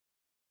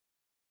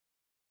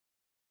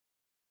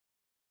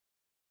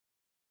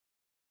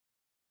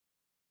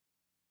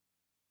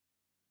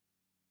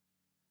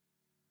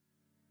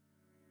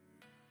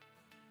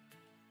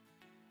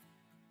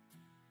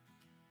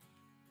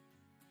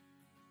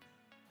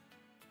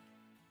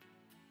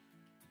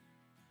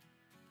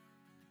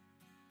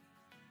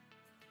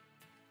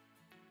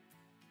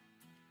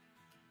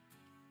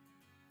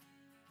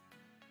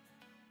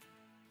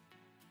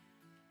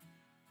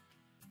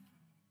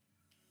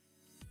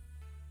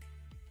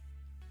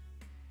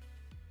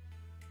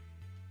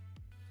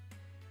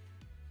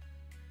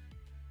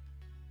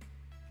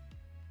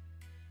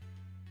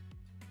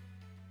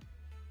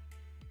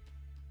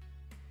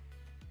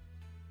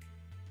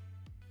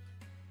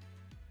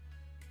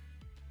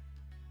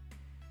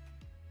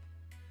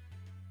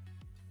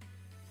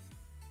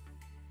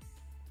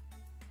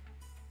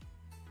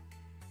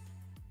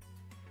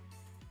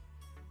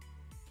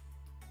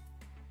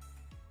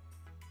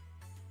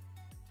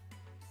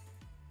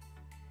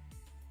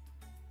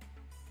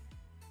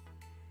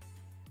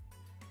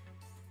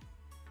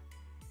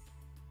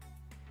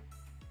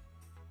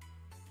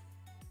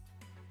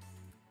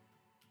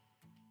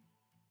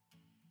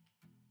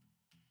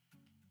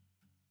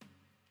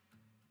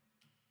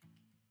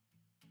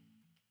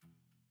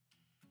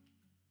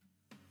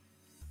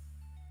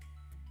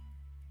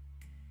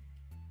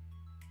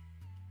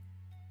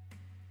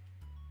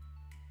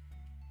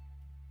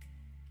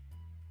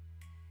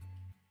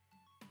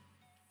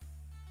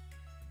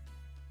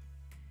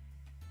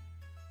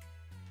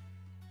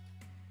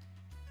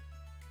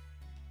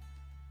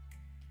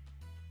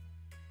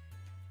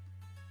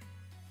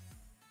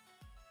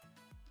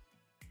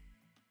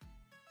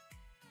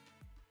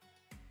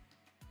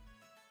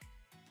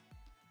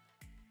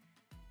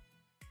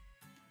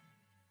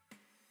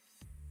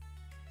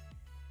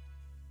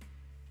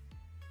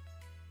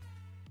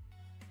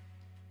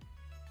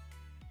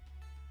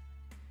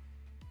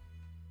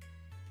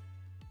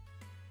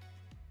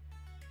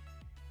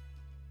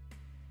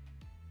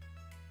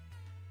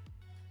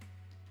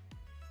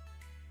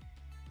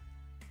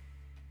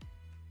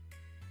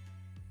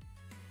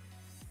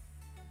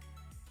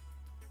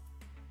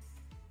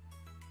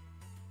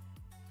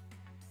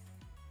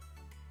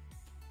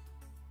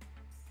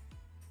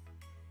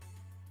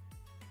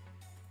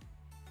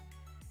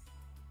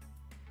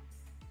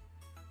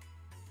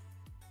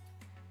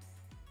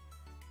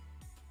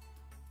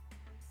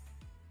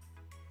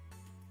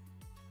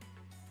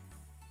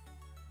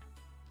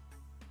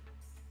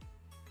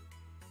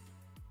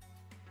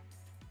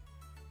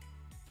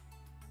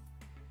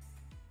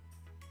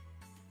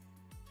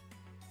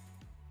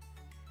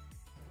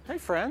Hey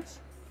friends.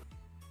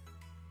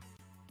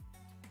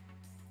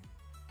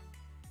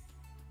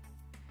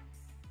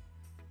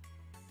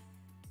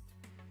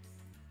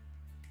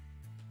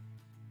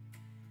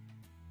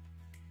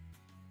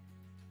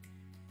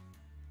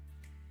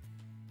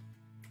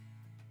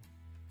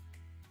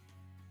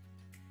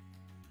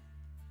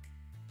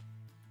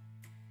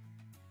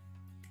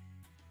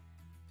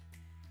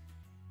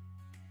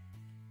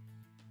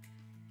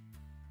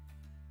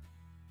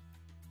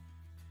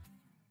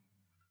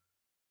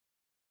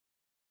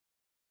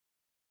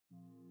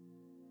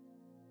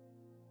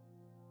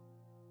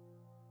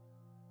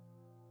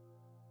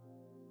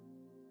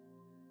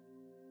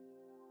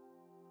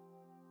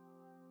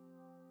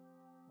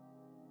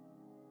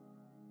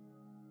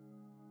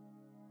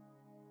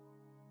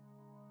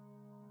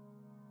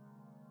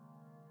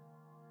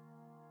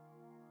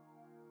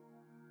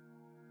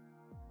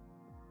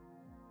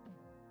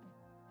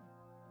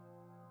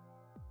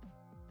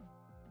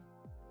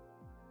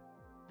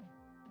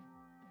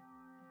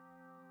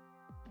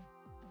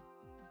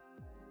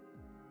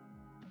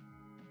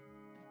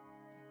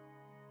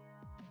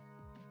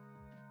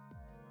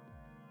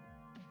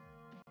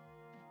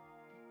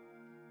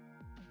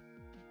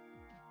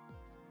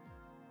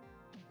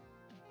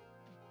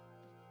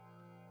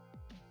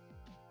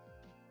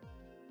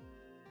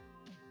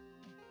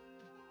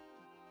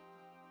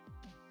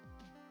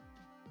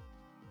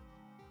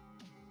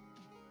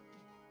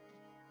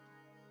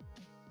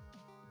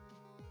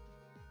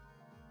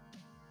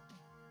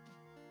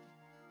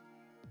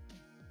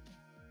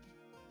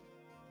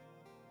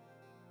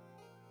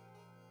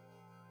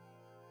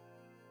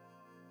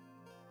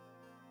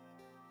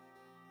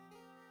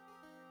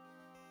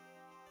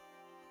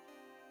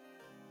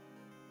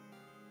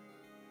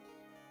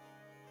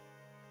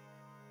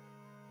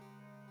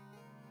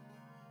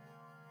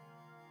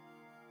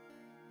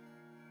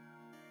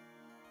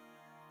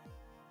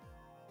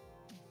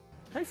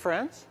 Hey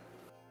friends.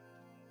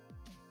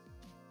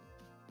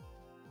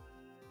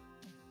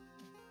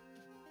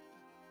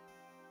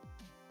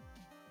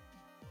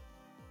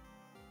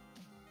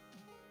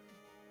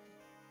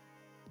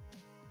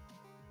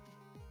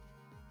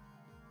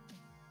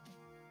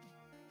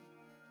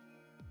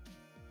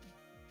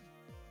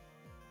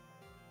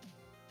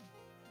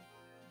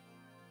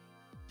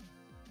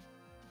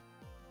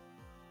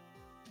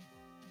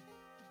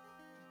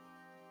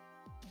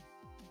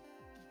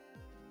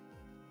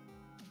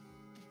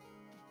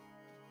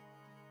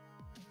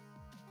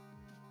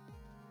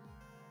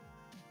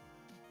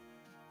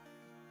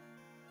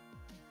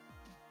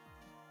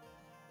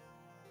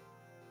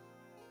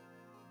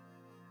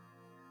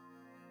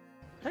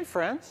 Hey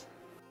friends.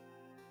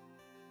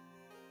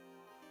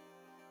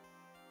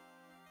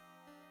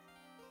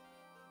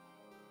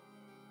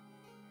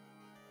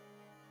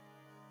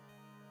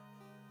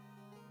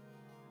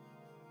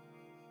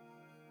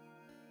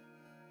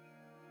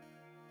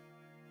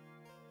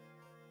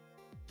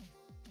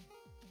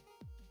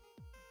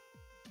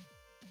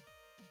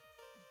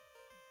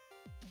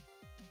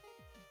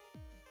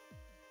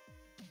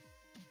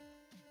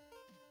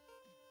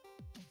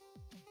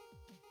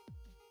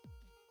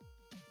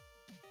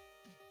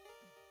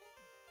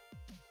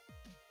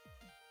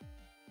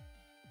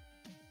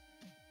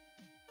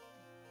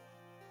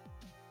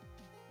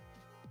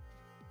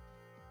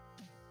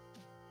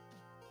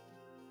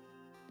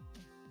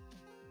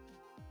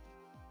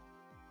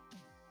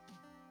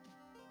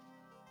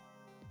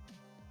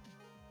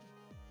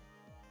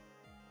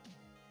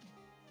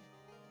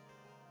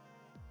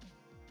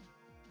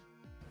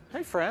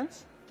 Hey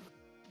friends.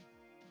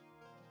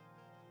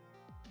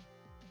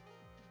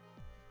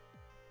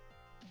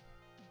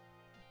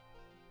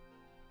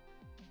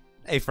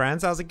 Hey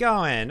friends, how's it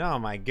going? Oh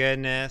my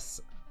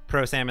goodness.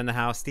 Pro Sam in the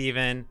house,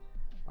 Steven,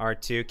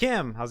 R2,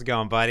 Kim, how's it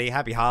going, buddy?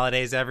 Happy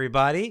holidays,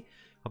 everybody.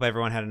 Hope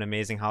everyone had an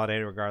amazing holiday,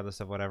 regardless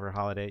of whatever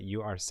holiday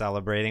you are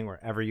celebrating,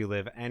 wherever you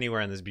live,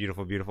 anywhere in this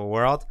beautiful, beautiful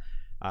world.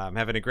 I'm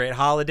having a great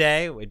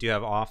holiday. We do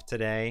have off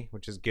today,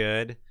 which is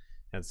good.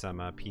 Had some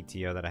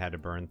PTO that I had to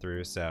burn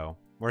through, so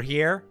we're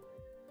here.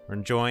 We're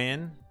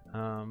enjoying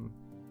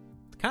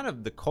kind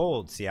of the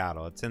cold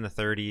Seattle. It's in the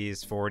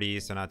 30s,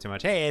 40s, so not too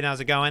much. Hey, Aiden, how's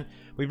it going?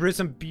 We brewed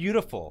some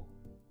beautiful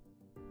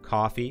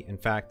coffee. In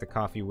fact, the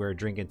coffee we're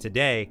drinking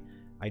today,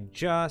 I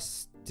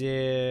just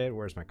did...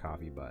 Where's my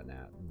coffee button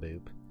at?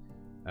 Boop.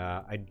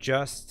 I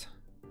just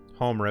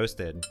home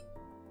roasted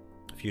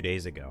a few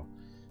days ago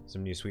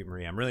some new Sweet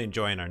Marie. I'm really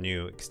enjoying our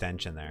new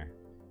extension there.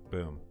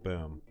 Boom,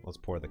 boom. Let's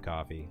pour the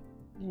coffee.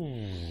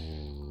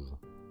 Ooh.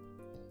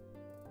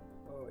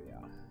 Oh,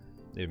 yeah.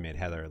 They made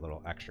Heather a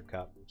little extra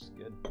cup, which is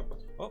good.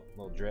 Oh,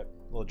 little drip.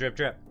 Little drip,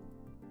 drip.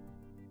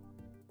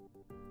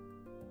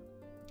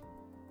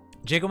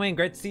 Jiggleman,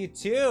 great to see you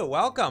too.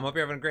 Welcome. Hope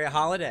you're having a great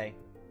holiday.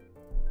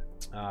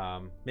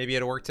 Maybe you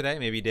had to work today.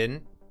 Maybe you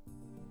didn't.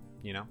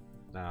 You know,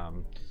 I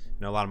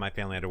know a lot of my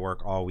family had to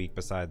work all week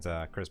besides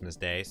Christmas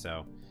Day,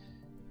 so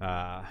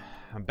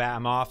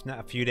I'm off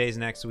a few days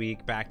next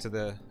week. Back to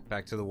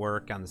the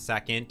work on the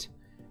 2nd,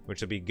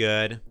 which will be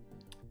good.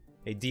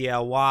 A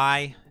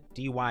DLY,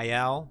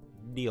 DYL,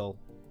 deal.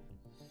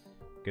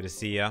 Good to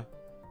see ya.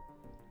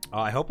 Oh,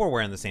 I hope we're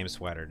wearing the same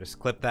sweater. Just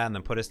clip that and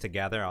then put us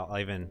together. I'll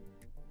even...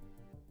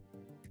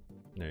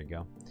 There you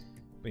go.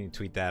 We can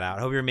tweet that out.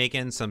 Hope you're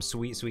making some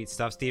sweet, sweet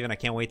stuff, Steven. I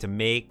can't wait to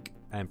make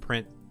and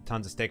print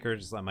tons of stickers.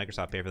 Just let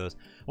Microsoft pay for those.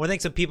 I want to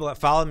thank some people that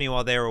followed me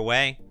while they were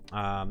away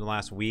the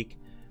last week.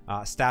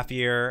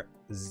 Staffier,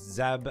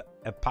 Zeb,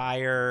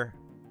 Epire,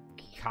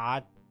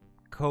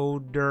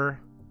 Coder.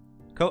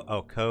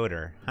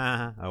 Coder.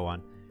 Oh,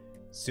 one.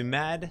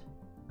 Sumed,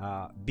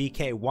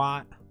 BK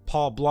Watt,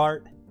 Paul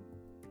Blart,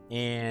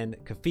 and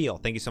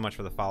Kafil. Thank you so much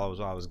for the follows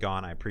while I was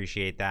gone. I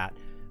appreciate that.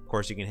 Of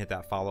course, you can hit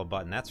that follow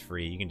button. That's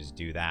free. You can just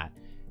do that,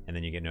 and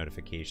then you get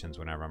notifications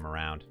whenever I'm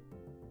around.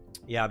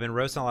 Yeah, I've been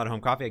roasting a lot of home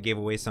coffee. I gave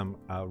away some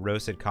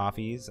roasted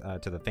coffees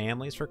to the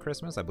families for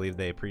Christmas. I believe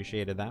they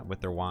appreciated that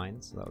with their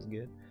wines, so that was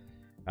good.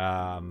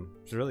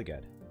 It's really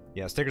good.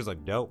 Yeah, stickers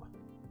look dope.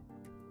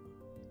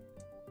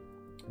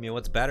 I mean,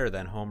 what's better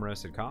than home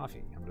roasted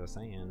coffee? I'm just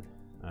saying.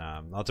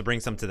 I'll have to bring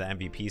some to the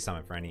MVP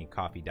Summit for any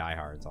coffee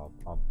diehards.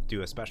 I'll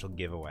do a special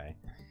giveaway.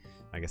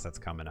 I guess that's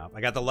coming up.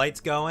 I got the lights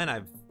going.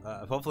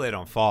 Hopefully they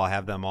don't fall. I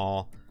have them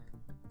all.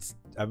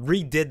 I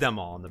redid them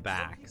all in the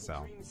back.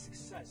 So.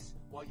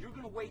 While you're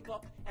gonna wake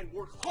up and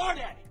work hard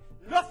at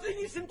it. Nothing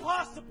is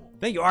impossible.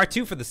 Thank you,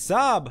 R2, for the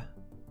sub.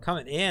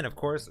 Coming in, of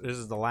course, this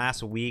is the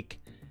last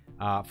week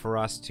for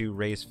us to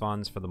raise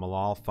funds for the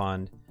Malal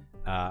Fund.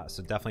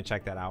 So definitely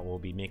check that out. We'll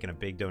be making a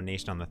big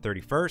donation on the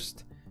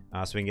 31st.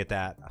 So we can get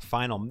that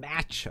final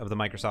match of the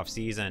Microsoft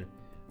season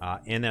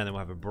in there. And then we'll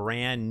have a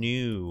brand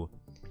new,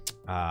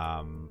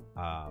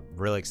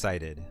 really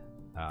excited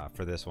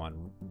for this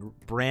one.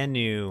 Brand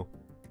new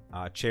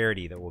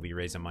charity that we'll be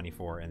raising money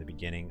for in the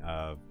beginning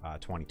of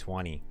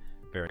 2020.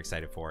 Very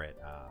excited for it.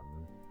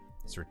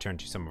 Let's return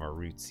to some of our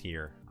roots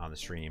here on the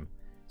stream.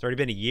 It's already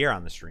been a year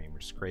on the stream,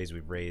 which is crazy.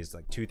 We've raised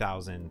like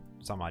 $2,000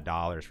 some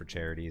odd for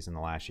charities in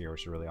the last year,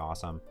 which is really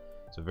awesome.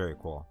 So very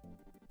cool.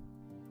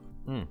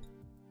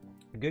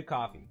 Good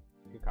coffee.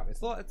 Good coffee.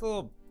 It's a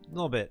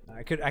little bit.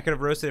 I could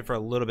have roasted it for a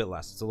little bit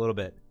less. It's a little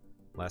bit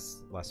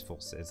less full.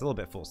 It's a little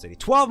bit full city.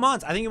 12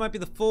 months. I think it might be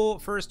the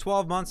first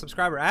 12-month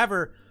subscriber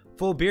ever.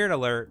 Full beard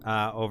alert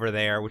over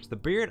there, which the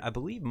beard I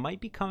believe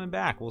might be coming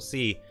back. We'll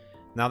see.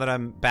 Now that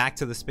I'm back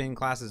to the spin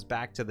classes,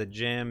 back to the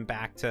gym,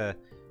 back to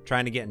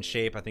trying to get in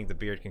shape, I think the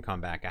beard can come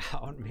back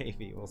out.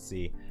 Maybe we'll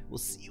see. We'll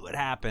see what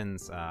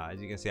happens.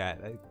 As you can see,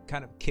 I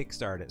kind of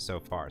kickstarted it so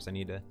far, so I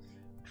need to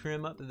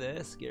trim up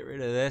this, get rid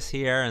of this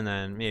here, and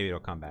then maybe it'll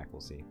come back.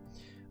 We'll see.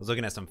 I was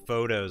looking at some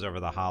photos over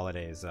the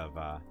holidays of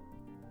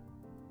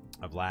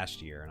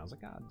last year, and I was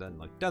like, oh,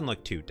 it doesn't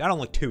look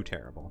too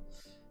terrible.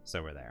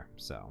 So we're there.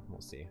 So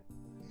we'll see.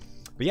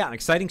 But yeah, an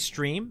exciting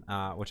stream,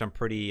 which I'm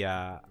pretty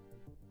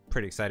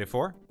excited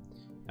for.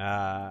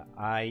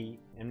 I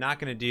am not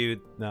going to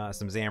do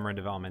some Xamarin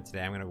development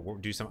today. I'm going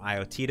to do some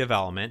IoT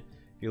development.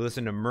 If you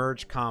listen to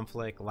Merge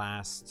Conflict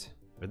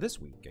this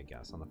week, I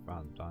guess, on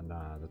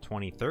the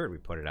 23rd, we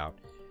put it out.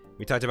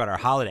 We talked about our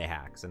holiday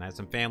hacks, and I had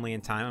some family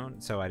in town,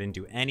 so I didn't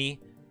do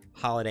any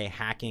holiday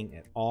hacking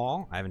at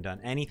all. I haven't done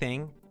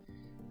anything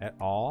at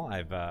all.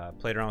 I've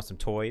played around with some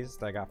toys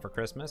that I got for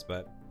Christmas,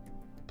 but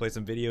played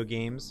some video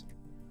games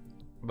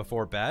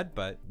before bed,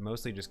 but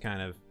mostly just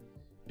kind of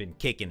been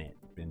kicking it,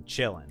 been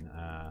chilling,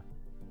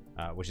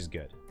 which is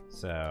good.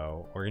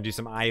 So we're gonna do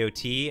some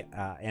IoT,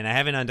 and I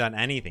haven't undone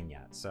anything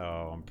yet,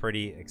 so I'm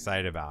pretty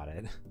excited about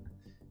it.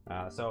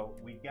 So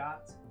we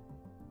got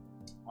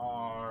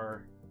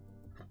our,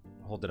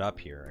 hold it up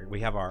here. We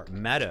have our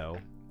Meadow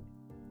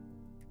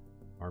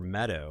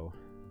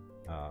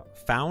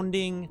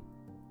founding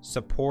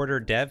supporter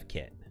dev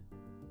kit.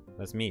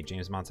 That's me,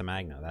 James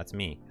Montemagno. That's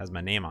me. Has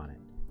my name on it,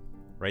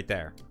 right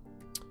there.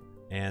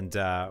 And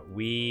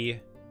we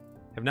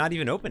have not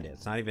even opened it.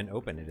 It's not even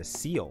open. It is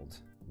sealed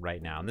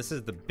right now. And this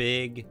is the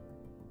big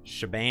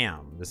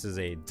shabam. This is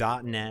a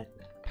 .NET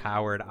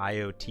powered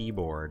IoT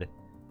board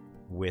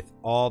with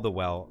all the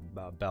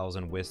bells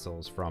and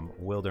whistles from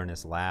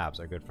Wilderness Labs,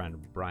 our good friend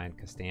Brian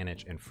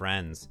Kostanich and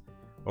friends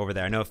over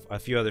there. I know a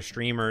few other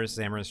streamers,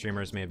 Xamarin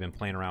streamers, may have been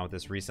playing around with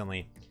this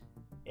recently,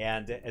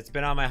 and it's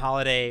been on my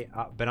holiday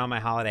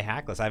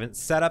hack list. I haven't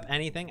set up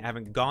anything. I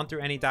haven't gone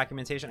through any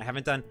documentation. I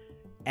haven't done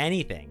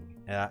anything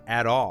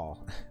at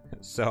all.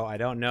 So I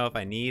don't know if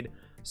I need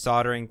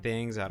soldering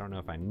things. I don't know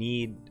if I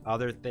need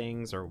other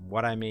things or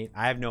what I may.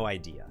 I have no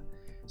idea.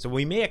 So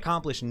we may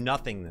accomplish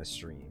nothing this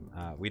stream.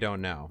 We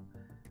don't know.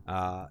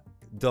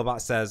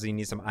 Dilbot says he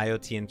needs some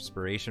IoT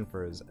inspiration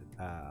for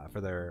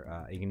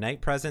their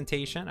Ignite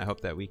presentation. I hope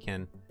that we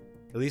can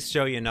at least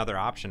show you another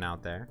option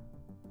out there.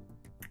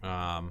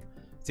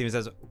 Steven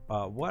says,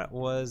 what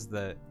was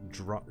the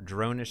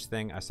drone-ish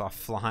thing I saw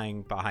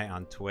flying by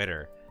on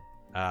Twitter?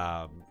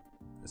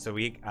 So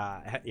we,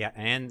 yeah,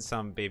 and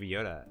some Baby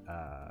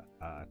Yoda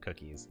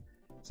cookies.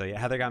 So yeah,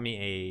 Heather got me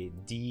a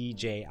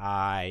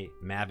DJI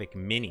Mavic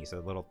Mini, so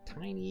a little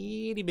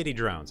tiny itty bitty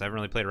drone. So I haven't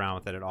really played around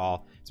with it at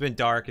all. It's been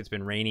dark, it's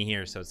been rainy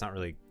here, so it's not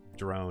really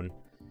drone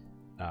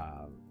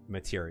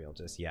material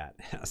just yet.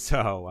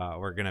 So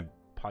we're gonna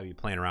probably be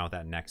playing around with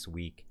that next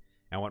week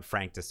I want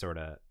Frank to sort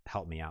of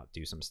help me out,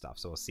 do some stuff.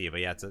 So we'll see. But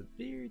yeah, it's a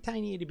very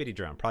tiny itty bitty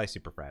drone, probably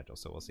super fragile.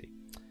 So we'll see.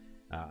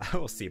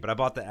 We'll see. But I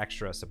bought the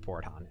extra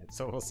support on it,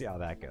 so we'll see how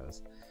that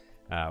goes.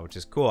 Which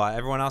is cool.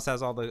 Everyone else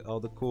has all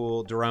the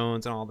cool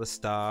drones and all this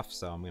stuff.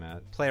 So I'm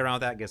gonna play around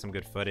with that, get some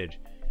good footage.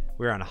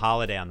 We were on a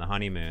holiday on the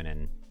honeymoon,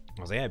 and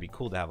I was like, yeah, it'd be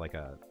cool to have like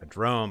a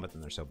drone, but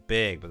then they're so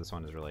big. But this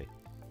one is really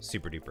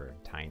super duper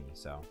tiny.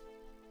 So,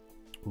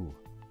 ooh.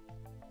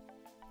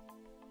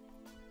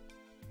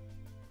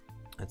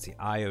 Let's see,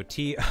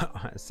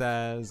 IoT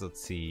says,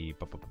 let's see.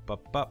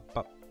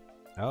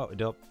 Oh,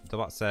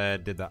 Dilbot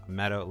said, did the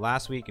Meadow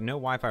last week. No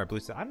Wi-Fi or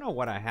Bluetooth. I don't know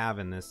what I have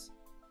in this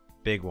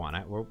big one.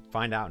 We'll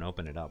find out and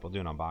open it up. We'll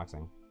do an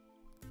unboxing.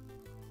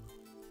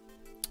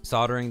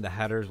 Soldering the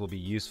headers will be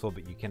useful,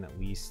 but you can at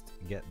least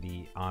get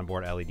the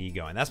onboard LED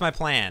going. That's my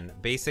plan.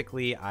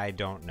 Basically, I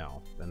don't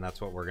know. And that's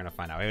what we're going to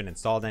find out. I haven't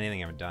installed anything.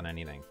 I haven't done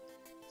anything.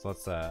 So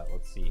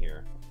let's see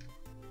here.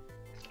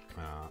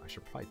 I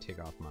should probably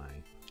take off my...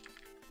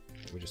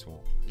 We just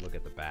won't look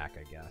at the back,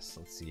 I guess.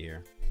 Let's see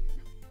here.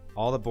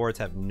 All the boards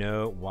have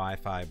no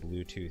Wi-Fi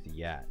Bluetooth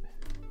yet.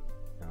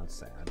 Oh, that's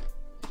sad.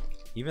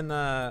 Even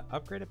the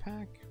upgraded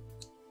pack?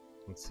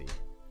 Let's see.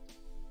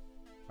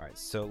 All right,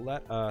 so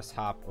let us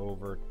hop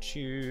over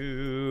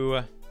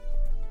to...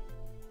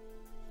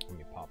 Let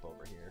me pop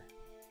over here.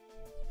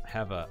 I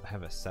have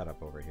a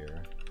setup over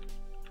here.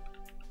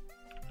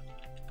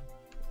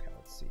 Okay,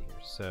 let's see here.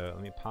 So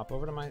let me pop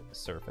over to my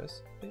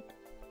Surface. Beep.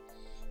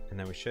 And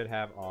then we should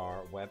have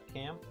our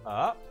webcam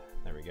up.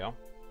 There we go.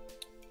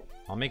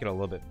 I'll make it a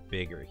little bit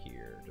bigger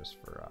here just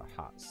for a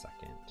hot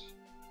second.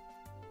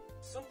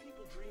 Some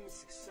people dream of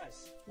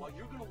success while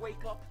you're gonna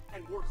wake up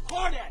and work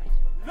hard at it.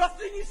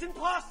 Nothing is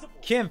impossible.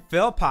 Kim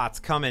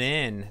Philpott's coming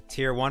in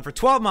tier 1 for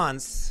 12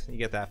 months. You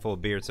get that full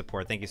beard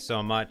support. Thank you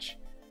so much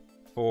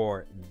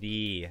for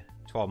the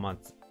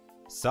 12-month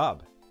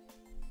sub.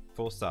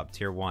 Full sub,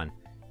 tier 1.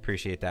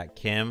 Appreciate that,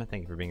 Kim.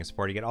 Thank you for being a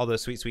supporter. You get all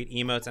those sweet, sweet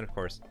emotes and, of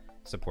course,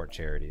 support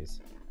charities.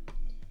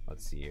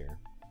 Let's see here.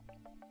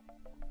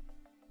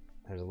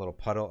 There's a little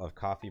puddle of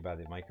coffee by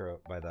the micro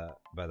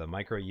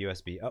micro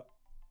USB. Oh,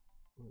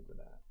 where's it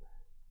at?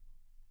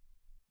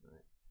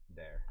 Right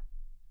there.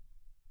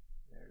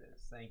 There it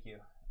is. Thank you.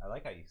 I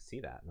like how you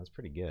see that. That's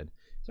pretty good.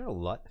 Is there a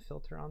LUT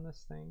filter on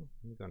this thing?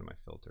 Let me go to my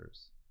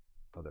filters.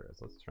 Oh, there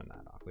is. Let's turn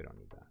that off. We don't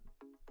need that.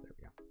 There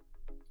we go.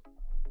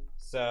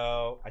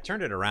 So I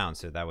turned it around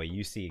so that way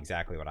you see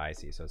exactly what I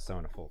see. So it's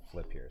showing a full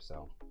flip here.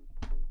 So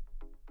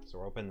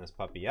we're opening this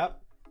puppy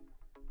up.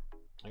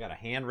 I got a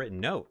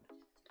handwritten note.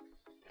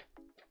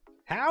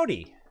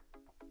 Howdy.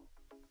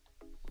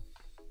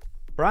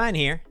 Brian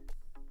here.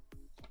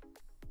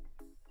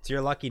 It's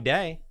your lucky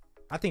day.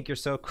 I think you're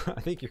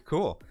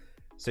cool.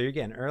 So you're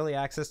getting early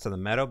access to the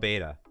Meadow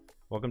Beta.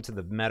 Welcome to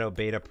the Meadow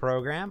Beta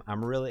program.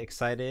 I'm really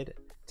excited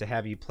to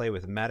have you play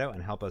with Meadow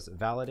and help us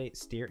validate,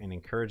 steer, and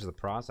encourage the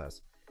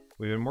process.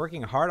 We've been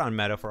working hard on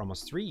Meadow for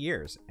almost 3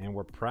 years, and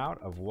we're proud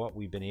of what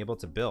we've been able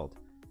to build.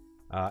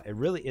 It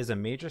really is a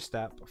major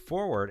step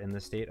forward in the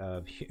state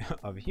of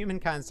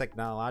humankind's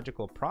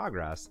technological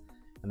progress,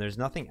 and there's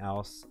nothing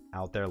else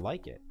out there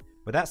like it.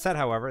 With that said,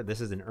 however, this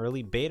is an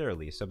early beta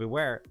release, so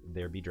beware,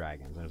 there be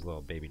dragons. There's a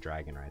little baby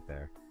dragon right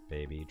there.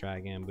 Baby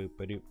dragon,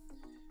 boop-a-doop.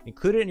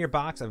 Included in your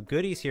box of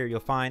goodies here, you'll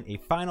find a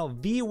final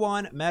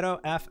V1 Meadow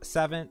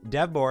F7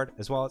 dev board,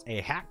 as well as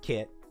a hack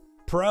kit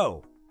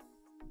Pro.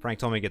 Frank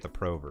told me to get the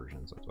Pro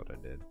version, so that's what I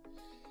did.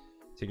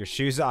 Take your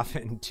shoes off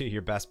and do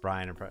your best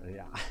Brian impression.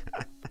 Yeah.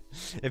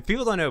 If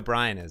people don't know who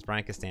Brian is,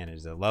 Brian Costanage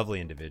is a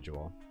lovely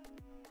individual.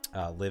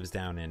 Lives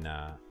down in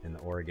the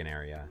Oregon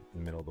area, in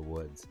the middle of the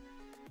woods,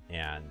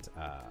 and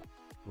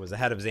was the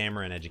head of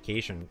Xamarin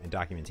education and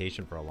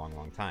documentation for a long,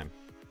 long time.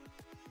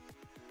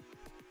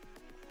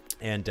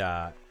 And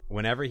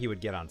whenever he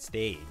would get on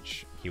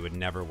stage, he would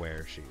never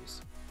wear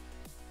shoes.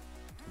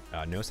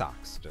 No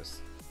socks,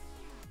 just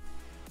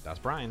that's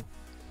Brian.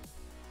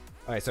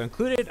 All right, so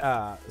included,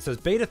 so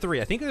it's beta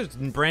 3. I think there's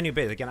brand new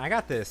beta. Again, I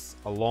got this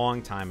a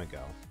long time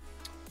ago.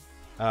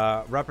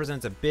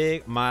 Represents a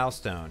big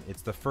milestone.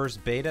 It's the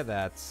first beta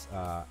that's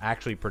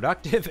actually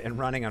productive and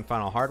running on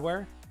final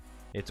hardware.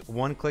 It's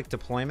one-click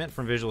deployment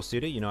from Visual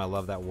Studio. You know I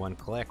love that one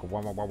click.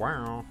 Wow, wow, wow,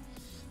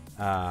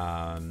 wow.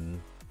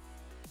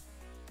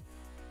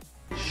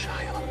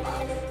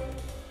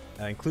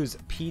 Includes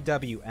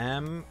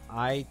PWM,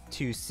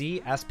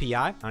 I2C, SPI.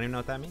 I don't even know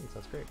what that means.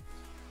 That's great.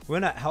 We're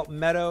gonna help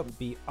Meadow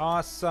be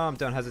awesome.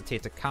 Don't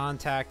hesitate to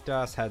contact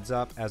us. Heads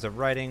up, as of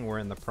writing, we're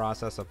in the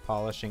process of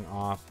polishing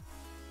off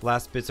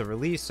last bits of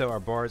release, so our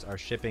boards are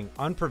shipping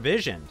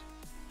unprovisioned.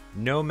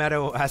 No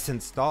Meadow OS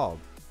installed.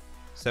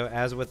 So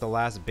as with the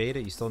last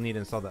beta, you still need to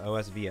install the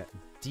OS via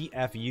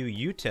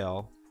DFU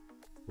util,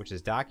 which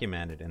is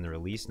documented in the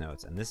release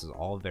notes. And this is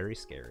all very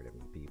scary to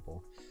me,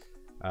 people.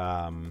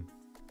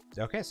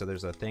 Okay, so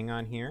there's a thing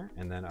on here,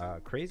 and then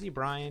crazy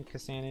Brian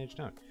Costanage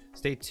note.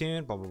 Stay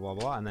tuned, blah, blah, blah,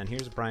 blah. And then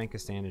here's Brian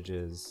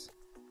Costanage's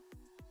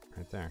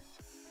right there.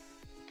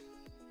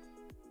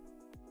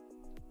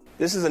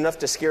 This is enough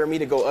to scare me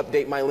to go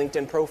update my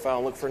LinkedIn profile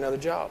and look for another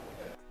job.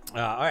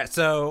 All right,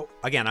 so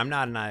again, I'm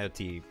not an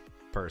IoT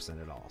person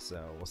at all,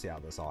 so we'll see how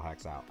this all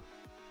hacks out.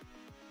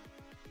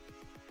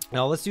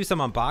 Now let's do some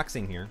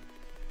unboxing here.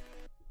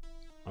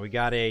 We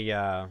got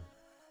a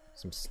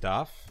some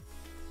stuff.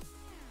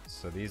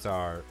 So these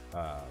are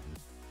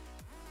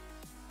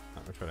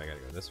which way I gotta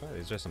go? This way?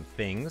 These are some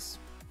things.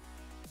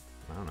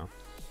 I don't know.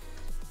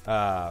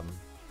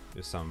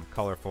 There's some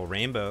colorful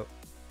rainbow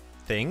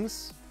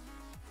things.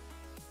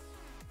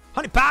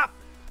 Honey Pop!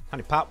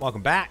 Honey Pop,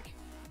 welcome back.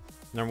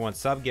 #1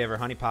 sub giver,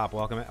 Honey Pop,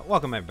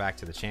 welcome back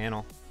to the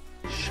channel.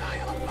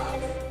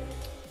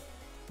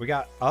 We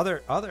got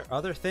other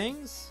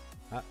things.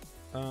 I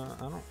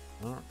don't.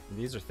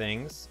 These are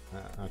things.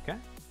 Okay.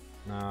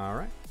 All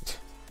right.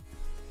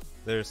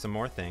 There's some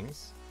more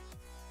things.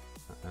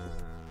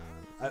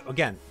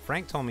 Again,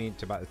 Frank told me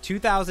to buy the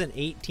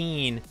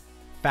 2018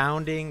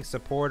 Founding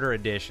Supporter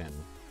Edition.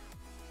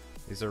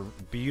 These are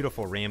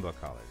beautiful rainbow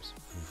colors.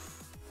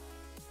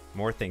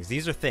 More things.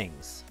 These are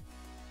things.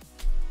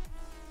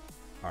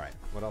 All right.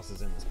 What else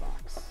is in this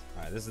box?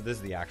 All right. This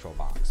is the actual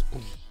box.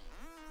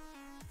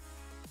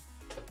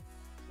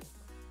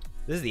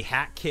 This is the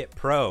Hack Kit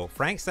Pro.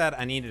 Frank said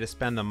I needed to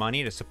spend the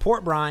money to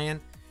support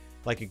Brian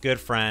like a good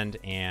friend,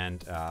 and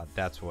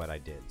that's what I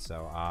did.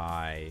 So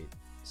I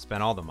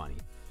spent all the money.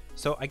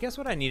 So I guess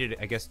what I needed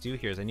to do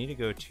here is I need to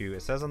go to,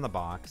 it says on the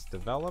box,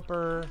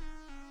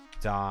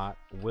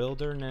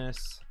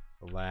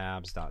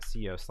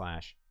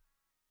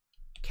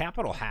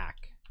 developer.wildernesslabs.co/capital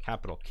hack,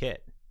 capital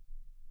kit.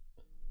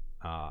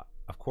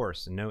 Of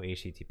course, no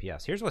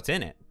HTTPS. Here's what's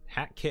in it.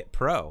 Hack Kit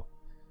Pro.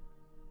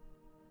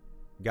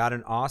 Got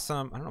an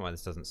awesome, I don't know why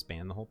this doesn't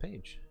span the whole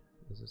page.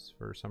 Is this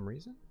for some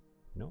reason?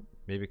 Nope.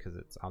 Maybe because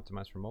it's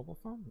optimized for mobile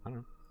phone? I don't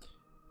know.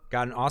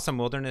 Got an awesome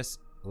Wilderness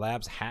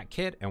Labs hack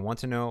kit and want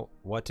to know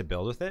what to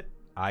build with it?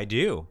 I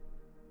do.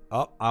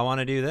 Oh, I want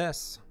to do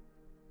this.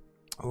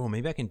 Oh,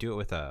 maybe I can do it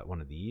with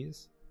one of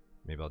these.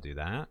 Maybe I'll do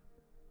that.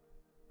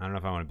 I don't know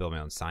if I want to build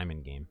my own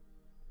Simon game.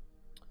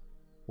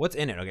 What's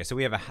in it? Okay, so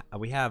we have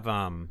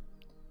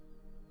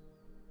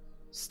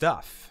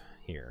stuff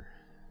here.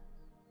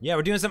 Yeah,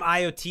 we're doing some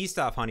IoT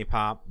stuff, Honey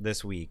Pop,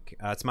 this week.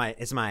 It's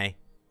my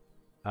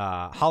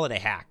holiday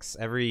hacks.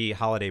 Every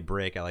holiday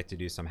break, I like to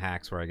do some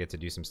hacks where I get to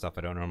do some stuff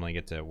I don't normally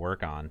get to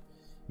work on.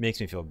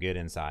 Makes me feel good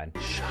inside.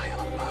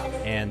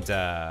 And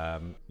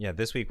yeah,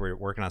 this week we're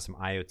working on some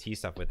IoT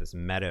stuff with this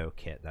Meadow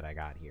kit that I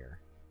got here.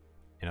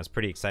 And I was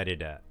pretty excited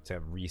to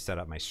reset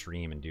up my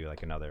stream and do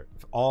like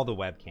all the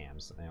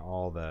webcams,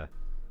 all the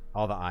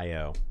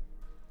I/O.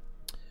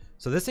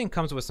 So this thing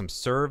comes with some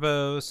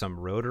servos, some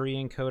rotary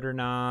encoder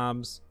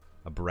knobs,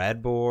 a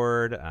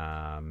breadboard,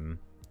 a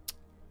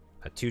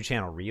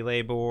 2-channel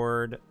relay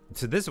board.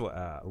 So this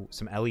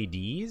some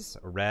LEDs,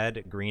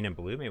 red, green, and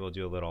blue. Maybe we'll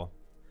do a little.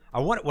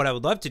 What I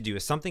would love to do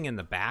is something in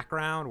the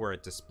background where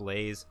it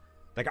displays,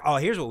 like, oh,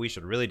 here's what we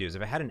should really do is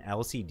if I had an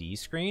LCD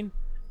screen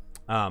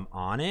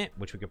on it,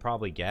 which we could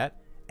probably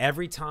get,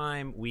 every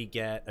time we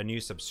get a new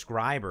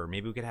subscriber,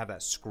 maybe we could have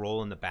that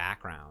scroll in the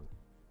background.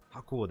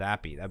 How cool would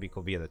that be? That'd be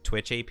cool via the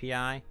Twitch API.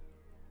 That'd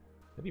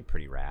be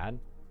pretty rad.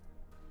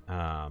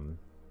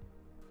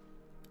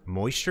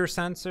 Moisture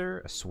sensor,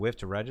 a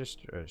shift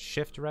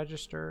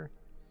register,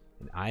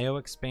 an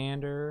IO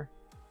expander.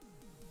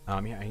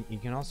 Yeah, you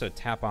can also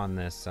tap on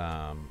this.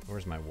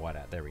 Where's my what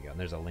at? There we go. And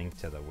there's a link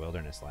to the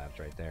Wilderness Labs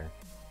right there.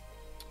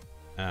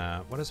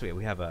 What else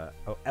we have?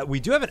 We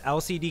do have an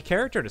LCD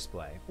character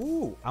display.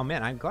 Ooh, oh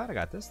man, I'm glad I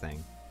got this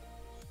thing.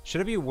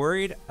 Should I be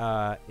worried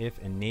if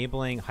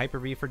enabling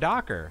Hyper-V for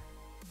Docker?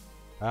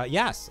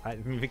 Yes.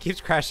 If it keeps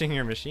crashing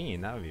your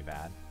machine, that would be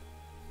bad.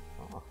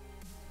 Oh.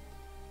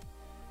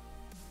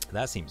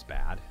 That seems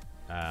bad.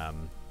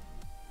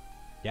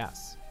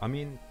 Yes. I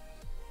mean,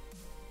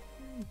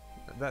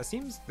 that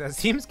seems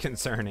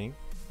concerning.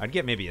 I'd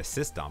get maybe a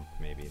sysdump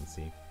maybe and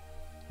see.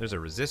 There's a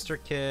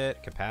resistor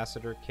kit,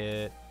 capacitor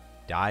kit,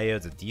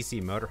 diodes, a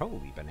DC motor.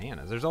 Holy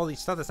bananas. There's all these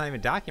stuff that's not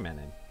even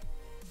documented.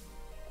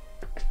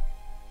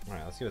 All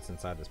right, let's see what's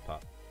inside this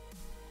pup.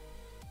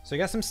 So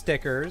you got some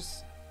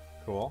stickers.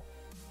 Cool.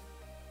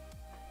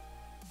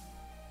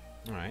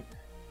 All right.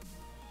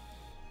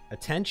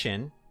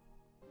 Attention.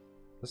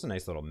 This is a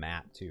nice little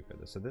mat too for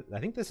this. So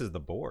I think this is the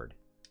board.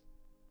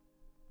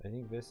 I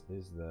think this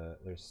is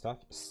there's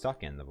stuff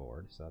stuck in the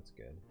board, so that's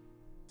good.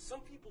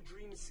 Some people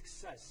dream of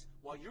success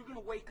while you're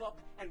gonna wake up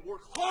and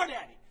work hard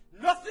at it.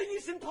 Nothing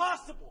is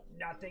impossible.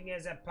 Nothing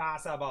is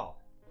impossible.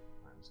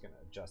 I'm just gonna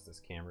adjust this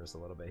camera just a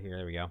little bit here.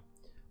 There we go.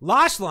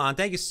 Lashlan,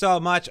 thank you so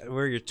much.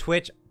 We're your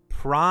Twitch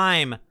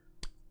Prime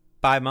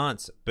 5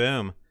 months.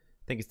 Boom.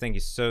 Thank you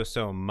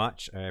so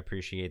much. I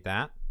appreciate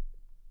that.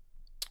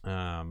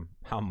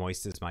 How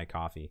moist is my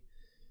coffee?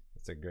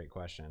 That's a great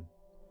question.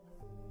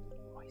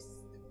 Moist.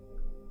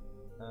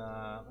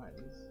 All right,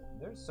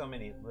 there's so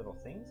many little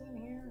things in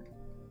here.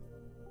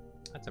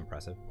 That's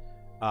impressive.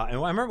 And I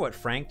remember what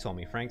Frank told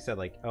me. Frank said,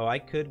 like, oh, I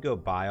could go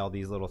buy all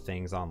these little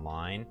things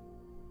online,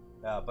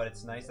 but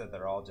it's nice that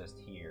they're all just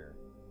here.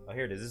 Oh,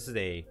 here it is. This is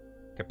a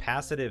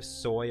capacitive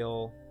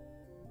soil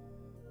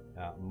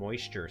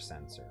moisture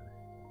sensor,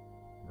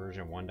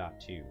 version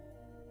 1.2.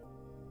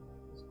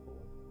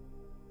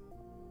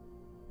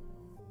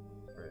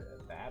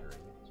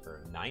 battery. It's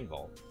for 9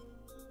 volt.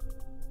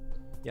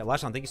 Yeah,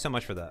 Lashon, thank you so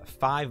much for the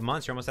 5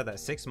 months. You're almost at that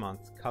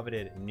 6-month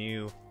coveted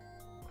new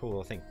cool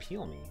little thing.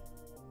 Peel me.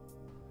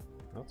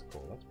 That's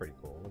cool. That's pretty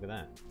cool. Look at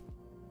that.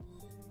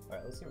 All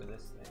right, let's see where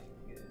this thing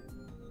is.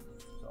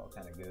 So all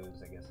kind of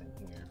goes, I guess, in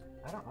here.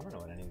 I don't know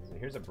what any of these are.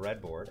 Here's a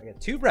breadboard. I got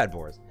 2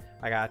 breadboards.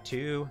 I got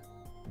 2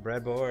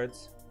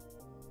 breadboards.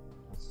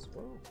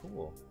 Oh,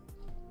 cool.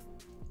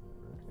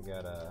 We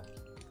got a.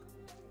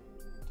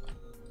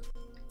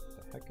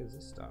 What the heck is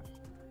this stuff?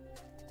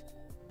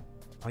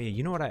 Oh yeah,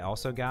 you know what I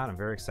also got? I'm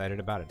very excited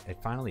about it. It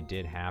finally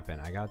did happen.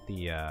 I got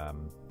the I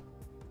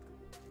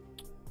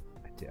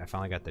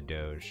finally got the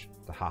Doge,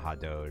 the Haha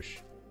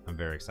Doge. I'm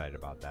very excited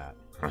about that.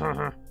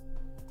 Alright,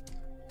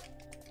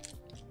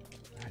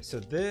 so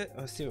this,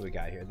 let's see what we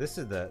got here. This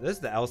is the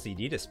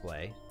LCD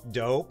display.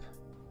 Dope.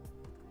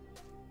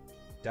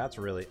 That's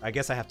really, I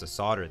guess I have to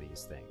solder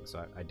these things.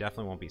 So I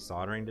definitely won't be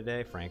soldering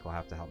today. Frank will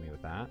have to help me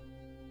with that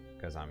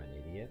because I'm an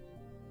idiot.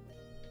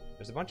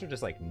 There's a bunch of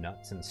just like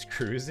nuts and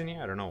screws in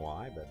here. I don't know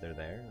why, but they're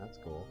there. That's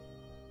cool.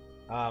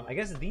 I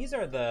guess these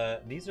are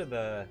the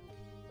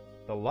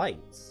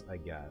lights, I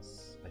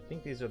guess. I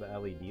think these are the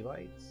LED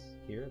lights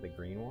here, the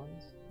green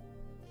ones.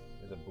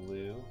 There's a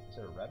blue. Is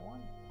there a red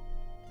one?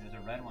 There's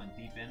a red one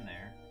deep in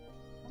there.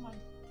 Come on.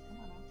 Come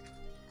on.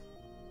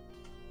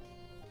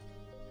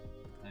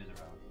 There's a red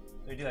one.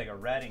 So we do like a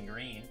red and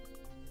green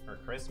for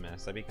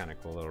Christmas. That'd be kind of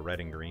cool, a little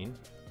red and green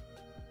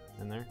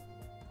in there.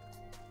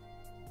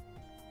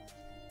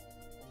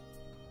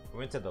 We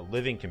went to the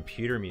Living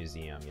Computer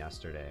Museum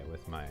yesterday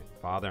with my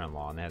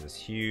father-in-law, and they had this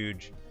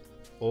huge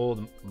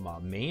old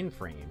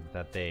mainframe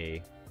that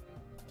they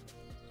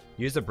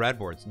use the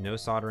breadboards, no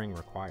soldering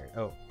required.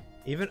 Oh,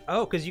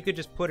 because you could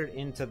just put it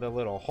into the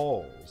little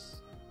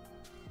holes.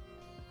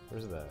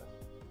 Where's the,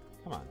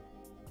 come on,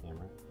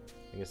 camera.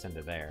 I guess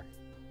into there.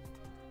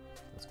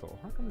 That's cool.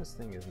 How come this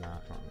thing is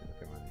not, oh,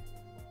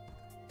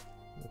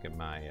 look at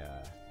my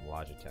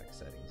Logitech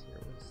settings here.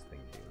 What's this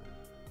thing doing?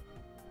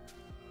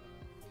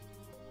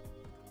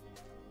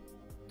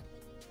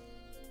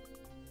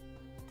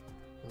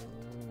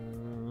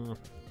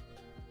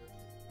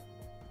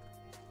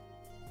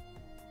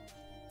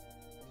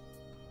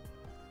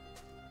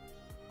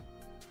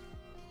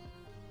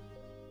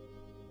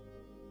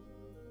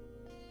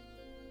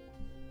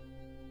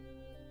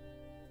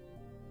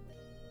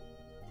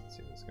 Let's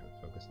see if this is going to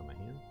focus on my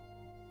hand.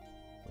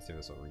 Let's see if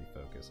this will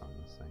refocus on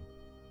this thing.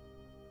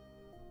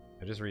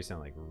 I just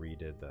recently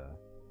redid the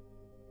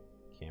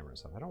camera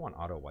stuff. I don't want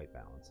auto white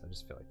balance. I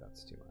just feel like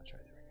that's too much. All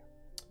right, there we go.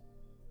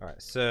 All right,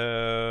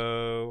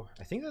 so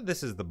I think that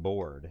this is the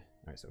board.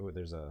 All right, so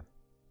there's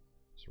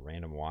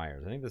random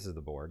wires. I think this is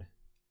the board.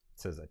 It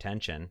says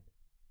attention.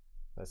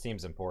 That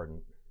seems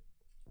important.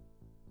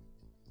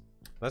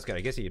 That's good.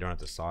 I guess you don't have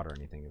to solder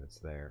anything if it's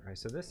there. All right,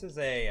 so this is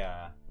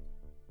a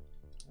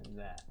what is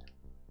that?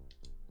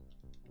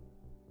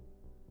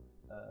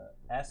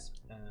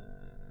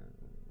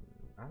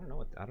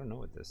 I don't know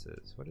what this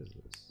is. What is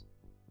this?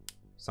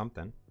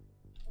 Something.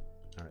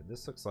 All right,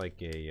 this looks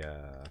like a.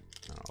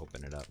 I'll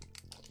open it up.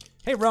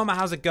 Hey Roma,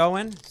 how's it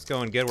going? It's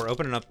going good. We're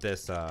opening up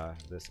this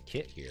this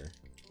kit here.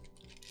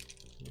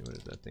 What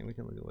is that thing? We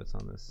can look at what's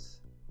on this.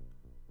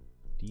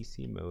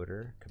 DC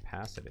motor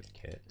capacitive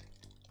kit.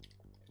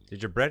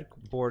 Did your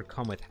breadboard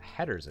come with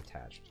headers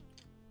attached?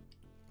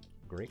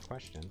 Great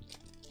question.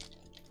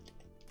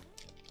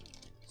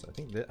 So I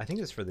think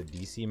this is for the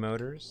DC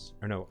motors.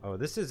 Or no, oh,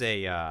 this is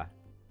a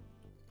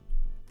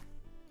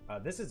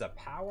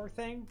power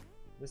thing.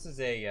 This is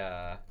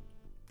a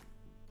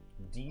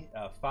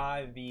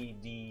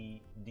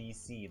 5V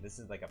DC. This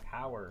is like a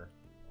power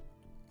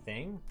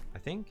thing. I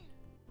think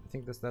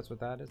that's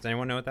what that is. Does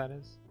anyone know what that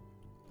is?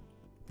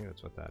 I think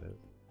that's what that is.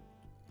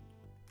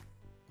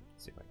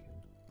 Let's see if I can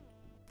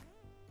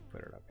put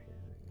it up here.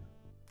 There you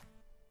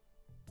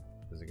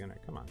go. Is it gonna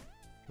come on?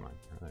 Come on.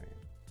 Oh, there you go.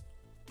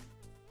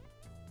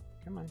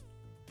 Come on.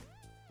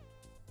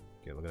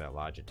 Okay, look at that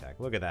Logitech.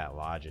 Look at that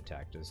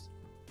Logitech just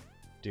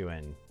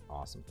doing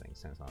awesome things.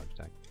 Thanks,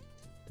 Logitech.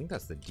 I think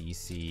that's the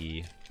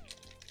DC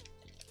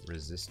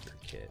resistor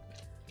kit.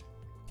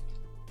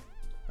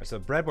 Alright, so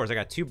breadboards. I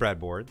got 2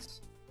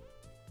 breadboards.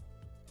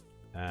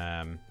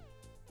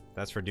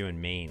 That's for doing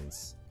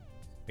mains.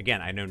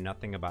 Again, I know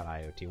nothing about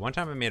IoT. One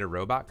time I made a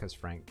robot because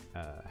Frank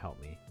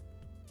helped me.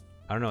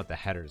 I don't know what the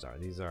headers are.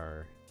 These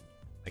are...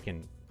 I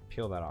can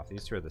peel that off.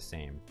 These 2 are the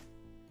same.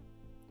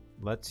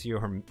 Let's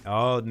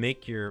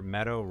make your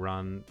Meadow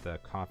run the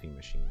coffee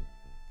machine.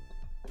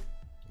 I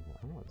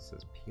don't know what it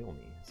says. Peel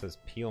me. It says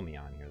peel me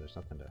on here. There's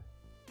nothing to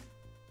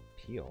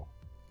peel.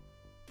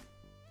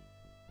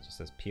 It just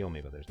says peel me,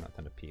 but there's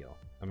nothing to peel.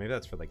 Oh, maybe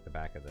that's for like the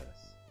back of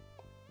this.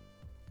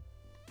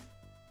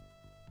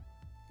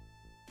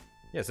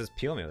 Yeah, it says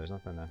peel me. There's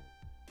nothing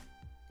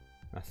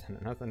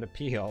to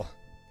peel.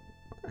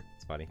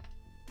 It's funny.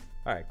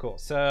 All right, cool.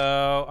 So,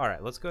 all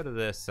right, let's go to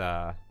this.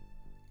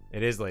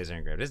 It is laser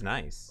engraved. It's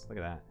nice. Look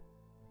at that.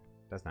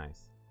 That's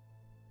nice.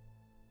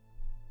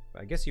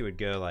 But I guess you would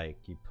go like,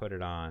 you put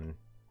it on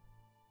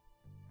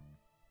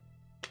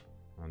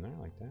there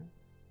like that.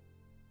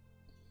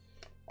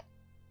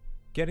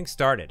 Getting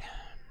started.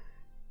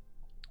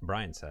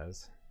 Brian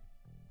says.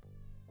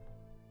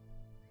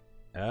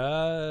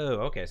 Oh,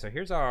 okay. So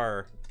here's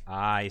our.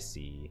 I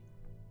see.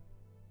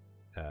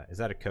 Is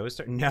that a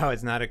coaster? No,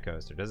 it's not a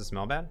coaster. Does it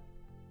smell bad?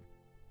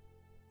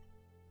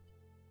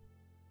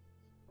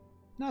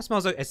 No, it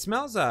smells like it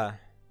smells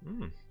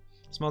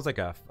smells like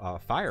a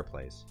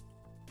fireplace.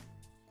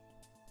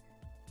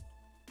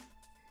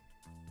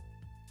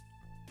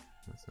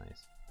 That's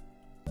nice.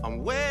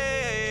 I'm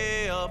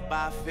way up,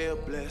 I feel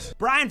blessed.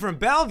 Brian from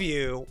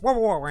Bellevue. Wow,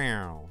 wow,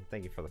 wow.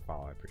 Thank you for the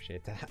follow. I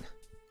appreciate that.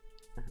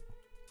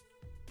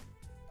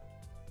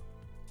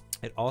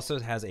 It also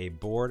has a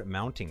board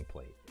mounting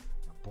plate.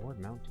 A board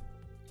mounting.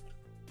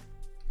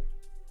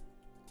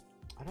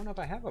 I don't know if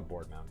I have a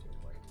board mounting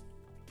plate.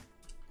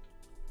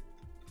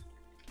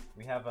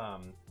 We have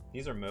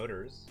these are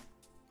motors.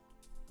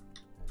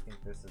 I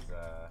think this is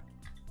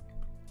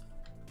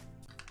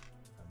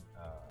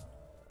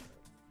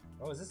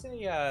oh, is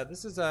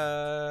this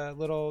a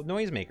little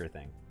noisemaker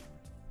thing?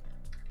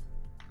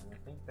 And I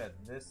think that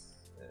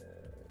this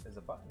is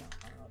a button. No,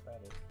 I don't know what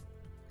that is.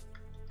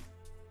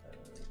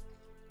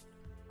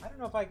 I don't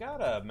know if I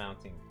got a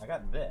mounting. I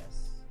got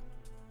this.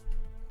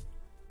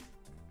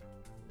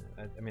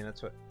 I mean,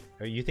 that's what.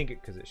 Oh, you think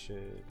it because it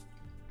should.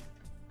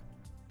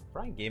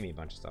 Brian gave me a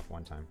bunch of stuff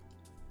one time.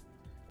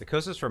 The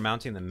coasters for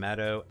mounting the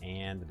Meadow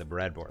and the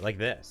breadboard, like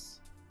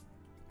this.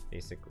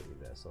 Basically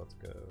this. So let's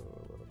go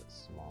a little bit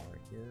smaller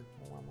here.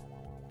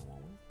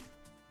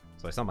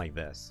 So something like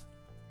this.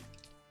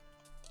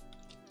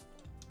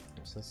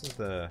 So this is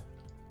the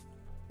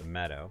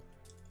Meadow.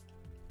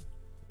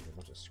 There's a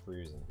bunch of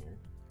screws in here.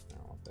 I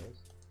don't want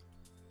those.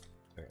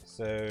 Okay,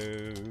 so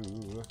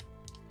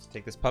let's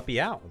take this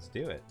puppy out. Let's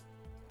do it.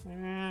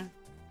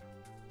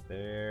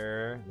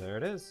 There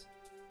it is.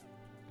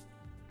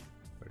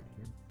 Put it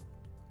here.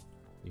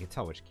 You can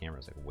tell which camera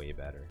is like way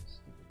better.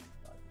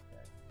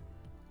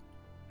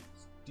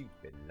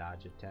 Stupid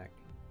Logitech.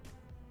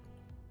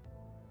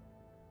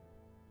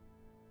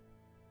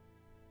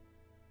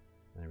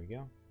 There we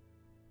go.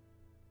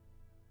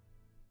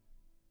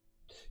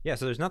 Yeah,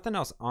 so there's nothing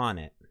else on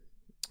it.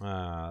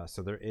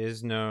 So there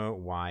is no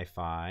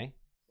Wi-Fi.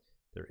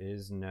 There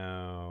is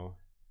no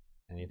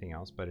anything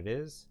else, but it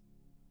is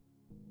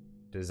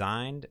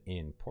designed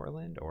in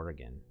Portland,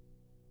 Oregon.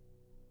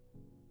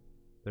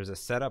 There's a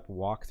setup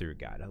walkthrough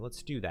guide.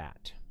 Let's do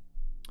that.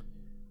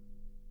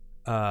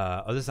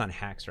 Oh, this is on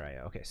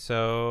Hackster.io. Okay,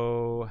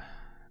 so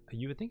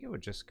you would think it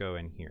would just go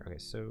in here. Okay,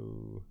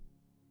 so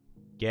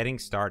getting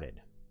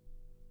started.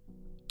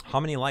 How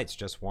many lights?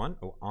 Just one?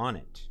 Oh, on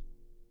it.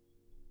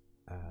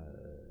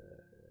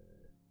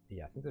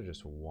 Yeah, I think there's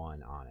just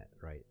one on it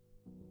right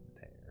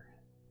there.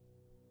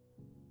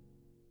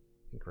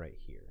 I think right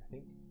here. I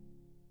think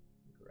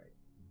right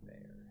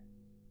there.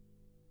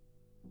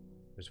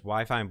 There's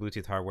Wi-Fi and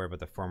Bluetooth hardware, but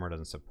the firmware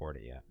doesn't support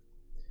it yet.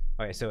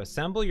 Okay, so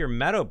assemble your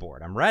Meadow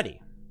board. I'm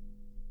ready.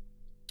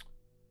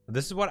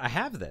 This is what I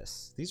have.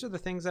 These are the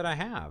things that I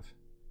have.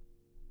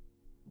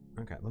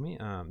 Okay, let me.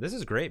 This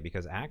is great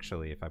because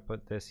actually, if I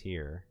put this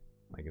here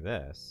like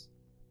this.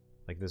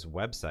 Like this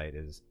website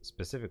is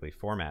specifically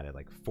formatted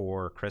like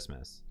for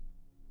Christmas.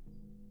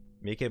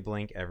 Make it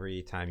blink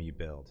every time you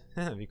build.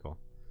 That'd be cool.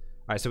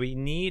 All right, so we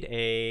need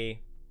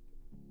a.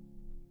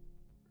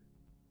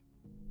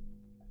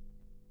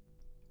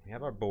 We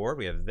have our board.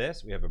 We have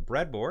this. We have a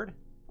breadboard.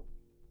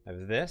 I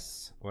have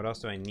this. What else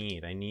do I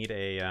need? I need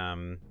a.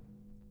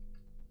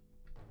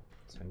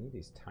 So I need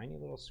these tiny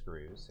little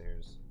screws.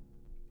 There's.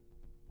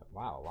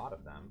 Wow, a lot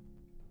of them.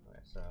 Okay,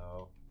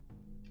 so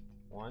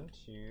 1,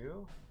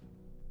 2.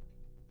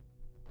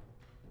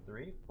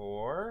 3,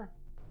 4.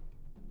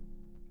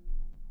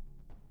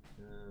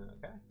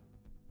 Okay.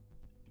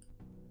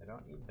 I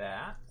don't need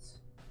that.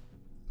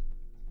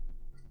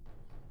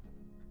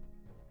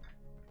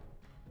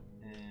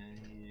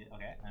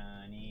 Okay,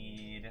 I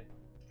need.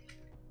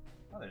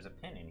 Oh, there's a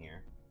pin in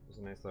here. There's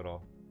a nice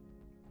little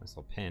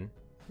pin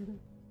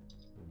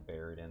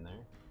buried in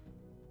there.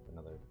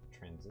 Another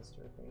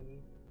transistor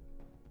thingy.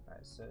 All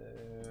right,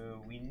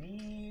 so we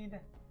need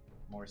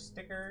more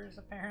stickers.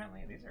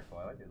 Apparently, these are cool.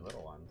 I like these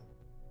little ones.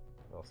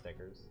 Little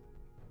stickers.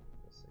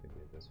 Guess I could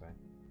do it this way.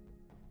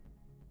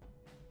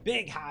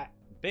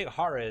 Big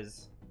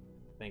horrors.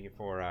 Thank you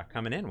for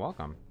coming in.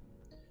 Welcome.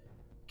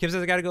 Kim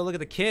says I gotta go look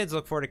at the kids.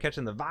 Look forward to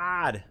catching the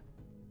VOD.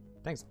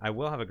 Thanks. I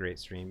will have a great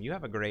stream. You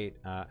have a great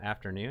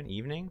afternoon,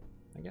 evening,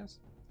 I guess.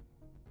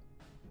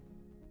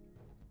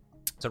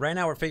 So right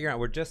now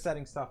we're just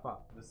setting stuff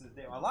up. This is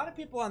a lot of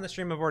people on the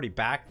stream have already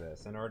backed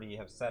this and already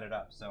have set it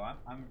up. So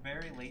I'm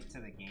very late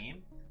to the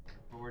game,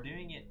 but we're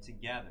doing it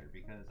together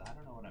because I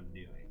don't know what I'm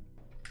doing.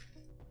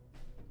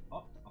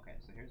 Oh, okay,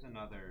 so here's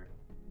another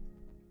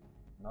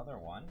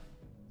one.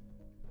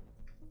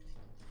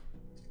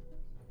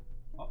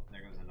 Oh,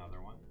 there goes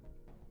another one.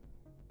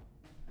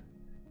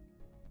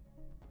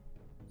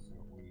 So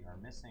we are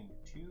missing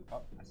 2.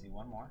 Oh, I see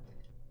one more.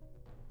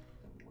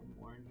 One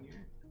more in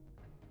here.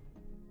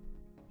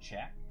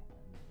 Check.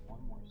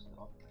 One more still.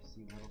 Oh, I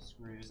see little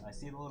screws. I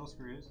see the little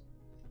screws.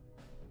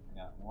 I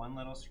got one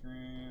little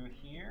screw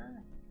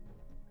here,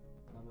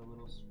 another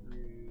little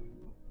screw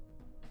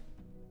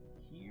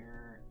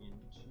here, and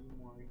two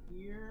more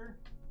here,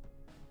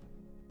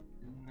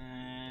 and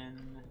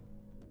then,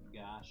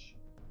 gosh,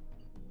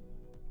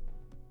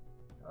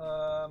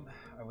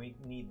 we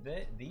need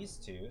these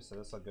two, so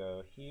this will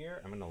go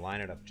here. I'm gonna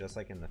line it up just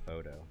like in the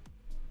photo.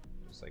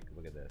 Just like,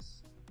 look at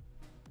this.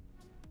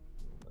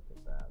 Look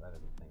at that. That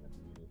is a thing of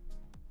beauty.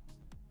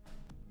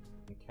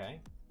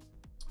 Okay.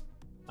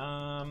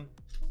 And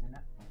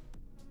that,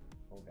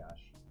 oh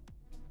gosh.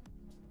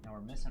 Now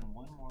we're missing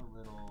one more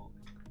little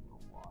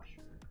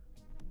washer.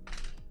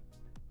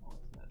 Oh,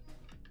 what's this?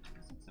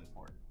 This looks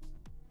important.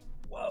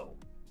 Whoa!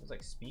 There's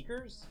like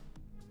speakers?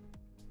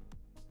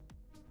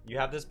 You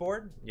have this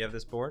board? You have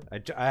this board?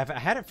 I've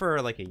had it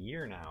for like a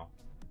year now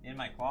in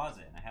my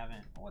closet, and I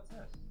haven't. Oh, what's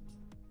this?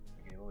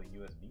 Like a little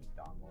USB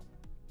dongle.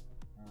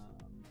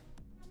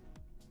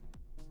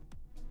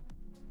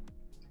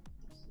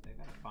 So I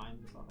gotta find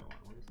this other one.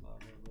 Where's the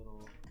other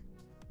little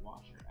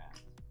washer at?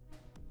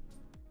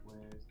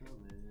 Where's the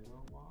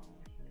little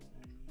washer?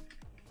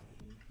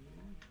 In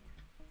here?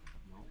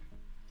 Nope.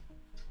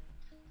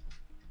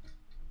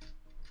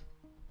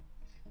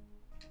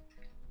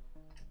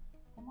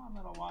 Come on,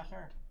 little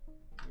washer.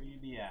 Where you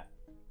be at?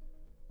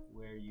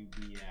 Where you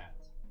be at?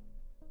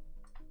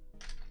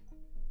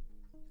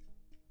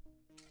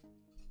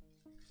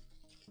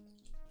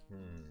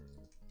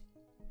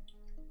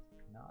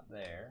 Not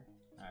there.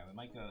 All right, we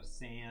might go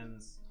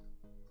sans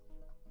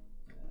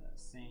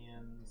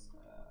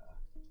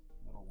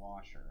little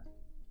washer.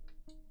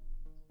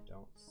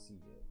 Don't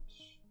see it.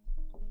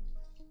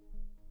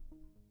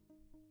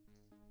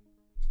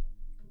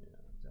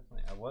 Yeah,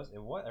 definitely.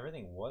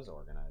 Everything was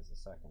organized a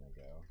second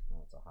ago.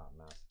 Now it's a hot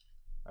mess.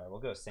 All right, we'll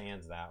go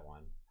sans that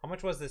one. How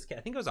much was this kit?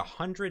 I think it was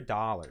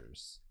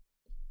 $100.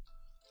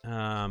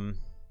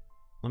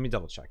 Let me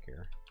double check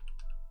here.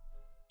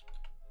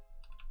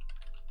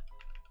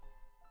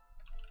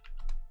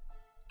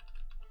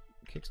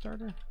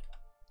 Kickstarter?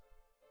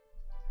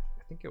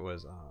 I think it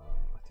was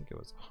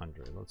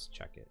 100. Let's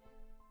check it.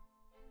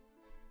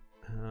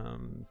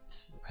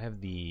 I have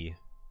the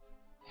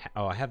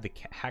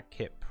Hack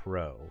Kit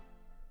Pro.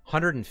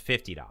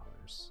 $150.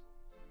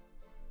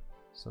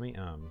 So let me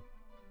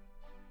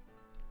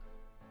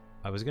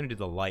I was gonna do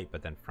the light,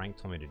 but then Frank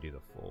told me to do the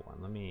full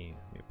one. Let me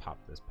pop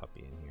this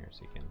puppy in here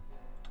so you can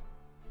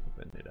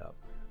open it up.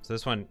 So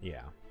this one,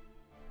 yeah.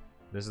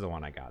 This is the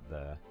one I got.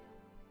 The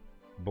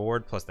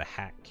board plus the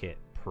Hack Kit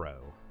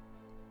Pro.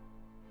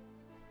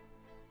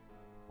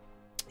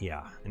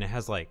 Yeah, and it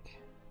has like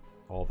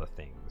all the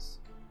things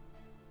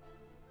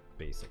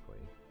basically.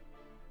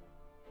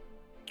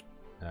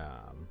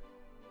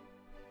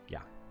 Yeah.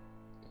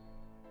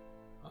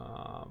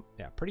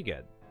 Yeah, pretty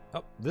good.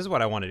 Oh, this is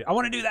what I want to do. I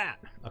want to do that.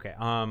 Okay.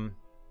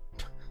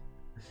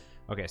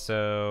 Okay,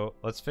 so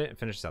let's finish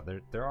this up.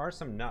 There are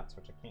some nuts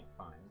which I can't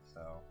find.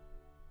 So,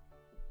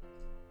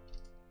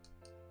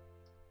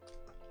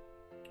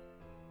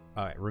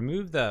 all right,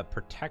 remove the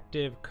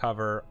protective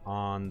cover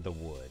on the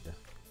wood.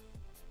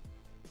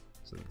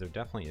 So there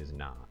definitely is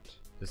not.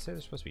 Does it say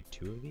there's supposed to be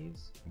two of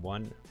these?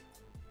 One.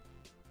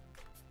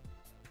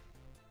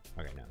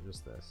 Okay, no,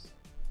 just this.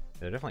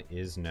 There definitely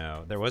is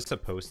no. There was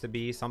supposed to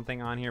be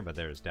something on here, but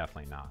there's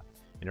definitely not.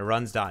 And it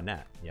runs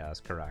 .NET. Yeah,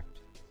 that's correct.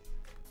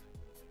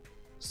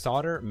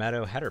 Solder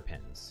Meadow header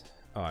pins.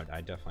 Oh,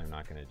 I definitely am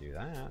not going to do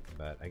that,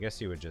 but I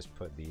guess you would just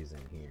put these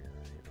in here,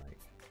 right? Like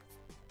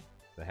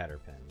the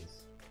header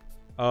pins.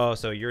 Oh,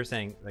 so you're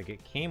saying like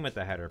it came with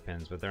the header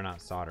pins, but they're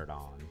not soldered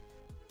on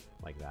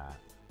like that.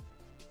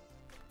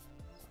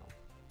 So.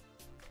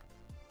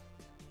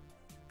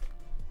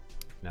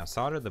 Now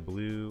solder the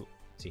blue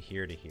to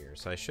here to here.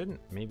 So I shouldn't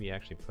maybe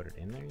actually put it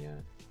in there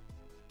yet.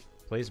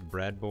 Place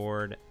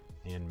breadboard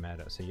and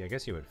Meadow. So I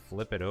guess you would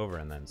flip it over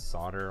and then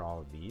solder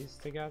all of these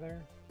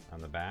together on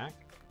the back.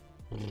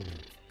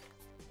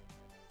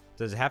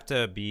 Does it have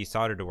to be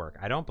soldered to work?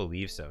 I don't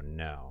believe so,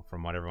 no,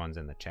 from what everyone's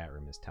in the chat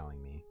room is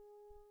telling me.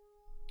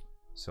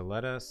 So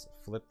let us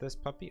flip this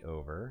puppy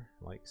over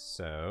like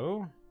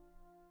so.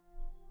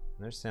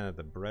 Understand that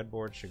the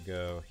breadboard should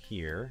go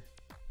here.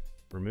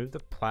 Remove the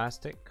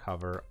plastic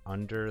cover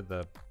under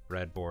the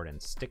breadboard and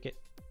stick it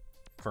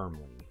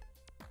firmly.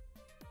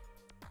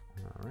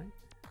 All right,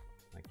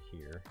 like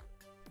here.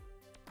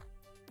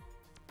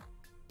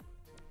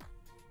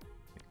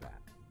 Like that.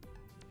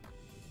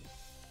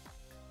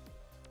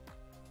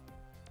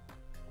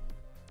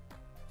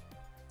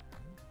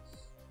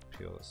 Let's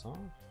peel this off.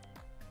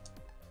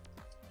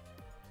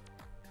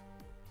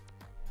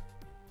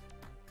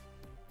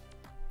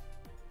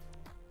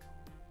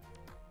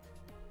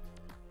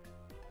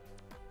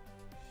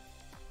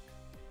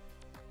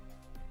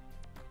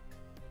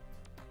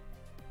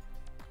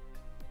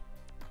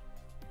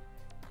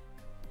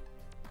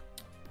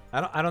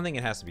 I don't think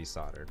it has to be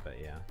soldered,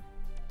 but yeah.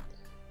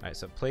 All right,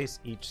 so place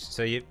each.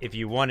 So if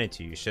you wanted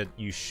to,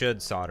 you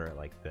should solder it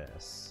like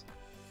this.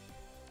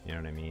 You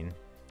know what I mean?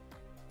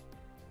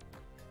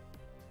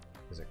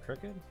 Is it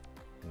crooked?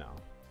 No.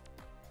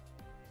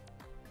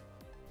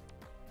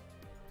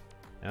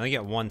 I only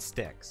get one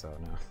stick, so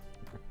no.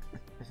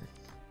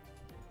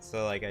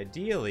 So like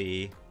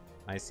ideally,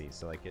 I see.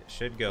 So like it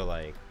should go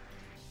like,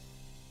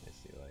 I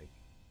see, like,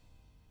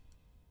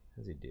 how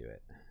does he do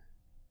it?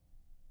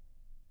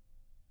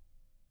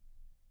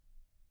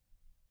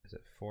 Is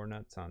it 4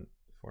 nuts on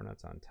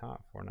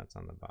top, 4 nuts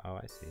on the bottom? Oh,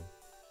 I see.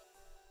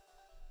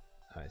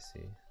 I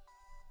see.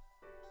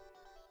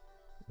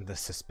 The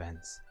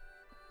suspense.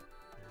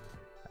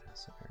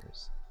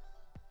 Fasteners.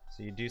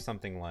 So you do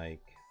something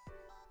like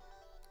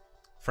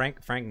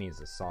Frank needs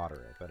to solder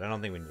it, but I don't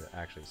think we need to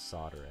actually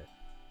solder it.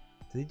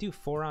 Did he do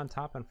 4 on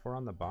top and 4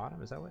 on the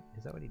bottom? Is that what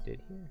he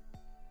did here?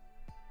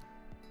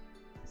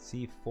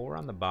 See, 4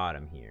 on the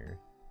bottom here.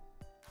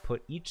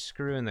 Put each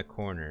screw in the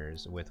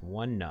corners with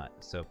 1 nut.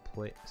 So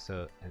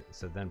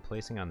then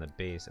placing on the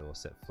base, it will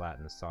sit flat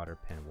and the solder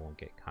pin won't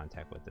get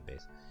contact with the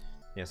base.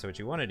 Yeah, so what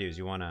you want to do is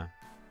you want to.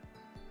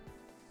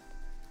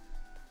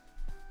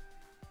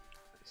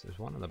 So there's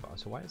 1 on the bottom.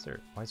 So why is there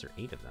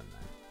 8 of them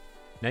then?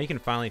 Now you can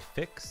finally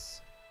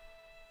fix.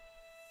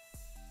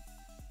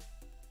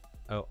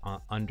 Oh,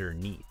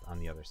 underneath on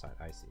the other side.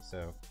 I see.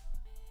 So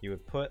you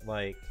would put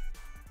like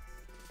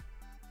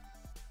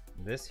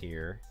this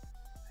here.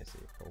 I see.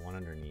 Put 1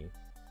 underneath.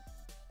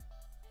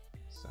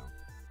 So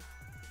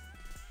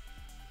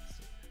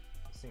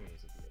this thing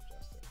needs to be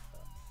adjusted.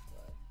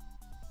 But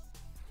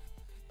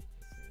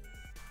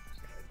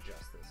just gonna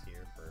adjust this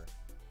here for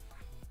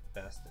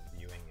best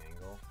viewing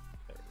angle.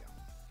 There we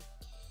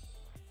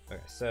go.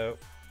 Okay, so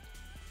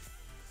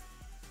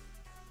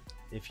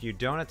if you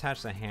don't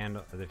attach the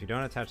handle, if you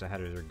don't attach the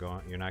headers,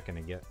 you're not going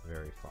to get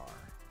very far.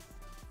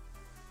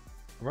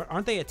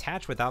 Aren't they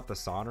attached without the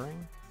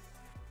soldering?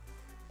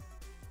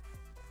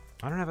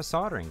 I don't have a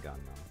soldering gun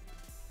though.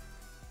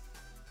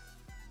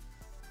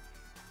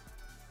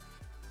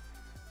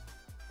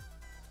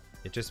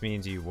 It just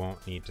means you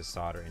won't need to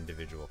solder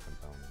individual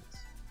components.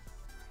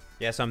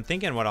 Yeah, so I'm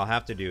thinking what I'll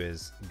have to do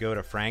is go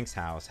to Frank's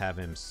house, have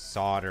him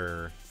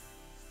solder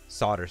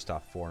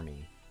stuff for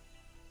me.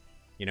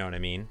 You know what I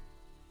mean?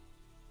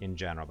 In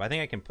general, but I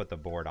think I can put the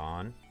board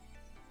on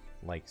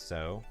like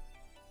so.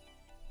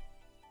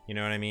 You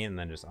know what I mean? And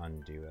then just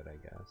undo it, I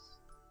guess.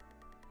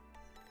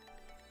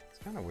 It's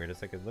kind of weird.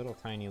 It's like a little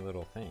tiny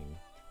little thing.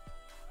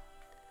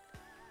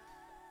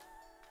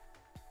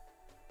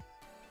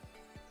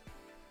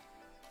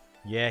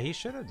 Yeah, he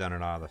should have done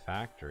it out of the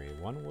factory.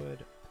 One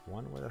would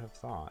have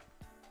thought.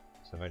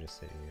 So if I just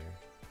sit here,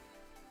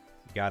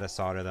 you gotta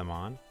solder them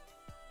on.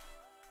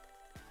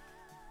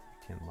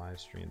 You can live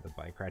stream the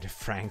bike ride to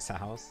Frank's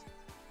house.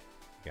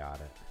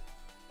 Got it.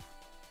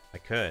 I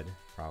could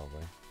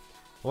probably.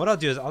 What I'll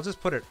do is I'll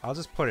just put it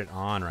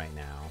on right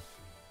now.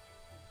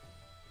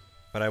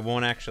 But I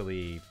won't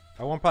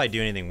probably do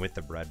anything with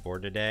the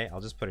breadboard today. I'll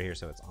just put it here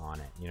so it's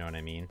on it. You know what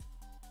I mean?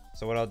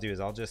 So what I'll do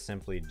is I'll just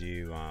simply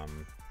do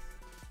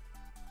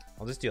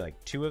I'll just do like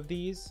 2 of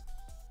these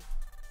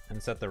and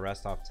set the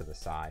rest off to the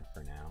side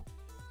for now.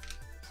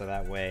 So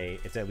that way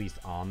it's at least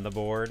on the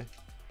board,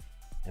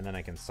 and then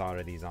I can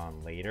solder these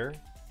on later.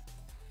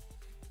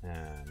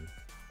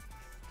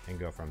 And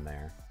go from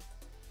there.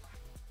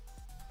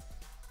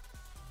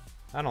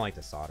 I don't like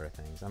to solder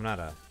things. I'm not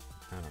a,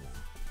 I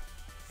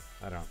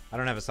don't know. I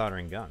don't have a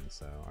soldering gun,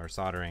 so, or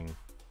soldering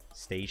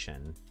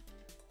station.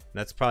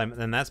 That's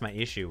my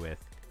issue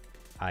with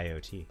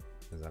IoT,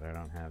 is that I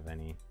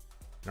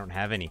don't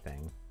have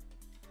anything.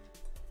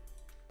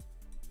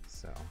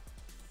 So,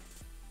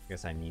 I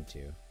guess I need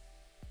to.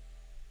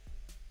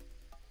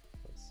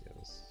 Let's see,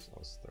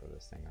 let's throw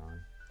this thing on.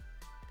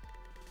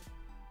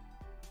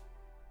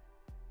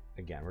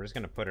 Again, we're just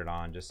gonna put it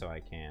on just so I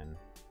can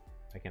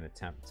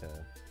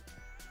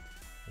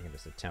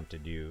just attempt to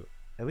do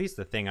at least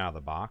the thing out of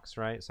the box,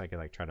 right? So I could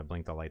like try to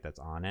blink the light that's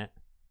on it.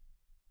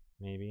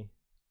 Maybe.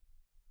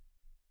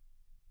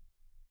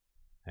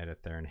 I had a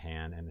third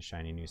hand and a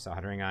shiny new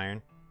soldering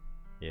iron.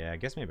 Yeah, I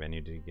guess maybe I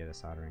need to get a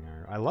soldering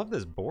iron. I love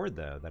this board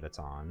though that it's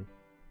on.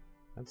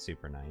 That's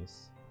super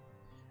nice.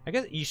 I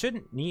guess you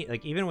shouldn't need,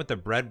 like, even with the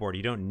breadboard,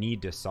 you don't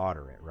need to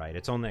solder it, right?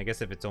 It's only, I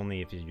guess if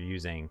you're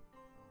using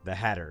the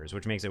headers,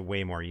 which makes it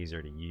way more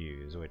easier to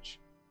use,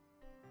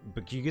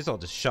 but you guess I'll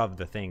just shove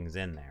the things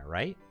in there,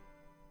 right?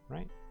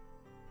 Right?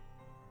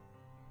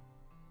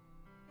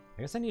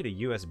 I guess I need a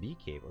USB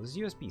cable. Is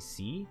this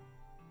USB-C?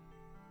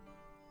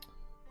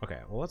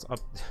 Okay, well let's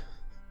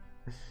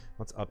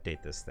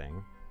update this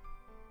thing.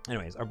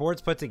 Anyways, our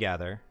board's put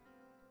together.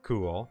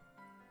 Cool.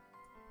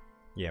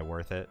 Yeah,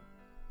 worth it.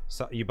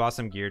 So you bought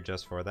some gear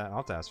just for that? I'll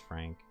have to ask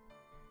Frank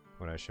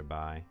what I should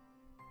buy.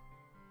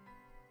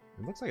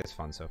 It looks like it's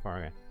fun so far.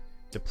 Okay.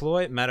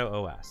 Deploy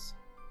Meadow OS.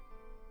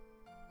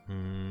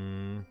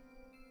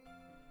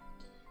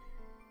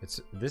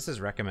 This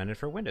is recommended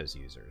for Windows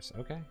users.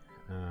 Okay.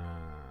 Oh,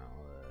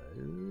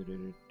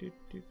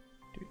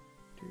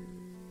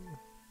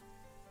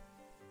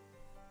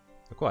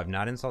 cool. I've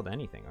not installed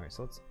anything. All right,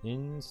 so let's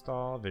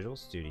install Visual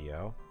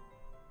Studio.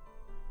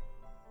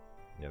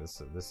 Yeah, this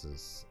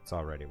is it's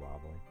already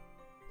wobbly.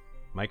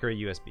 Micro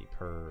USB,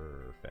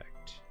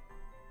 perfect.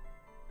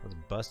 Let's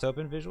bust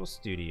open Visual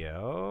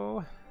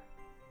Studio.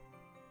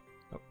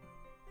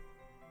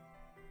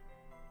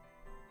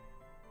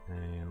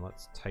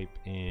 let's type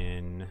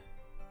in.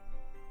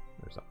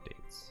 There's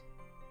updates.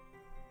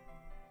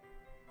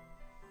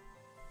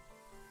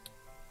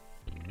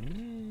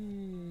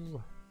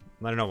 Ooh.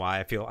 I don't know why.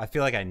 I feel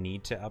like I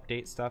need to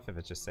update stuff if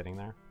it's just sitting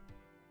there.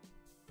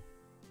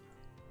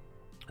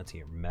 Let's see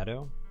here.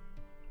 Meadow.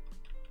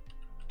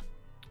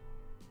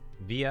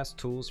 VS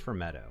tools for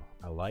Meadow.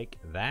 I like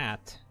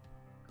that.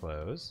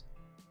 Close.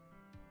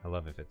 I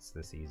love if it's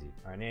this easy.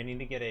 All right, I need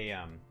to get a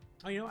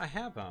oh, you know, I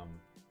have a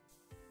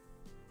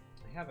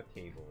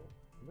cable.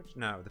 Which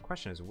no, the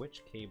question is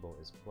which cable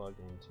is plugged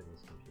into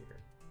this computer?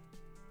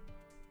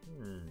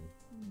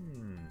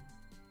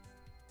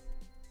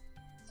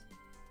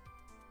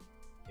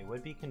 It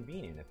would be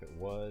convenient if it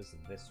was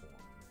this one.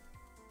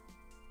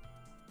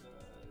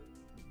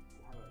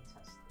 How do I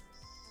test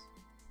this?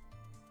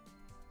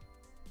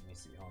 Let me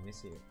see. Oh, let me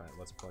see if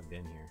what's plugged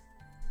in here.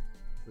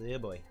 Yeah,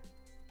 boy.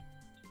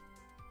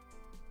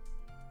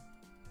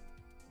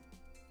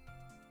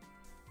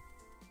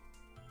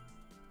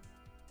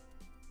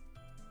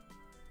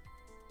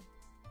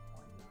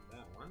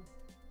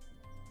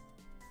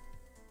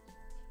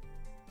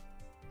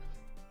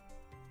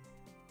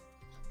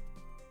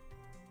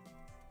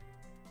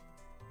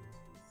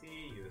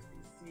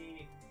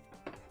 USB-C.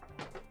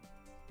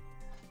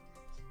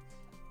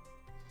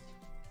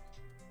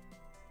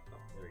 Oh,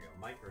 there we go.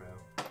 Micro.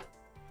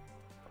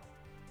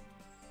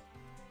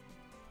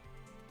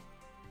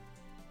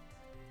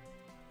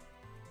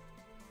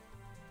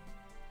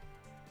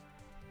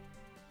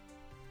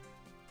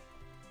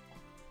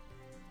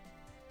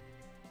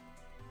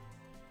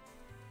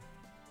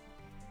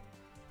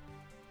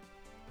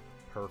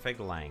 Perfect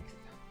length.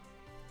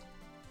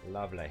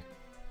 Lovely.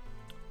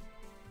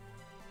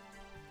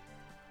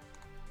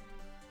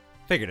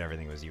 Figured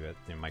everything was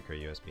micro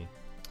USB.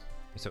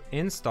 So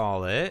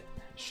install it,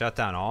 shut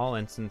down all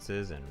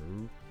instances,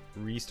 and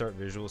restart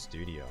Visual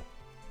Studio.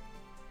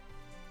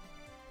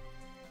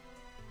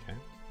 Okay.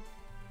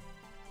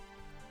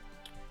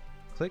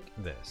 Click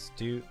this.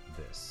 Do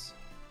this.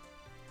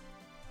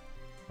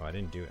 Oh, I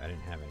didn't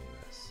have any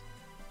of this.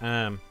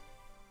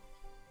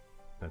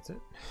 That's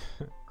it.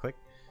 Click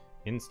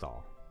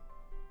install.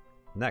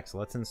 Next,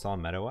 let's install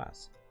Meadow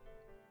OS.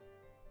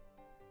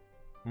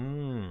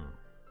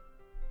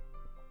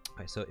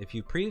 Okay, so if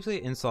you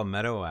previously installed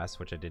Meadow OS,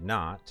 which I did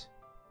not,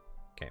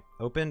 okay,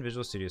 open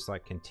Visual Studio,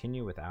 select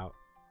continue without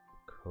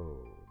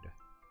code.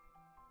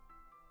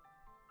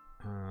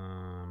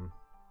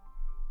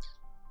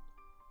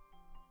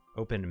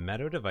 Open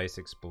Meadow Device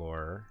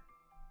Explorer.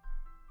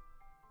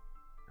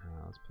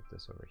 Let's put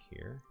this over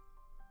here.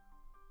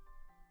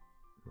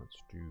 Let's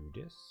do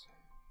this.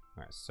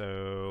 All right,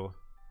 so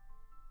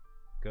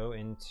go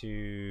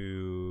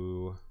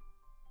into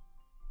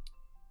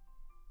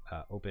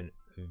open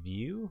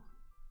view.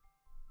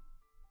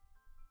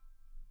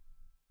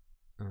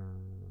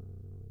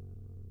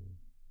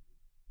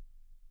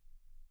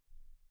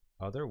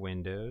 Other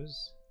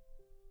windows.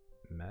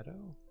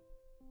 Meadow.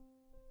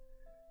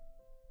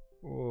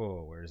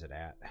 Oh, where's it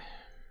at?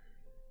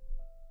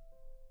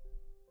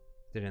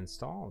 Did it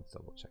install? Let's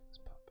double check this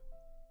pup.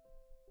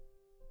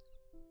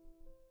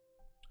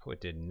 Oh,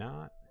 it did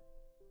not.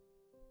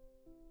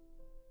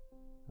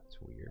 That's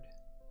weird.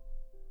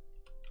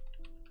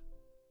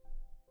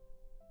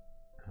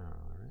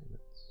 Alright,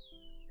 that's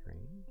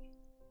strange.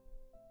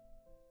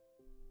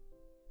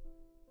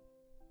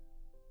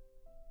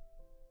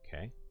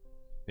 Okay.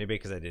 Maybe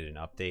because I did an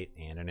update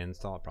and an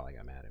install, it probably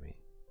got mad at me.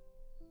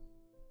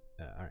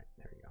 Alright,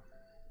 there we go.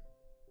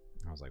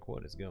 I was like,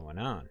 what is going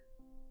on?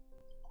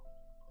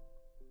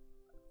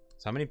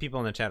 So how many people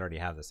in the chat already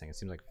have this thing? It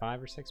seems like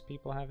 5 or 6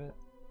 people have it.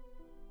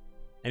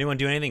 Anyone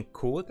do anything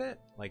cool with it?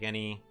 Like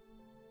any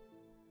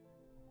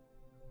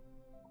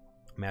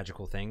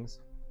magical things?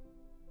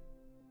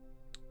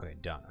 Okay,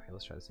 done. Okay,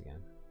 let's try this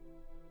again.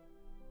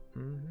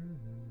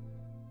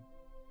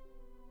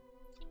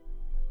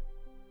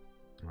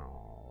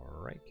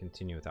 Alright,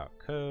 continue without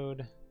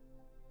code.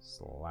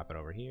 Slap it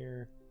over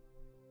here.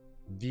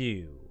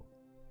 View.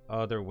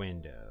 Other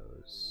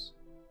windows.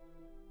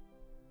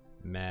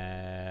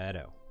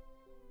 Meadow.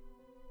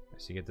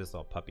 So you get this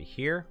little puppy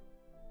here.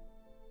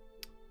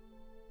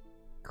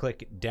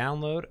 Click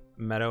download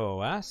Meadow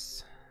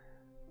OS.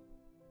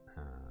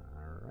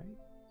 Alright.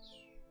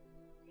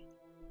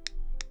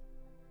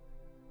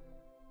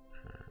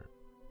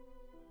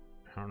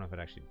 I don't know if it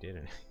actually did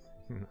anything.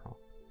 No.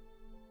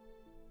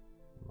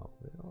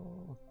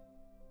 Mobile.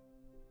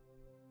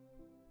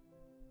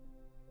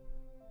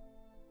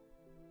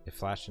 It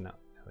flashed an LED.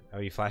 Oh,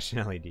 you flashed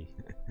an LED.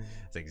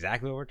 That's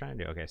exactly what we're trying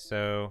to do. Okay,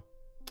 so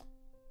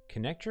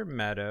connect your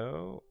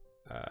Meadow.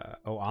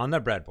 Oh, on the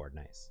breadboard.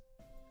 Nice.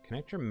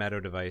 Connect your Meadow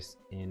device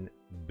in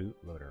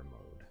bootloader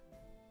mode.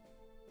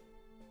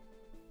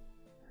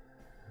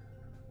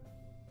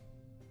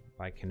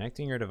 By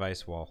connecting your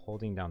device while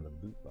holding down the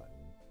boot button.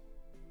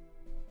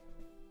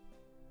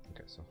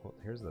 Okay, so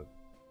here's the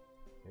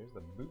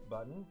boot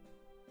button.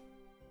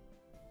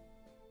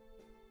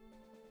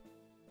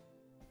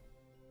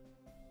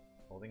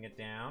 Holding it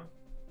down.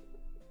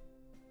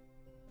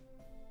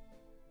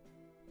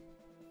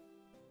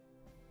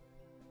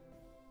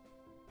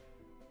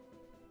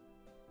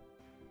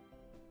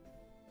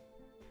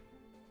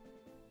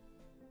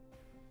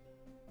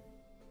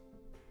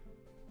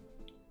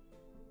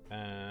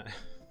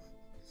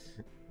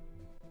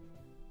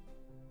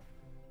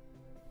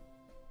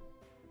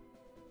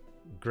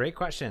 Great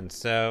question.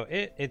 So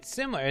it's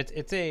similar.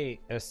 It's a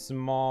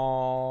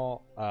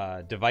small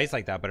device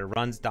like that, but it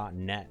runs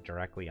 .NET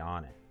directly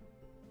on it.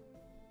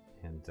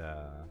 And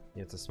yeah,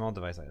 it's a small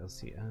device. Let's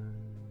see.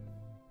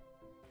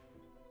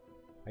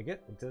 I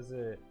get. Does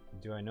it?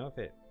 Do I know if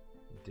it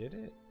did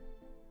it?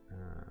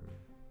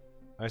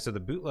 All right. So the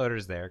bootloader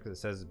is there because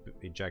it says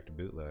eject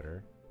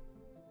bootloader.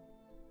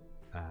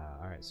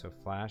 All right. So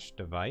flash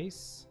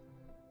device.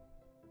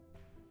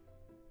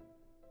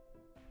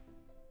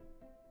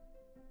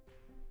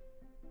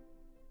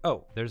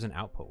 Oh, there's an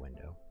output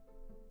window.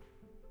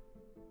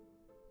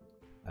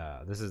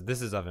 This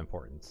is of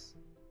importance.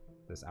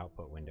 This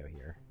output window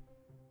here.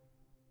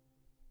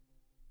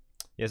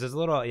 Yes, it's a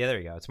little. Yeah, there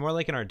you go. It's more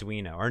like an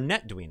Arduino or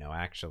NetDuino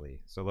actually.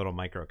 So a little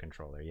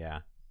microcontroller. Yeah.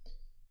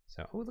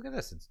 So oh, look at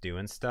this. It's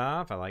doing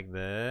stuff. I like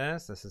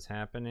this. This is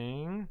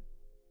happening.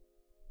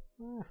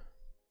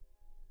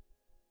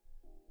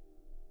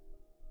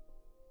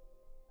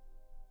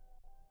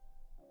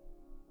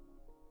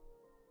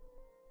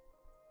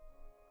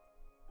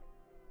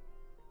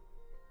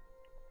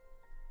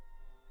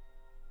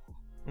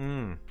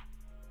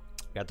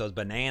 Got those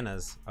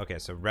bananas. Okay,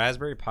 so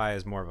Raspberry Pi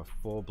is more of a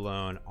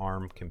full-blown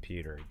ARM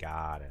computer.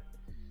 Got it.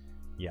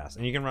 Yes,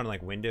 and you can run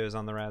like Windows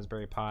on the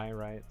Raspberry Pi,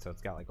 right? So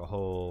it's got like a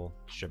whole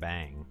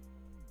shebang.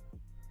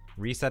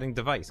 Resetting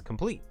device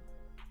complete.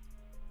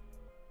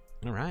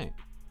 All right.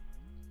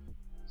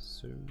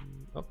 So,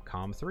 oh,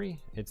 COM3.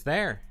 It's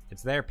there.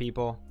 It's there,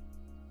 people.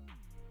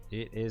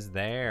 It is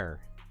there.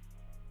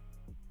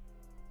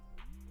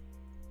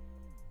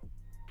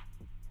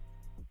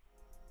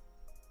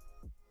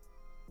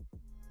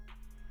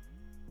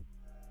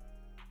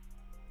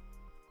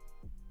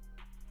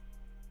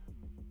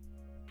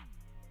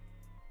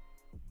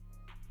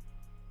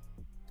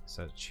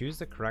 So choose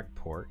the correct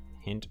port.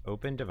 Hint,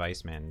 open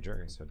device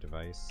manager. So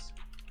device.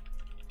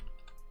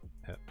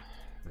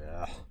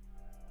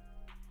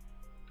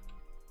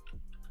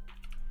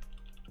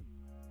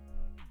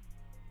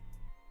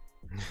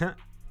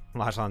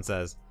 Lashon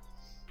says,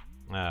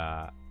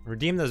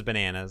 redeem those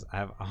bananas. I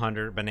have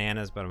 100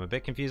 bananas, but I'm a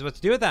bit confused what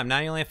to do with them. Now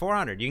you only have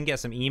 400. You can get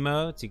some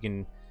emotes. You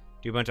can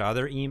do a bunch of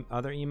other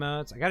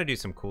emotes. I got to do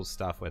some cool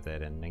stuff with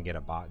it and then get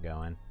a bot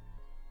going.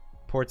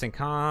 Ports and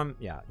COM.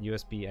 Yeah,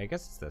 USB. I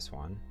guess it's this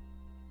one.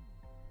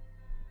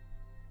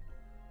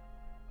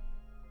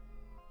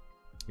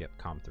 Yep,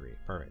 COM3.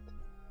 Perfect.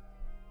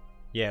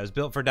 Yeah, it was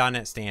built for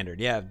 .NET Standard.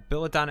 Yeah,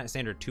 built with .NET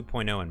Standard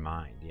 2.0 in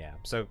mind. Yeah.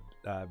 So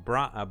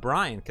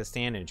Brian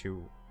Costanage,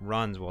 who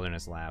runs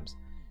Wilderness Labs,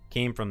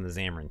 came from the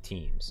Xamarin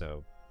team.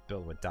 So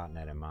built with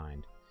 .NET in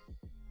mind.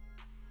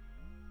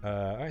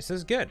 All right, so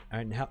this is good. All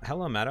right,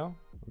 hello, Meadow.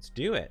 Let's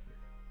do it.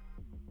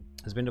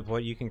 Has been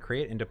deployed. You can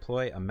create and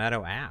deploy a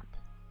Meadow app.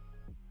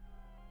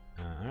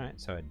 All right,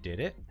 so I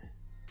did it.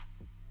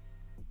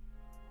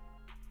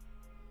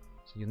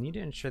 So you'll need to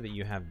ensure that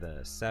you have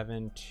the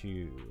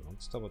 7.2.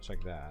 Let's double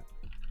check that.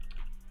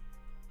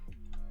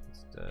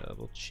 Let's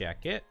double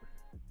check it.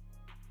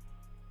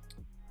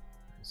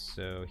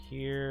 So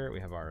here we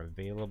have our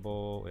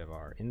available, we have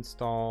our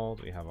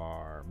installed, we have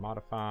our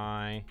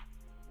modify.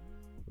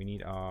 We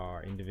need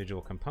our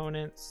individual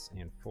components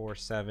and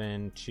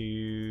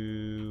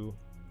 4.7.2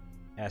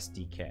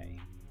 SDK.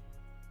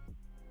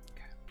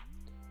 Okay.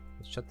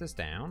 Let's shut this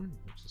down.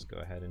 Let's just go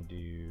ahead and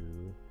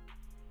do.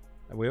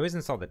 We always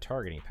install the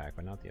targeting pack,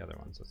 but not the other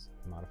ones. Let's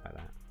modify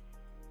that.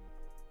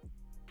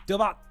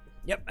 Dilbot!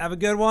 Yep, have a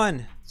good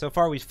one. So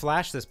far, we've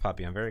flashed this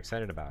puppy. I'm very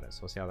excited about it. So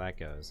we'll see how that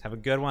goes. Have a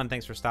good one.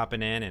 Thanks for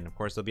stopping in. And of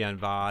course, it'll be on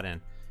VOD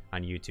and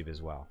on YouTube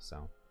as well.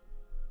 So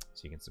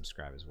you can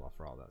subscribe as well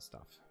for all that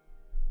stuff.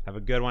 Have a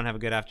good one. Have a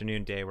good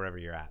afternoon, day, wherever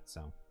you're at.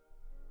 So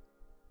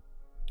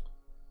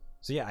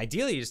yeah,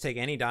 ideally, you just take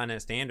any .NET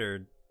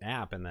Standard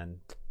app and then,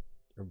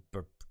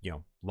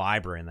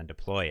 library and then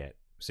deploy it.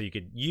 So you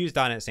could use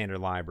 .NET Standard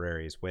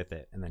libraries with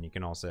it, and then you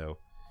can also,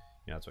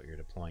 that's what you're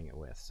deploying it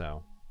with.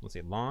 So let's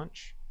see,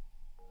 launch.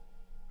 All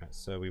right,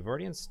 so we've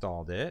already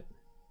installed it.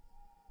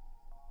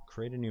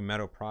 Create a new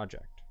Meadow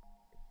project.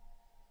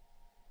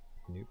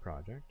 New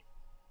project.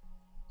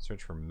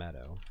 Search for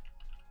Meadow.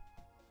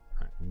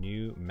 All right,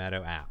 new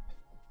Meadow app.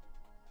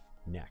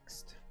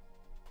 Next.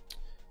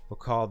 We'll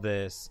call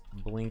this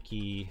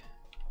Blinky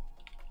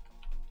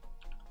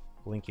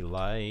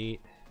Light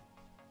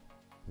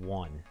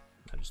 1.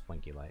 Just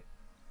Blinky Light.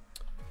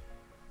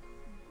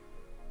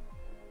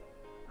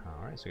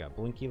 All right, so we got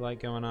Blinky Light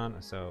going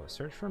on. So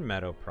search for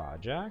Meadow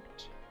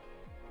project.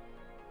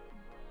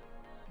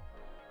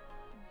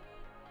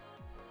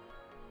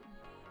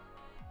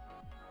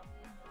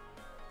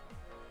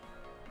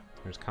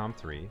 There's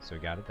COM3, so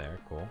we got it there.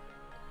 Cool.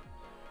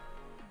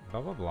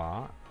 Blah blah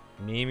blah.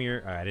 Name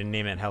your. I didn't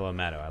name it Hello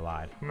Meadow. I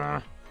lied.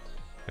 I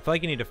feel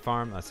like you need to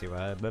farm. Let's see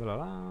what. Blah, blah,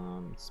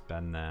 blah.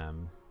 Spend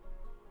them.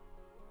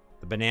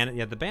 The banana,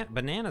 yeah, the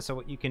banana. So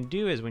what you can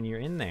do is when you're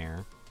in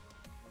there,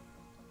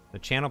 the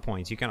channel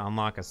points, you can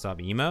unlock a sub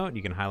emote.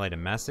 You can highlight a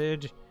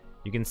message.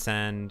 You can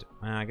send.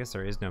 I guess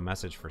there is no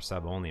message for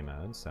sub only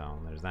mode, so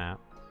there's that.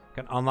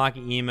 You can unlock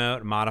an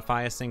emote,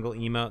 modify a single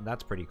emote.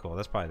 That's pretty cool.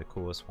 That's probably the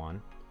coolest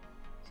one.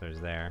 So there's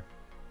there.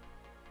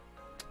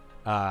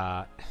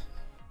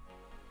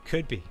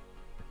 Could be.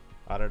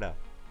 I don't know.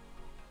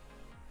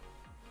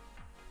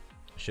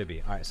 Should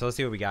be. All right, so let's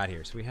see what we got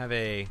here. So we have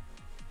a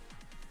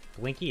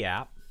Blinky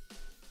app.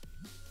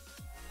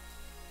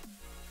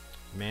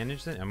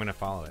 Manage the, I'm going to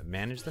follow it.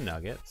 Manage the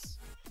nuggets.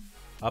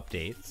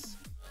 Updates.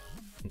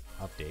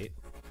 Update.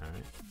 All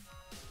right.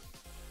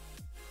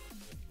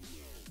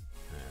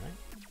 All right.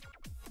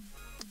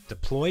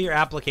 Deploy your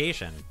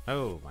application.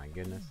 Oh my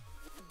goodness.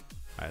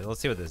 All right, let's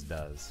see what this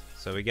does.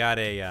 So we got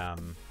a,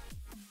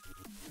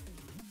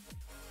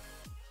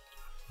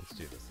 let's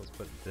do this. Let's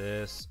put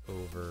this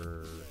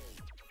over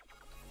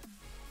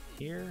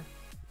here.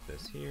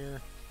 This here.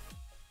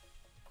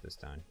 This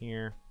down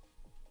here.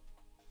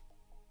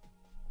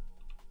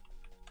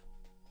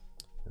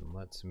 And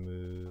let's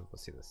move,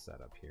 let's see the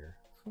setup here.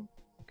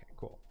 Okay,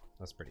 cool.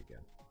 That's pretty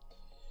good.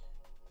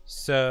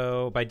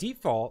 So by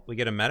default, we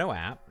get a Meadow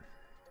app.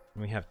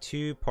 And we have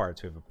two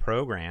parts. We have a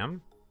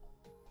program,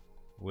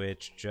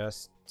 which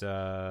just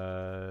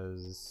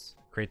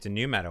creates a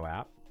new Meadow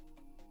app.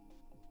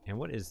 And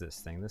what is this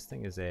thing? This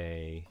thing is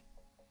a,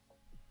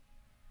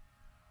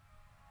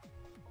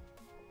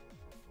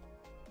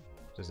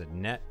 there's a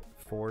Net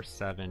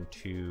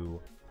 472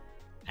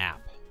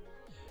 app.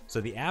 So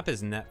the app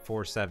is Net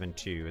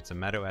 472. It's a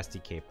Meadow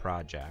SDK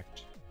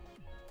project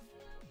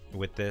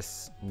with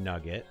this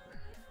nugget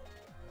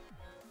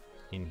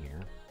in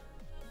here.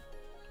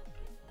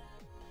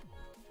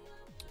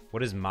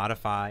 What is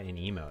modify an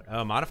emote?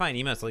 Oh, modify an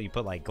emote is let you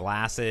put like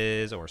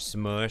glasses or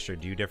smush or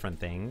do different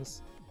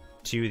things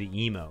to the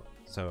emote.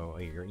 So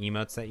your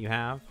emotes that you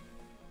have.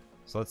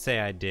 So let's say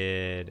I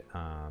did,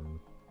 let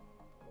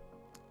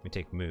me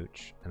take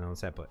Mooch, and then let's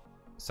say I put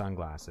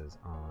sunglasses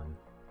on.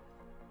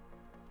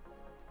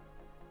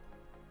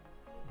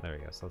 There we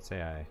go. So let's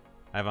say I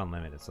have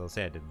unlimited. So let's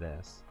say I did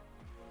this.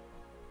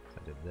 So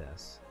I did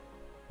this.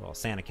 Well,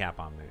 Santa cap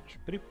on Mooch.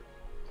 Ba-doop.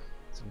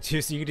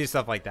 So you can do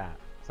stuff like that.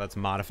 So that's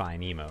modify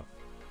an emote.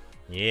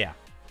 Yeah.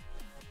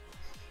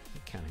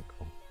 Kind of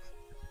cool.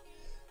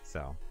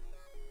 So.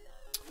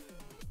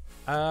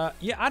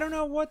 Yeah, I don't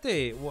know what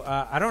they.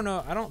 I don't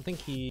know. I don't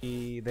think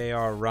they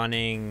are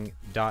running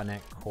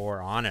 .NET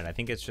Core on it. I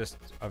think it's just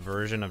a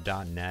version of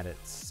 .NET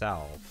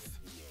itself.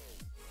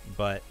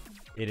 But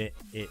it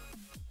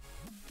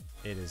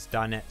is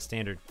 .NET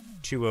Standard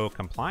 2.0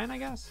 compliant, I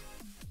guess.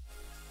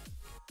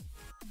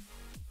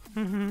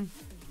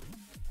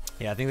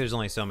 Yeah, I think there's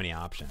only so many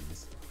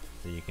options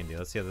that you can do.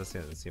 Let's see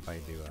if I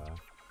can do.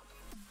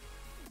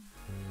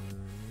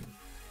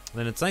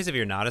 Then it's nice if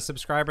you're not a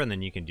subscriber, and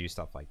then you can do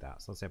stuff like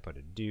that. So let's say I put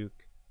a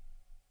Duke.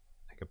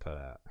 I could put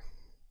a.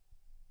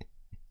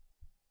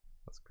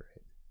 That's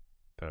great.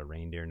 Put a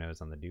reindeer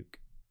nose on the Duke.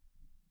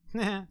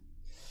 Oh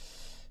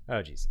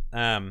jeez.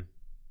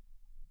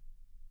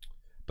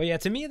 But yeah,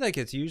 to me, like,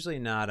 it's usually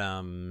not,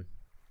 I don't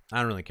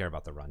really care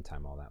about the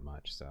runtime all that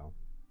much, so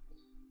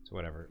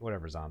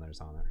whatever's on there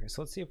is on there. Okay,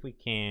 so let's see if we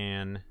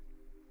can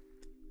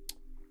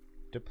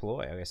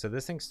deploy. Okay, so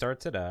this thing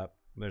starts it up.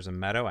 There's a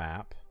Meadow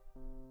app.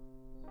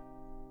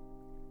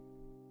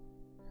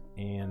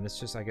 And this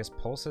just, I guess,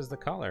 pulses the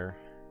color.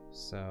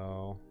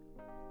 So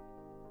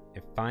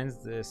it finds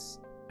this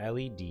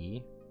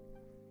LED.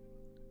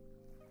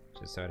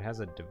 Just so it has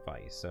a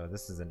device. So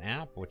this is an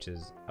app, which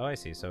is, oh, I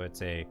see. So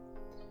it's a,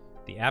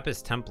 the app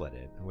is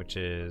templated, which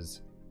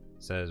is,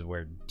 says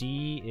where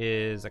D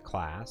is a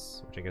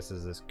class, which I guess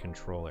is this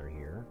controller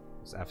here.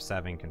 This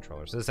F7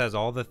 controller. So this has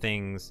all the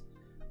things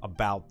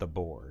about the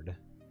board.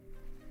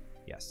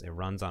 Yes, it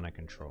runs on a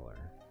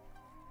controller.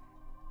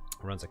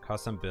 It runs a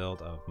custom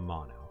build of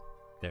Mono.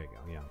 There you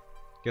go, yeah.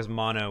 Gives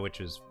Mono, which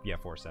is, yeah,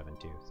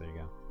 472. So there you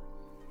go.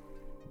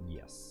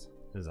 Yes.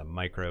 This is a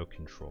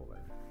microcontroller.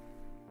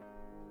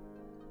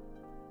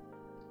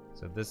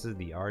 So this is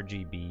the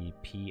RGB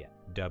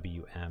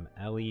PWM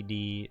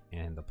LED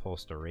and the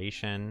pulse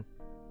duration.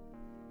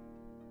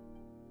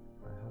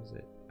 How's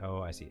it?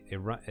 Oh, I see. It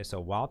run. So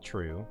while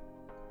true,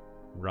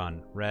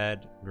 run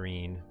red,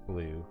 green,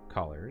 blue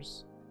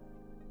colors.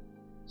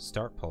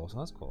 Start pulse. Oh,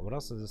 that's cool. What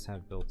else does this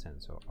have built in?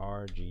 So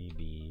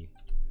RGB,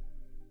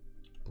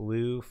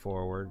 blue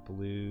forward,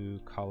 blue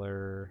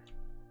color,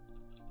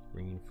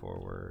 green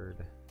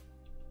forward.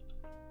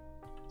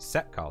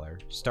 Set color.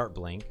 Start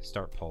blink.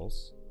 Start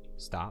pulse.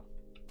 Stop.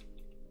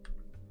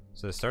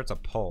 So it starts a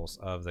pulse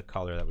of the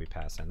color that we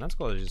pass in. That's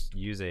cool to just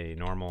use a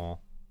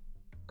normal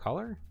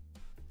color.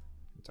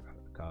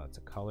 It's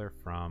a color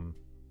from,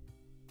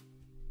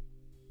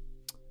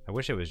 I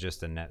wish it was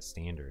just a net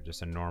standard,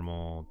 just a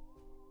normal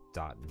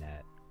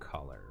 .NET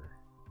color.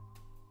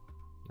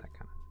 That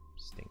kind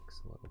of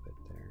stinks a little bit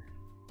there.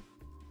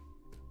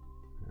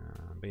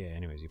 But yeah,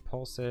 anyways, you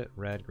pulse it,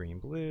 red, green,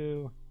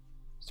 blue.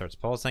 Starts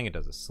pulsing, it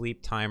does a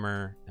sleep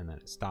timer, and then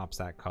it stops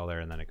that color,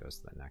 and then it goes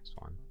to the next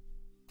one.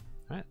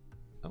 All right.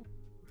 Oh,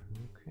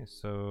 okay.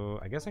 So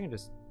I guess I can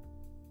just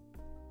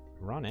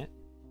run it.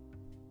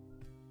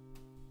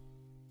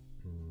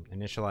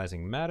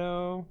 Initializing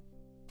Meadow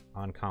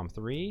on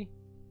COM3.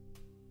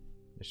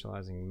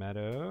 Initializing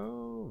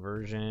Meadow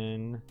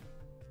version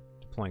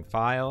deploying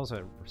files.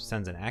 It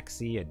sends an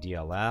exe, a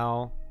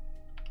DLL,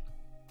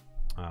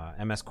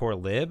 MS Core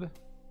lib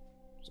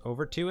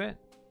over to it.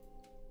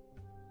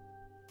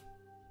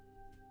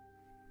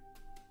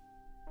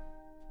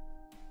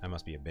 That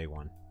must be a big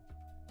one.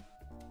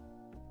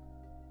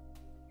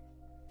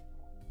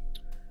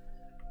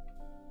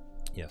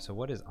 Yeah, so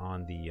what is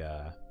on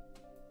the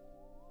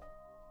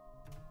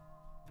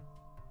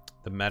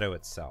Meadow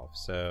itself?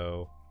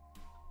 So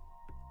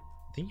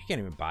I think you can't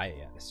even buy it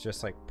yet. It's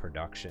just like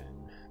production,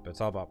 but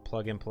it's all about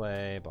plug and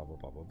play, blah, blah,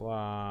 blah, blah,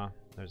 blah.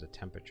 There's a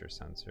temperature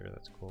sensor.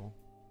 That's cool.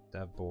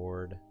 Dev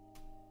board.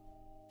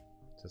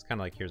 So it's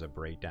kind of like, here's a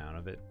breakdown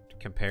of it,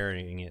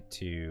 comparing it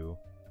to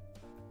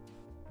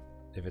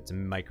if it's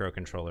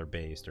microcontroller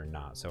based or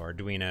not. So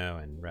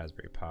Arduino and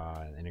Raspberry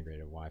Pi and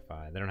integrated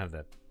Wi-Fi. They don't have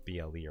the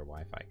BLE or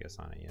Wi-Fi, I guess,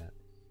 on it yet.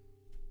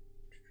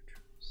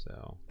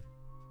 So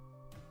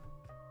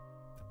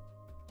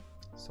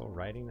still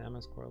writing the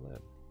MS Core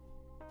lib.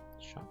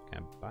 Shop,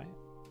 can I buy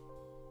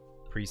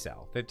it?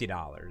 Pre-sale,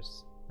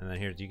 $50. And then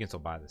here's, you can still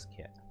buy this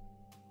kit.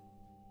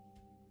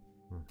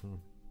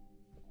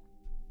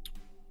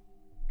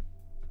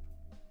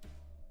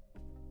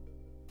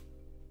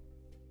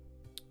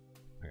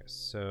 Okay,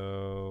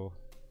 so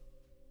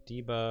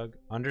debug,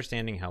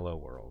 understanding hello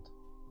world.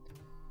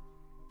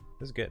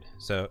 This is good.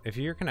 So if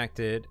you're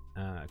connected,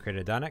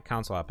 created a .NET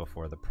console app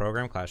before, the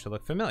program class should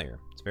look familiar.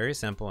 It's very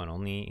simple and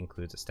only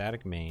includes a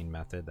static main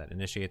method that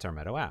initiates our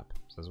Meadow app.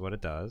 So this is what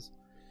it does.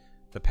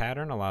 The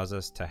pattern allows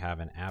us to have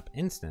an app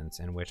instance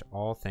in which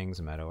all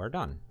things Meadow are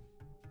done.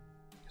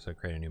 So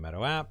create a new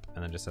Meadow app,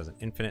 and then just has an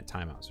infinite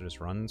timeout, so it just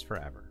runs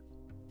forever.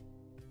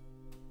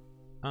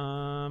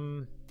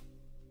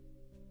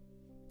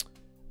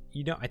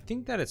 You know, I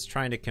think that it's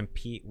trying to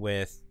compete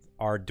with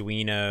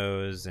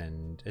Arduinos,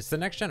 and it's the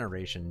next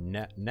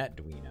generation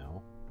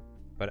NetDuino.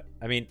 But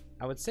I mean,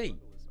 I would say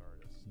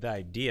the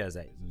idea is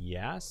that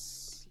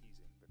yes,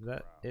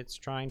 that it's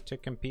trying to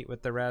compete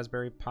with the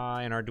Raspberry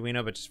Pi and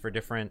Arduino, but just for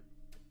different,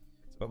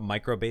 but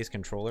micro-based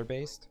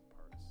controller-based.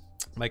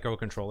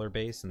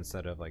 Microcontroller-based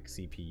instead of like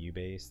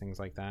CPU-based, things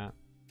like that.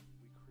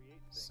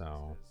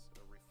 So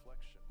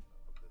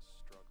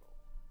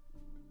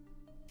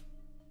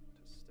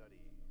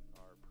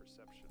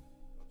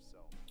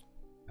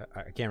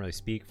I can't really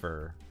speak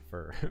for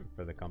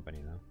the company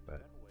though,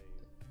 but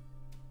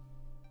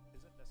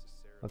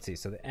let's see.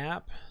 So the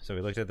app, so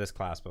we looked at this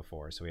class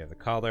before. So we have the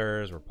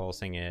colors, we're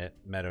pulsing it,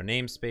 Meadow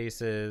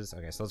namespaces.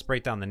 Okay, so let's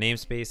break down the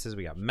namespaces.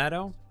 We got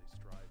Meadow,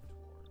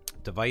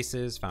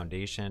 devices,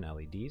 foundation,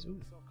 LEDs, ooh,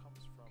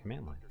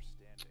 command line.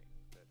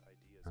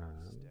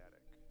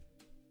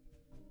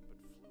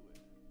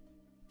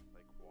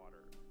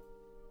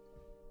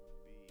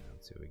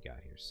 Let's see what we got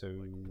here. So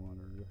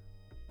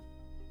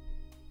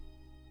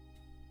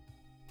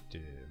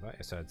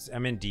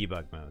I'm in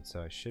debug mode,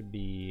 so I should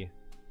be.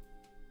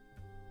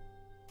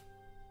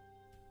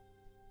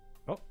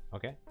 Oh,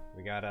 okay.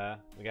 We got a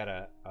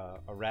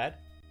red.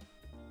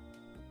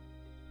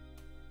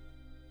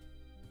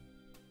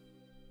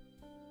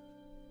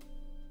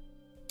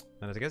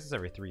 And I guess it's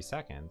every 3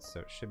 seconds, so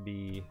it should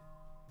be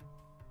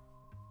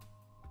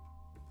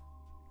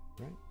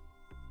right.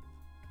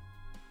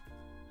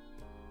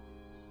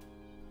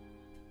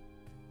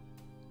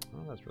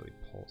 Oh, that's really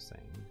pulsing.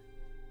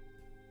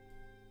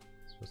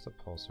 Supposed to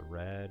pulse a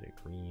red,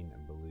 a green,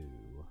 and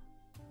blue.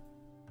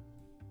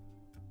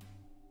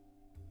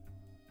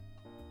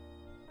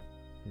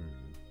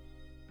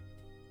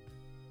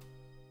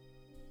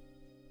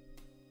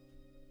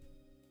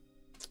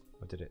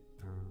 What did it?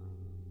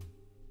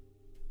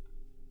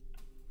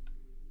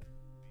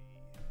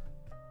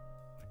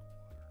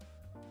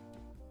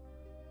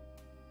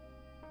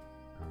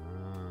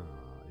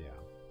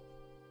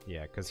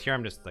 Yeah, because here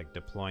I'm just like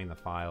deploying the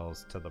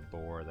files to the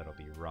board that'll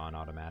be run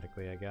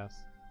automatically, I guess.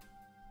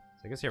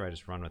 So I guess here I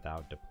just run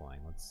without deploying.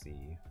 Let's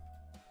see.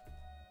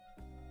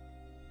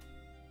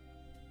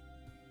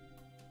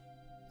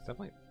 It's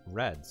definitely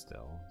red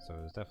still, so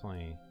it's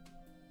definitely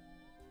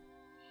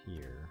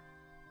here.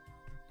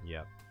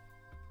 Yep.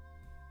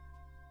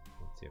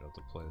 Let's see, it'll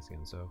deploy this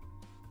again. So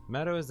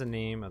Meadow is the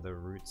name of the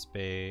root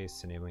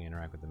space, enabling to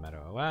interact with the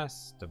Meadow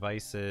OS.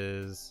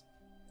 Devices,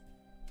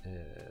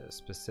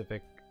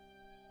 specific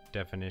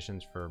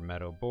definitions for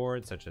Meadow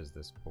board, such as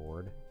this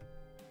board.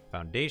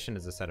 Foundation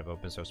is a set of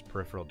open source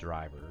peripheral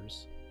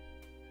drivers.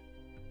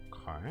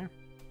 Okay.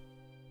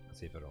 Let's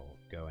see if it'll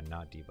go and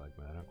not debug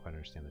mode. I don't quite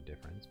understand the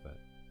difference, but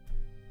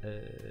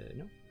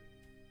no.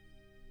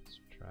 Let's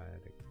try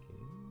it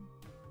again.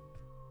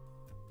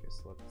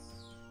 Guess let's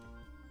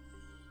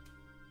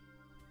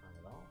turn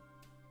it off.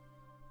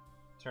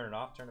 Turn it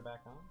off, turn it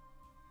back on.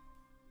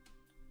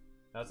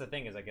 That's the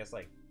thing, is I guess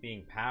like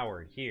being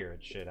powered here,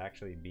 it should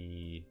actually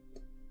be,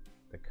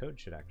 the code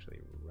should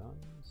actually run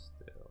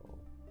still.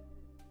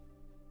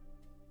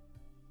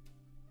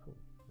 Oh,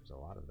 there's a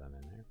lot of them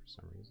in there for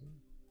some reason.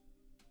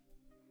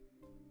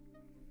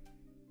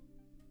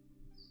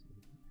 Let's see.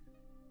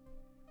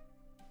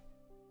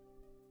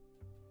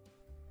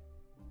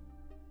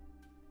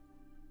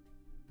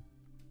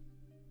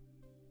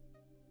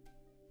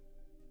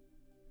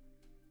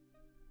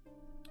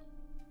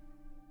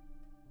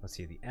 let's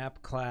see, the app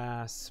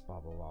class, blah,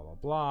 blah, blah, blah,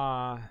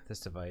 blah.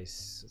 This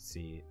device, let's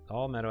see,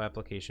 all Meadow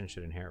applications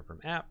should inherit from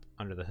app.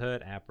 Under the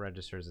hood, app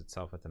registers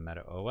itself with the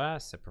Meadow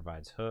OS. It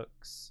provides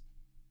hooks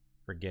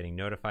for getting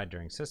notified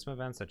during system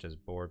events, such as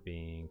board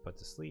being put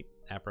to sleep.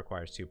 App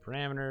requires 2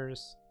 parameters.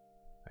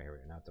 Oh, here we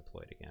go, not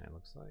deployed again, it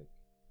looks like.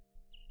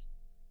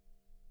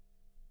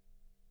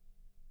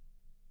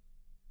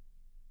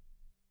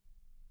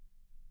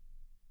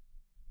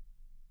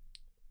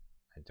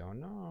 I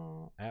don't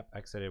know. App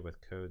exited with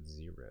code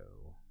 0.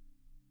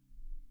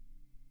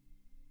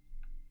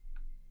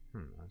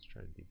 Let's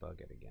try to debug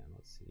it again.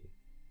 Let's see.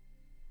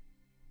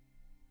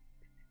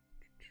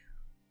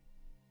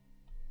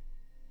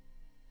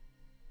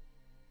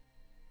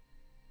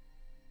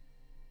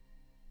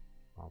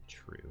 All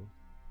true.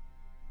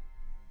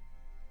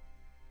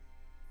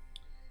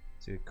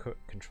 So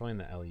controlling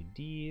the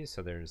LEDs.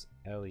 So there's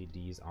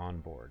LEDs on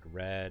board.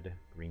 Red,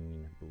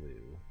 green,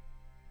 blue.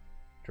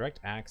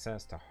 Direct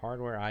access to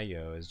hardware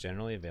I/O is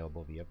generally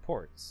available via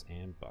ports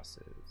and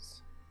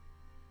buses.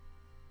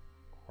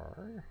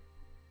 Or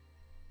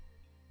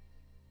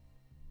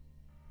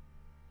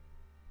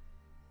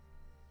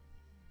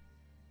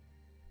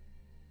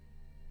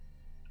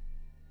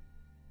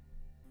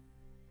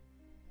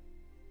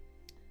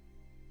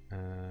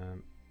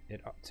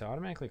to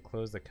automatically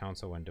close the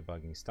console when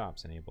debugging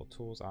stops. Enable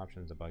tools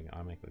options debugging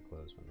automatically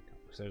close when the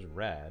console. So there's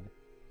red.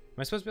 Am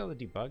I supposed to be able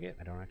to debug it?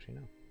 I don't actually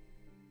know.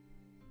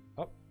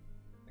 Oh,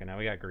 okay, now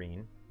we got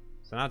green.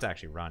 So now it's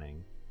actually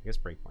running. I guess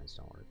breakpoints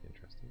don't work.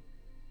 Interesting.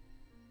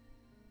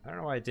 I don't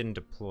know why it didn't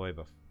deploy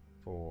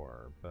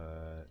before,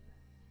 but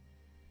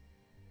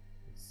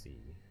let's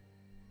see.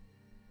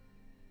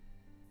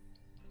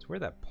 It's where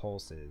that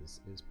pulse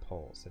is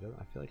pulse. I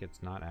feel like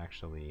it's not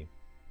actually.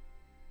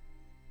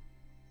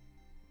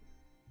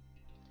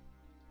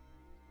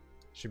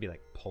 It should be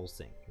like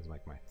pulsing is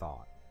like my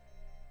thought.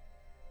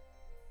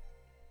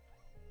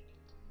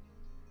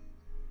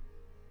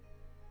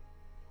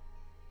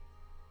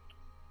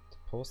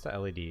 Pulse the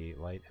LED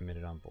light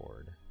emitted on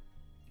board.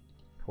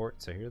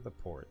 Port, so here are the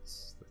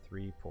ports, the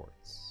 3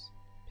 ports,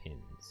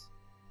 pins.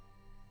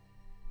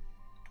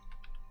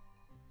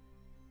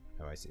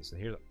 Oh, I see. So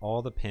here's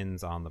all the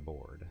pins on the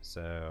board.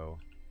 So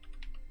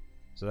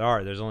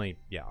there's only,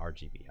 yeah,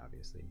 RGB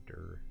obviously.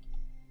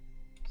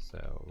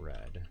 So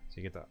red. So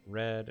you get the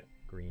red,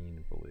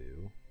 green,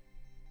 blue.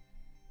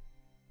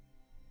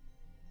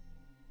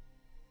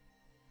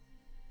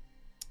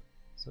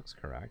 This looks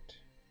correct.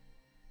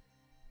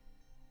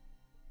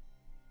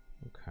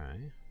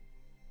 Okay.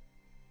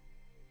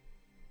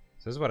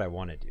 So this is what I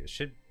want to do.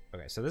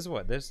 Okay, so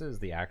this is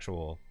the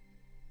actual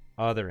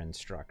other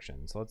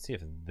instruction. So let's see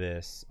if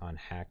this on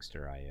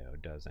Hackster IO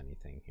does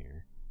anything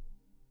here.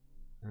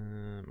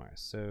 Alright,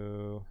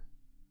 so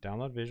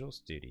download Visual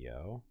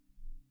Studio.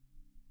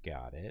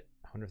 Got it.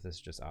 I wonder if this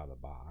is just out of the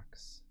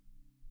box.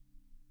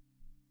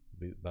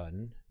 Boot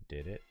button,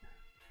 did it.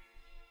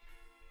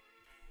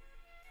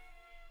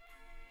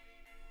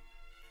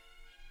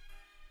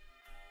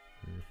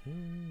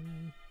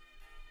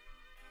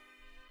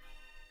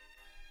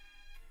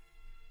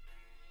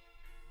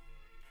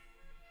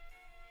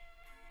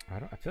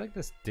 I feel like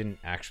this didn't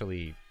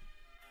actually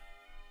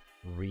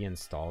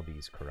reinstall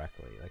these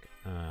correctly. Like,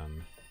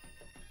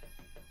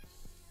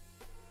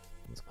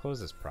 let's close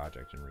this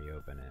project and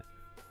reopen it.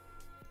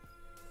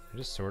 I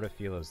just sort of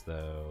feel as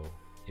though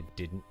it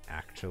didn't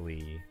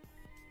actually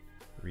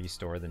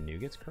restore the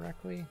NuGets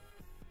correctly.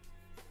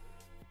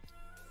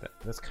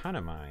 That's kind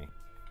of my.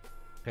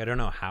 I don't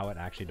know how it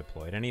actually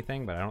deployed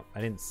anything, but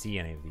I didn't see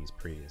any of these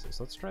previously.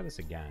 So let's try this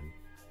again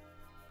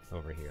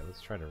over here.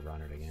 Let's try to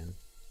run it again.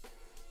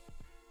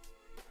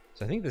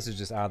 So I think this is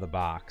just out of the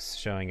box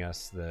showing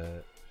us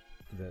the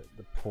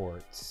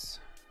ports.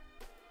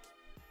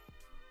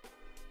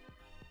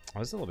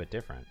 Oh, it's a little bit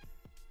different.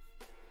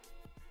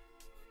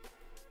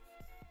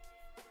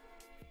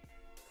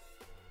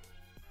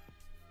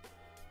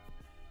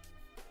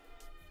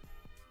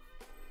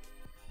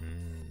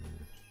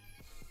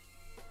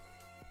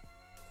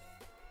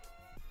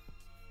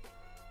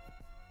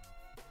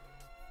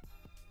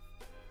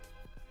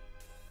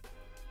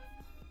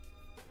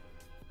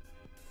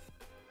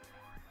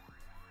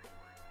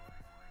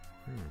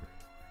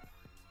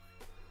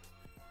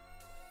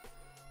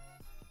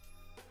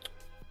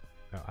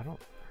 No, I don't.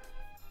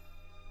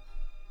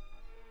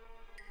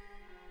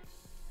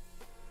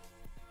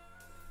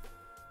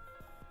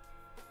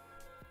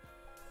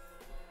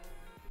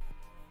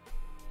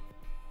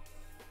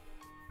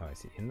 Oh, I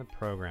see. In the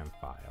program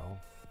file.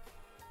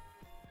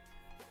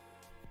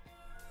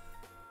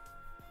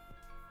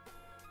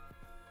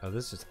 Oh,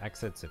 this just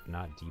exits if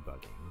not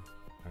debugging.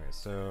 Okay,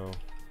 so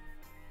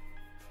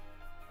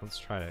let's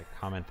try to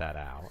comment that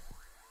out.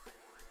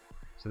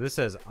 So this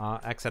says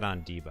exit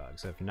on debug.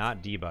 So if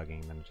not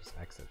debugging, then it just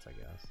exits, I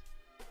guess.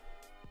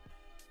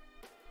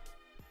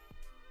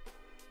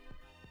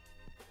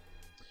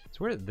 It's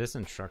weird that this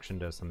instruction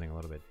does something a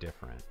little bit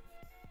different.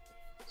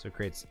 So it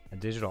creates a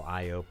digital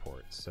I/O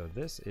port. So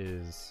this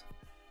is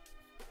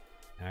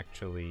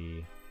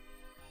actually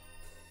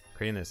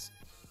creating this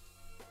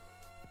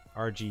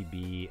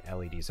RGB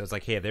LED. So it's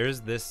like, hey,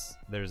 there's this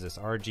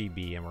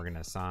RGB, and we're gonna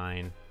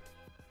assign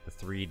the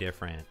 3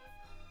 different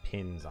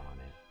pins on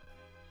it.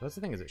 That's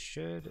the thing, is it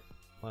should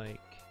like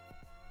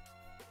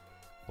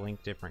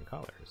blink different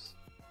colors.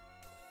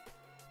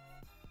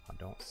 I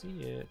don't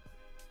see it.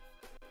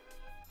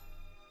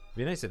 It'd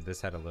be nice if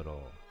this had a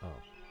little, oh,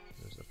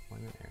 there's a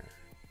deployment error.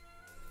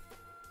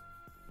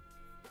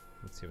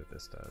 Let's see what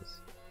this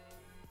does.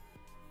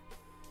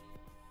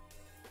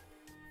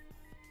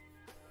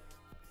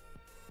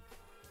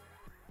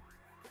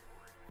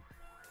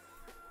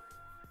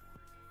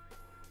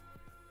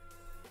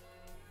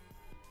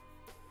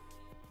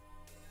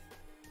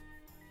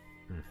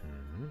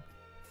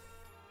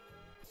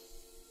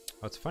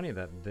 Oh, it's funny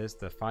that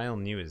the file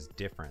new is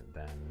different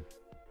than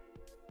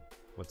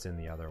what's in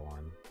the other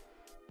one.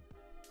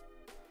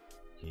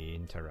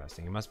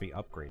 Interesting. It must be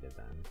upgraded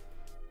then.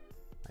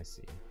 I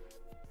see.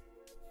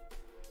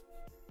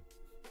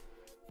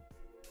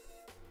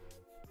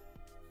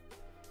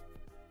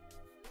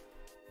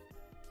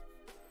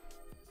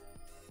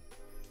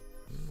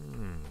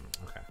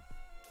 Okay.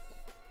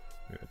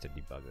 We have to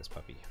debug this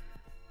puppy.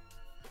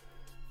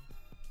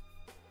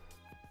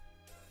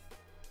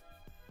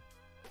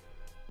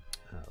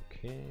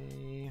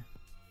 Okay.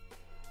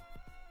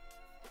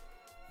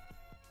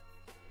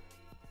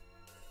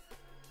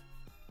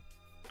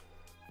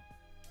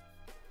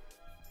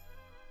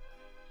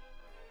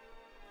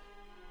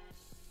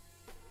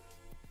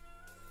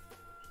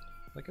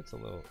 Like it's a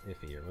little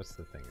iffy here. What's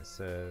the thing? It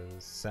says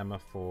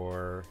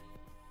semaphore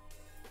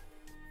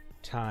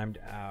timed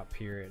out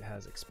period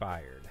has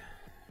expired.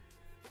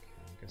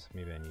 Okay, I guess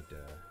maybe I need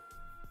to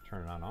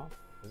turn it on off.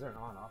 Is there an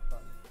on off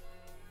button?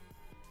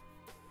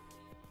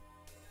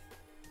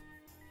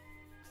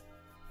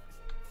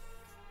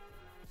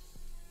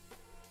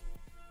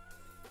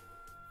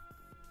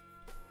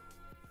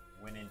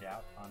 When in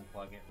doubt,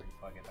 unplug it,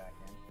 replug it back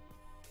in.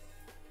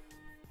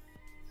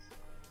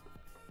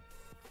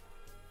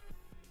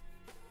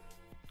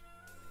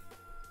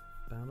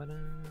 Ba-ba-da. You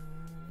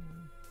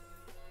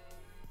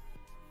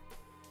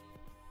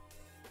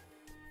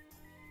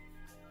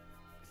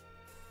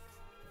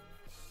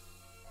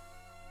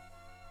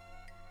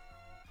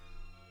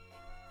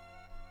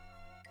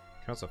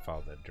can also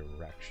follow the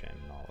direction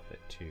and all of it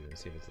too and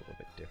see if it's a little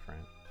bit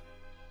different.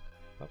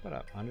 Up it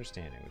up,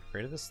 understanding. We've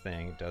created this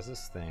thing, it does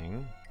this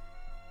thing.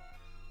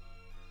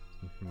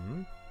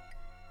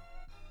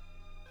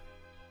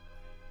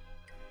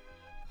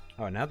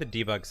 Oh, now the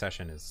debug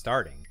session is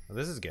starting. Well,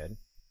 this is good.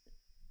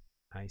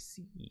 I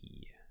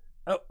see.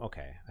 Oh,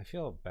 okay. I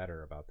feel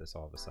better about this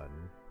all of a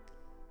sudden.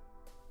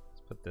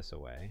 Let's put this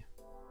away.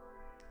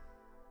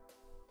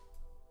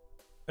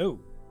 Oh.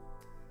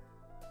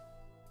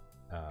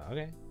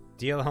 Okay.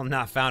 DLL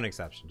not found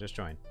exception. Just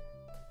join.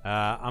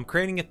 I'm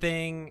creating a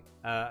thing.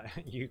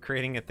 You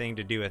creating a thing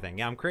to do a thing.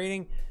 Yeah, I'm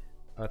creating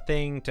a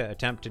thing to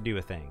attempt to do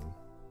a thing.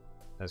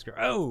 That's great.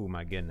 Oh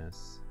my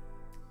goodness.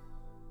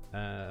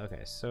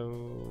 Okay,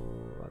 so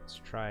let's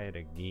try it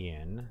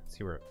again. Let's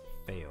see where it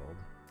failed.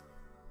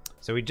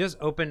 So we just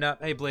opened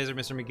up. Hey, Blazer,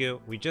 Mr.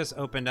 Magoo. We just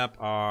opened up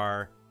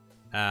our.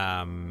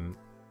 Let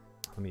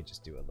me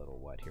just do a little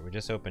what here. We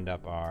just opened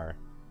up our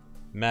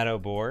Meadow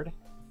board,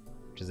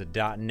 which is a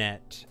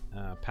 .NET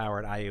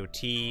powered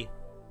IoT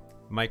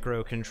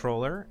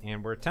microcontroller,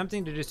 and we're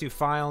attempting to just do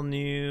file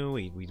new.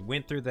 We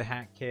went through the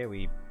hack kit.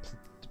 We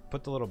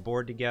put the little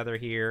board together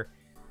here.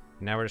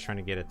 Now we're just trying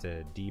to get it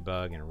to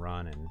debug and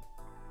run and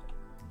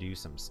do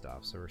some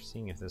stuff. So we're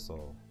seeing if this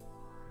will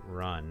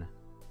run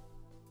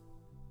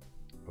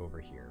over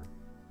here.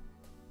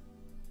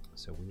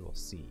 So we will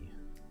see.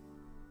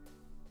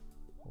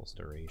 Pulse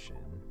duration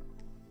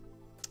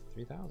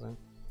 3000.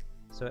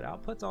 So it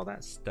outputs all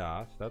that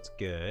stuff. That's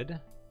good.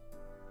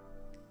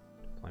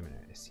 Deployment.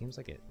 It seems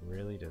like it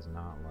really does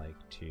not like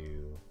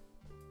to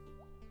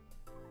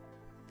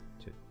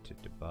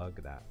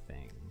debug that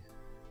thing.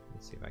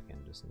 Let's see if I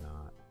can just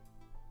not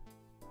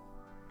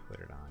put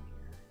it on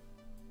here.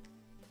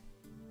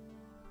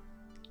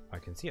 I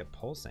can see it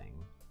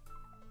pulsing.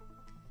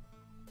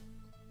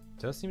 It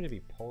does seem to be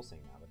pulsing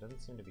now, but it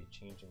doesn't seem to be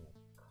changing the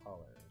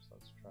colors.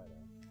 Let's try to.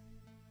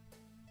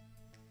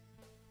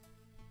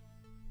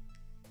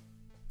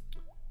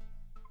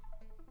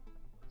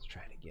 Let's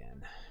try it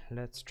again.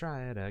 Let's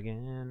try it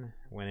again.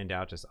 When in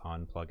doubt, just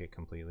unplug it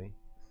completely.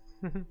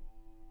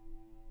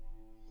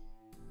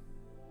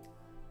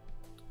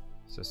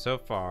 So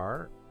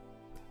far,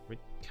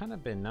 we've kind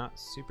of been not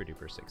super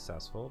duper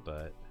successful,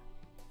 but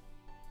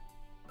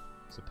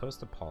supposed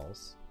to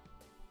pulse.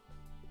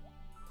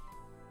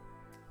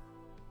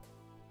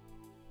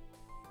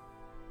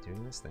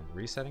 Doing this thing,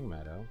 resetting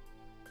Meadow.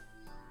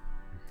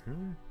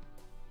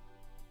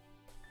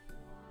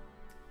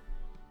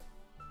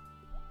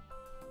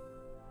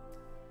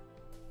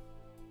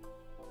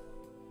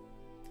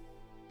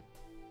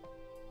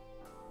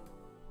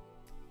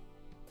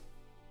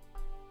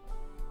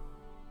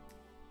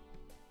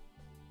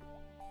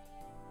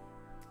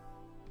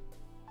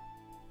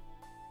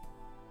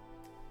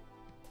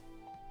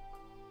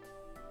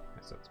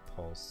 So it's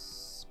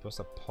pulse supposed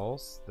to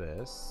pulse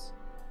this.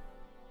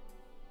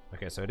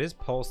 Okay, so it is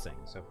pulsing.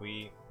 So if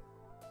we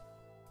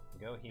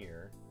go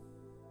here,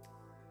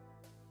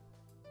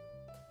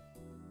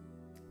 you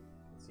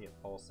can see it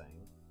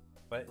pulsing,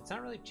 but it's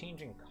not really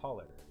changing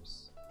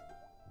colors.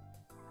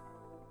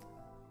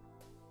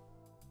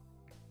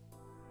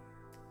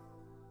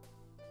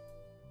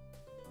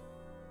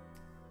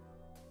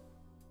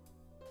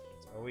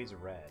 It's always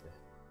red.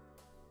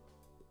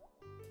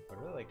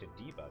 I'd really like to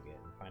debug it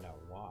and find out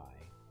why.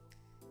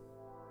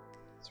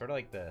 Sort of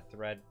like the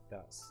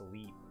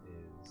thread.sleep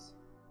is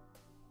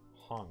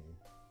hung.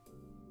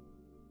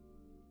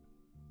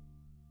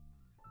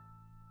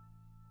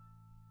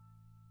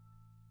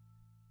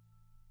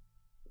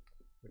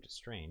 Which is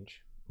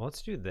strange. Well,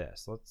 let's do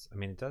this. I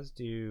mean, it does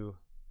do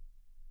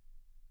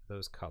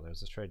those colors.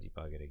 Let's try to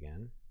debug it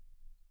again.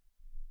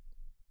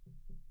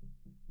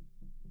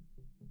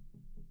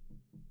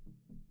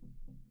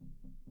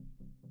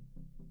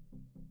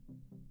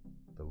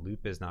 The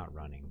loop is not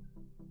running.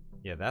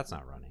 Yeah, that's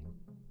not running.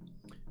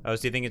 Oh,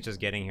 so you think it's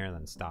just getting here and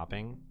then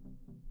stopping?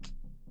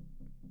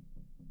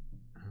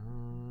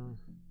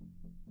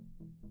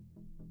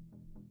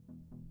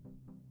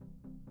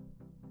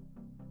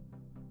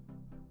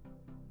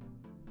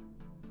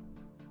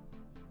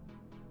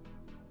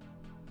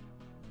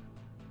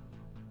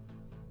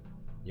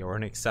 Or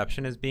an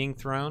exception is being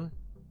thrown?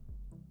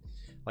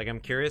 Like, I'm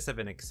curious if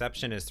an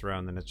exception is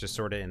thrown, then it's just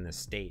sort of in the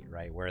state,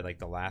 right? Where, like,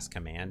 the last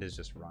command is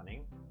just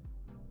running.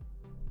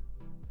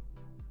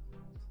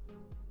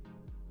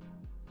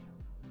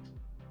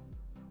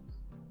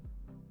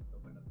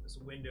 Open up this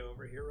window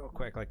over here real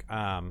quick. Like,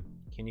 can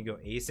you go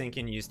async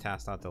and use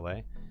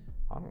task.delay?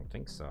 I don't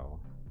think so.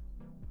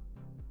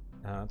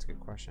 That's a good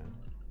question.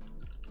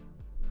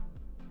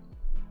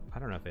 I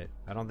don't know if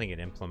I don't think it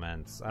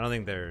implements. I don't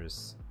think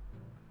there's...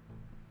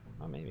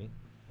 Oh, maybe.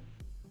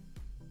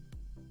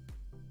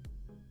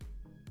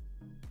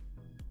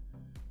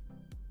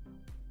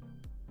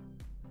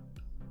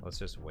 Let's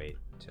just wait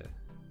to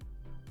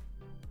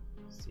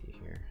see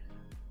here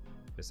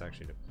if this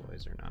actually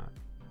deploys or not.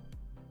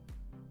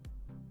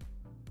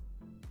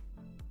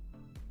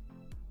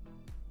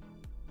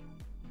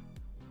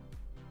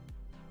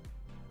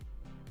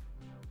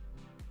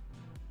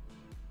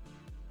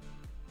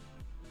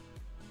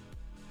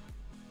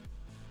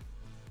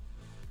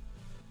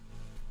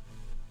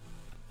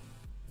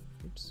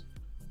 Oops.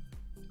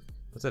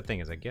 What's the thing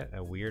is I get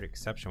a weird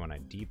exception when I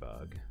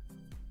debug.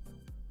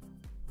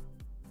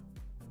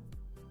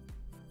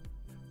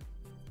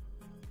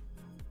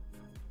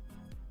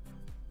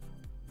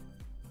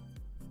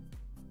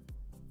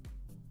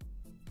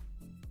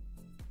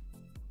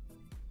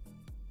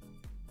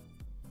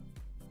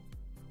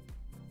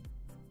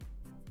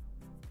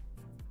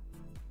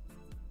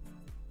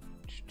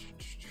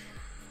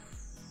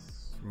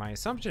 My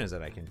assumption is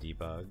that I can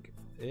debug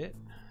it,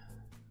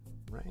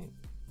 right?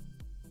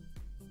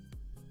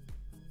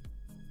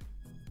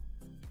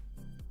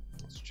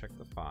 Let's check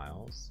the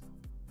files.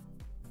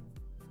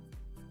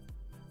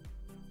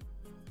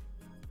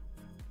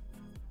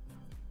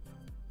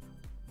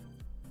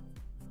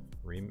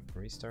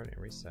 Restarting,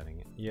 resetting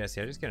it. Yeah,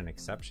 see, I just get an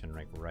exception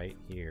like right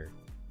here.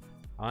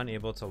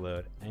 Unable to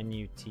load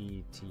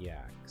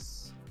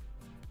NUTTX.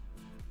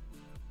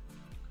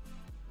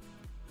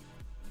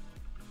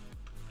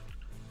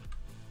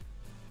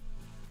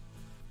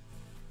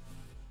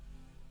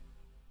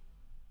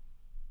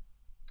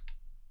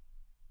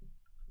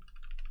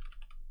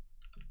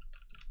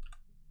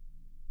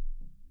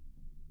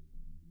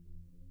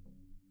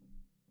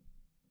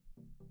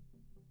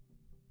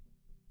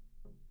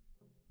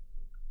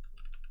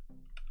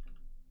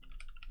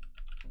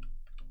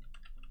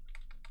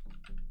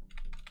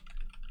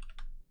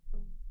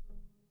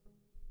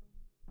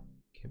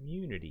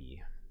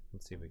 Community.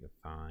 Let's see if we can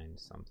find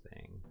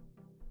something.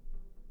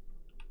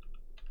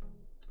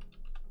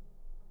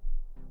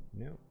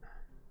 Nope.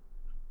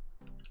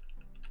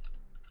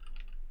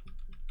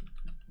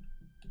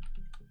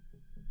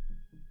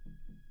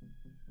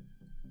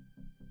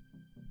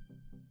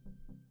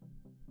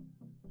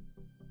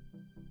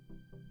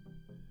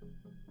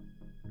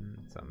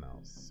 Something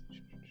else.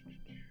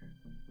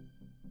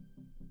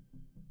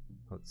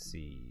 Let's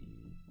see.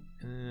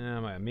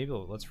 Maybe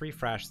let's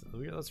refresh.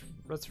 Let's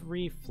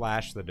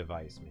reflash the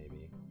device.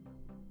 Maybe.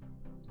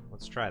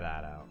 Let's try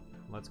that out.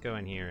 Let's go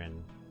in here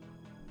and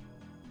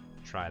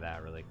try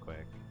that really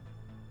quick.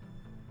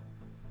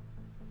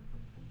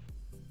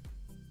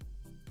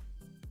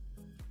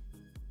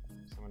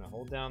 So I'm gonna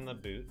hold down the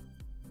boot,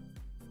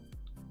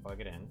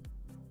 plug it in.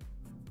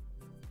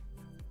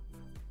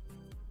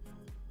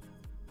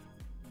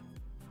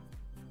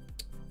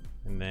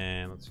 And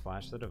then let's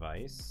flash the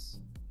device,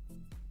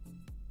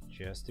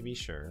 just to be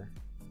sure.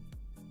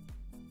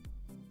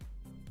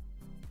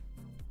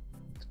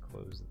 Let's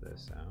close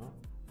this out.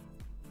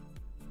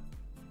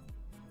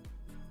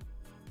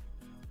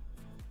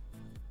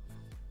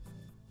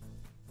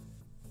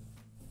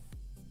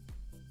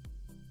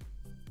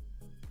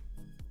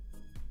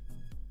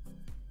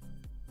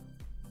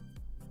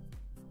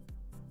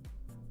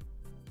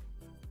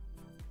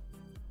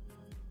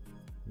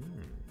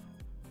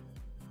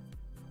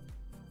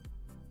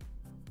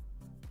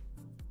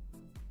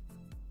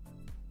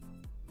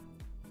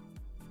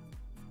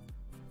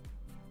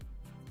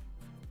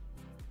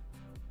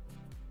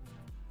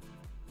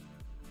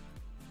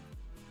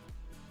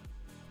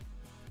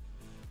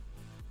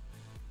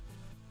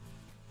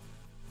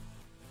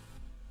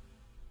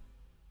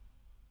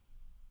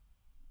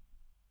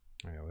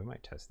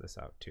 might test this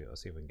out too.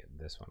 Let's see if we can get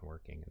this one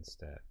working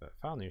instead. But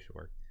file new should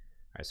work.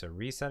 All right, so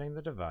resetting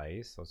the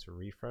device. Let's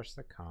refresh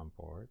the COM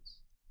ports.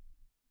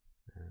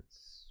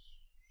 Let's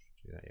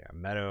do that. Yeah,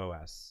 Meadow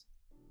OS.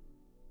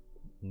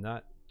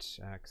 Nut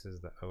acts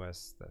as the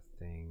OS, the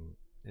thing.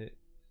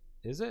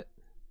 Is it?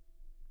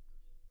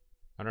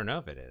 I don't know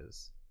if it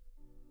is.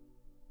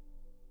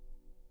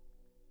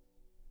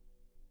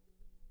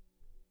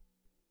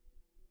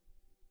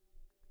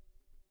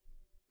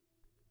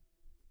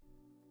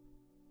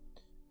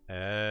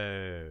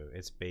 Oh,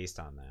 it's based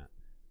on that.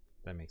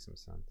 That makes some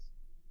sense.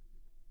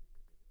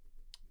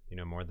 You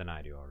know more than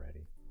I do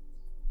already.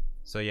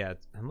 So yeah,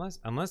 unless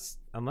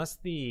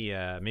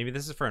the maybe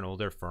this is for an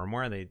older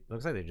firmware. They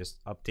looks like they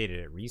just updated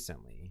it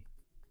recently.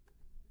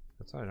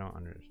 That's why I don't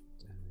understand.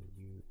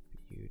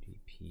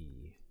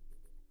 UDP.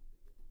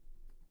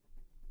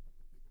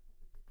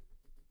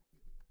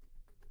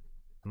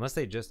 Unless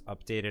they just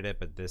updated it,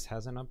 but this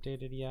hasn't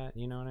updated yet.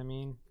 You know what I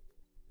mean?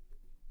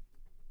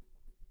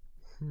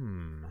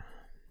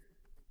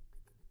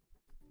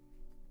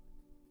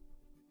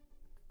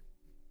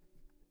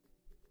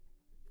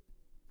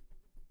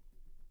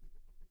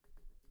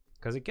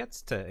 Because it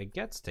gets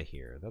to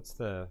here. That's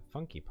the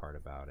funky part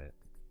about it.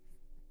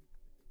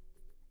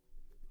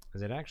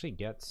 Because it actually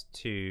gets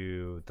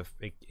to the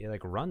it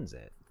like runs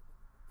it.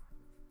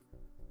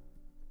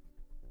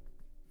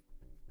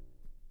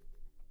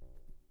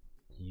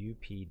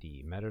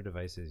 UPD, Meadow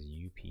devices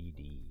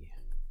UPD.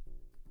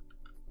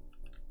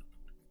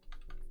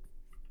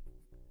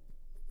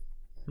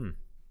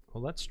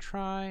 Well, let's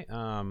try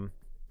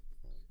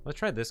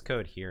this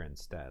code here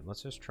instead.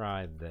 Let's just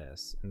try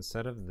this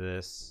instead of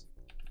this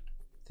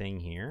thing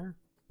here.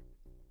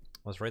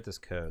 Let's write this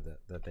code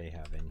that they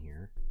have in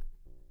here.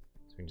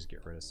 So we can just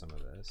get rid of some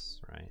of this,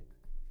 right?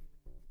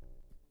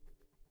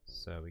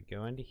 So we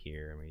go into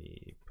here and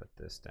we put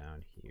this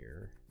down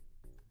here.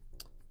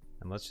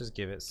 And let's just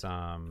give it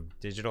some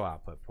digital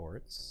output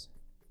ports.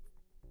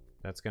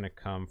 That's going to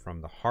come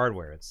from the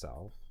hardware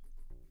itself.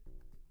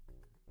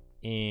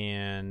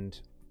 And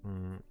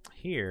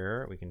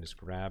here we can just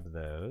grab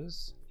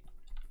those.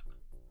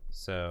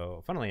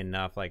 So funnily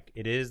enough, like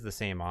it is the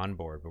same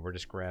onboard, but we're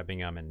just grabbing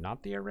them and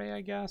not the array,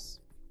 I guess.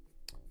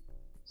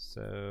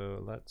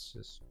 So let's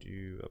just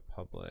do a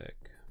public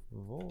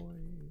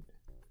void.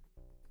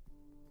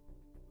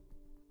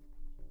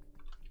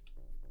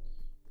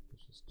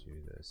 Let's just do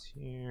this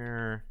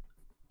here.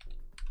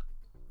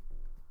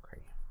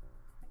 Okay.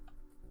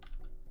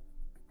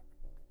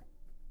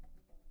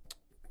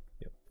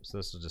 Yep. So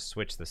this will just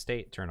switch the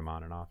state, turn them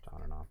on and off,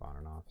 on and off, on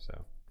and off.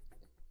 So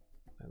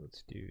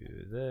let's do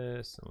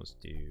this, and let's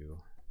do,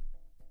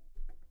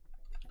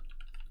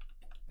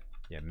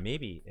 yeah,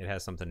 maybe it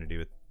has something to do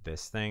with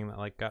this thing that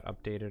like got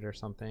updated or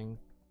something.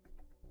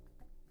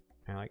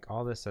 And like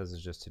all this says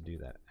is just to do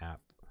that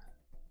app,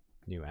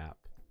 new app.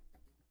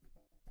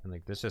 And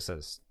like this just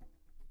says,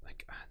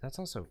 like, that's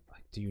also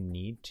like, do you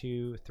need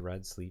to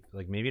thread sleep?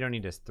 Like maybe you don't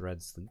need to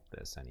thread sleep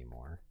this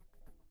anymore.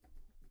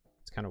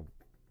 It's kind of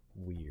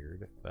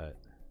weird, but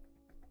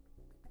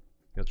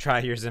you'll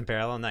try yours in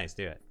parallel. Nice,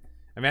 do it.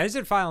 I mean, I just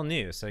did file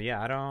new, so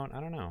yeah, I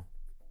don't know.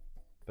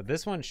 But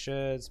this one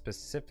should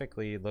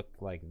specifically look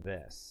like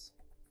this.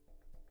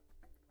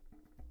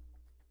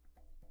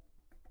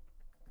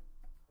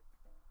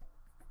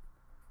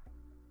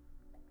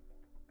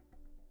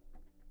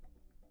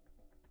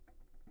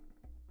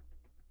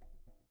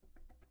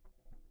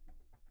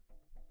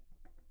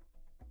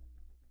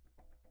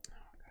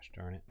 Oh gosh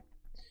darn it.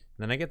 And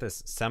then I get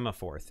this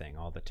semaphore thing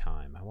all the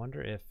time. I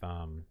wonder if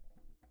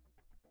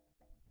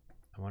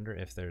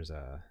there's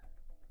a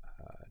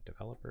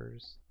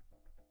developers.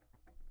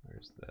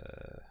 Where's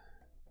the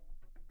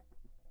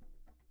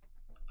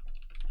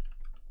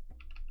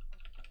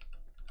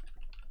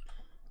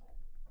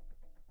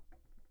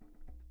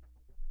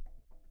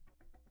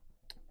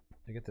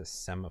I get this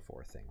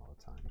semaphore thing all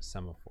the time.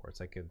 Semaphore. It's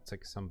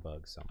like some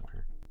bug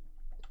somewhere.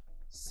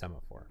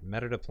 Semaphore.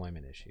 Meta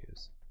deployment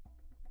issues.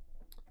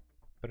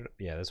 But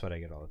yeah, that's what I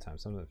get all the time.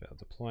 Something failed.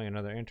 Deploying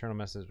another internal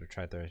message. We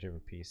tried 30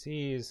 different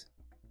PCs.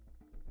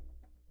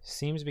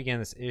 Seems to begin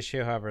this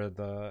issue, however,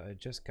 I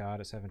just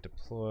got it, haven't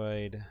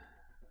deployed.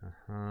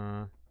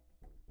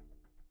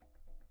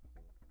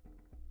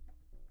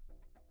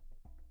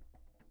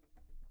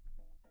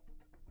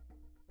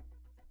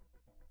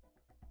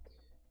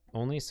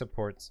 Only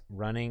supports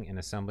running an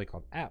assembly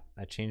called app.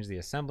 I changed the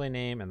assembly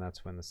name, and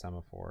that's when the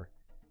semaphore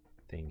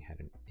thing had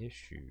an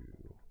issue.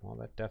 Well,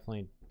 that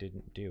definitely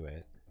didn't do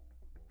it.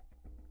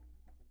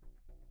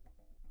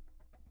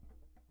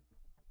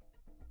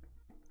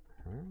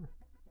 Huh?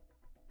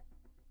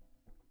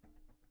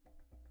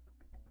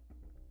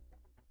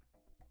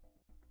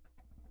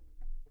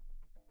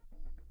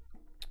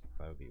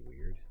 That would be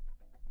weird.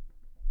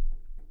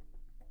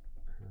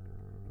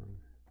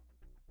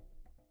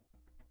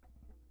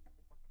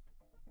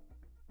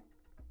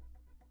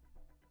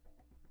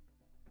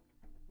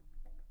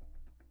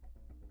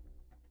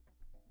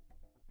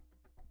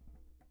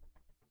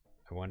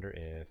 I wonder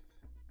if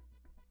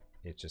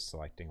it's just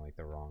selecting like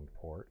the wrong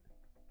port,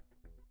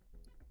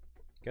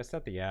 Guess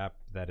that the app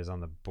that is on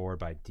the board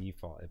by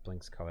default, it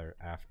blinks color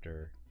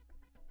after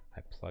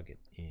I plug it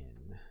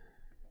in.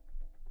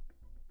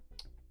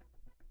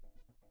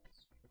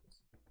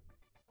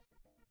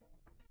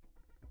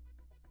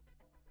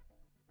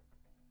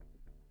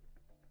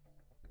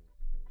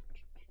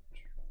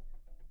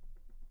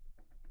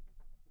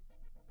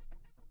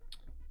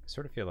 I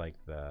sort of feel like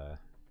the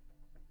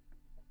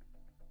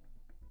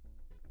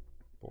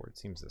board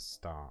seems to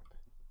stop.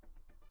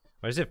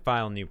 Or is it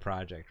file new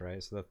project,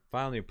 right? So the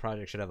file new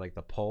project should have like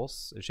the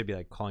pulse. It should be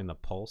like calling the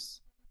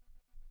pulse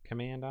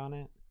command on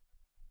it.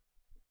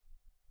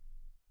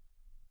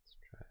 Let's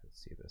try to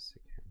see this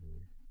again.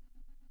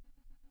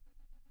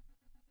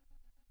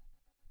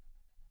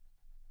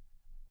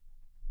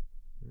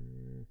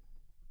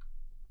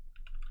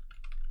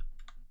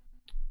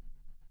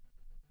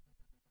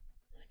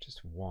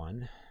 Just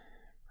one.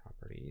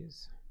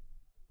 Properties.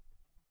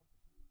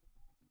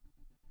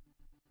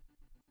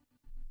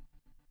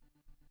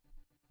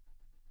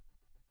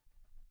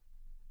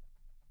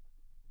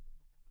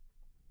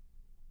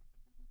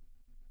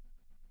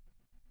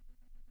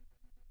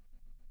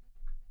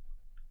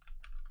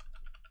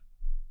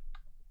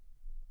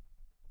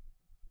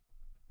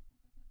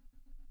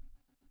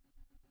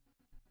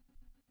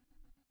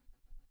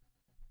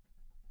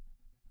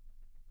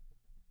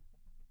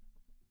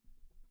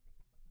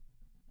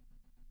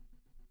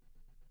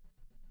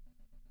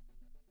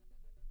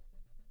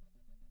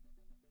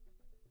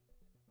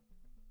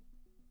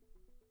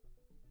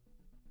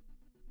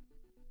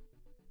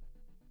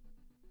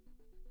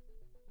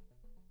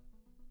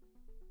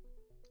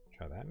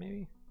 Try that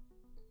maybe?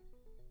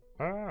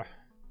 Ah!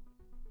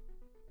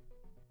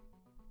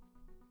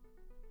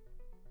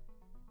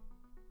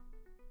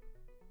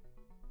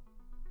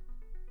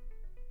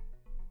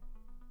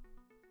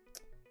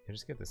 I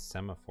just get the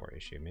semaphore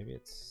issue. Maybe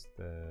it's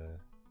the...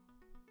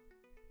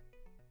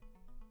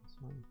 this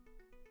one?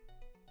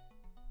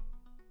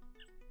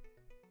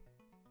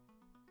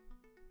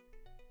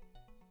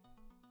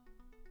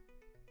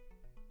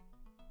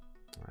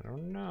 I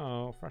don't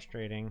know.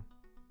 Frustrating.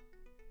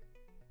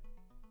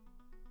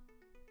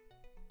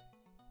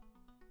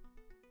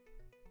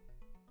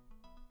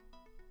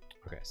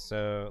 Okay,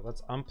 so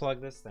let's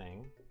unplug this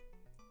thing.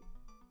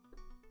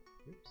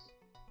 Oops.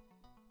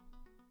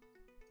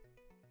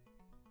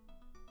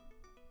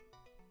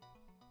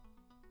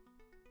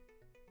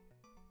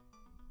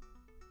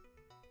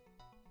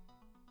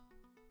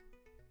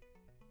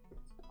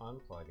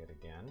 Unplug it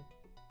again.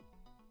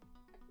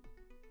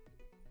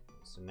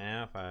 So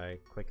now if I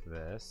click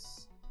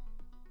this,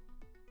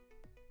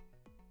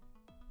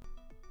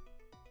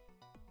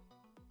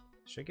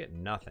 I should get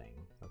nothing.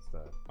 That's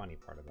the funny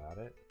part about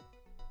it.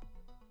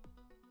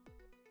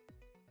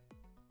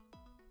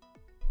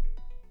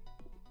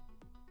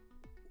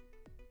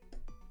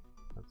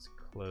 Let's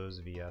close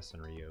VS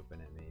and reopen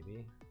it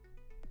maybe.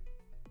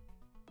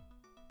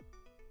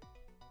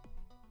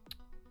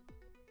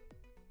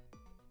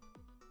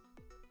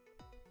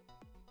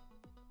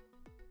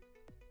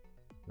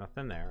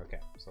 Nothing there. Okay,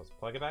 so let's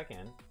plug it back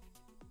in.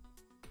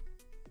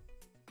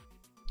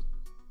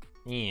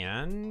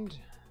 And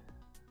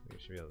we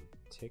should be able to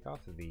take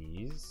off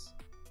these.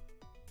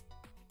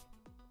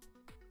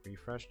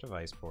 Refresh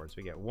device ports.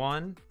 We get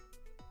one.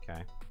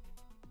 Okay.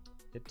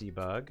 Hit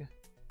debug. We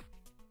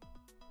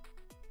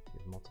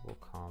have multiple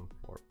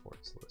COM4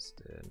 ports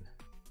listed.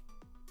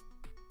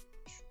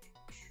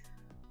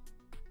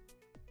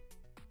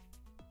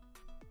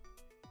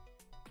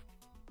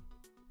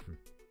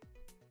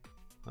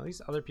 Well,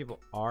 these other people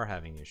are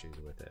having issues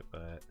with it,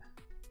 but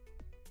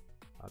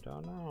I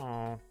don't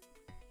know.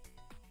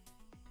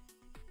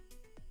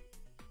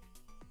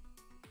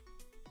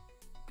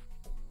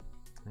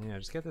 Yeah,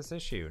 just get this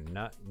issue.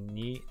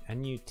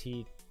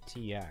 NUTTX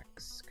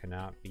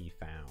cannot be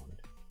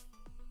found.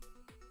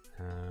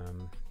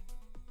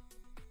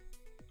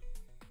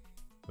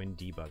 When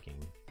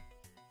debugging.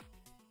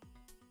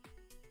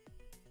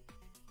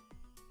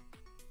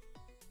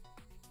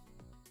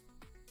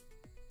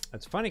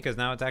 It's funny because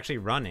now it's actually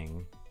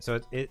running. So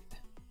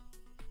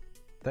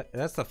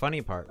that's the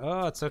funny part.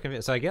 Oh, it's so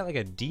confusing. So I get like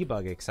a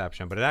debug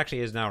exception, but it actually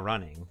is now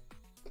running.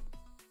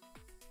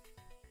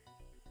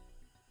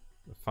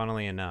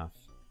 Funnily enough.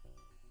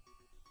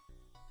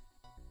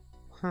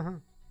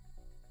 So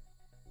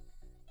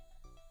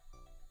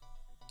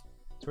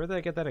where did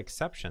I get that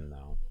exception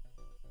though?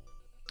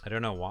 I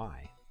don't know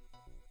why.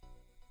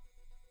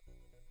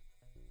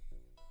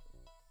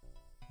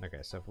 Okay,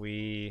 so if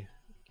we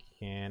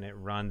can, it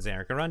runs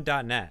Xamarin. It can run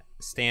 .NET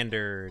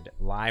standard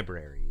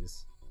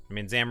libraries. I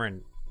mean,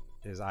 Xamarin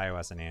is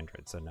iOS and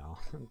Android, so no,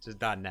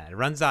 just .NET. It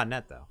runs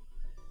 .NET though,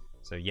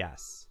 so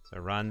yes. So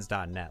it runs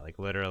 .NET. Like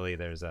literally,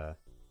 there's a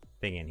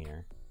thing in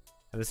here.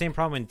 I have the same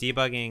problem when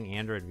debugging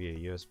Android via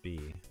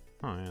USB.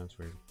 Oh yeah, that's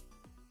weird.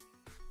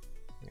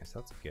 Yes,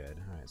 that's good.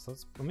 All right, so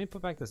let me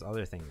put back this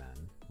other thing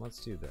then. Let's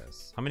do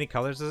this. How many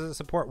colors does it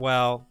support?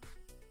 Well,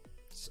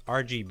 it's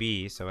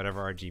RGB, so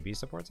whatever RGB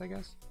supports, I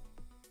guess.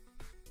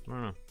 I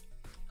don't know.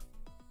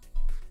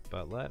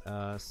 But let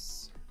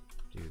us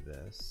do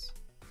this.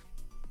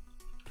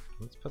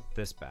 Let's put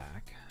this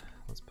back.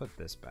 Let's put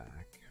this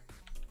back.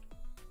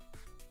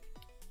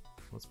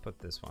 Let's put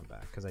this one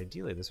back, because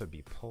ideally this would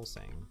be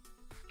pulsing.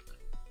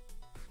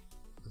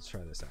 Let's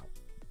try this out.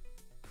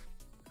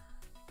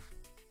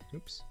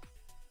 Oops.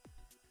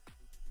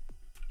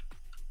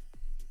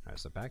 Alright,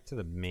 so back to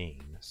the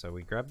main. So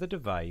we grab the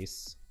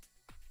device,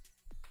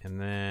 and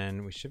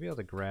then we should be able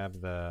to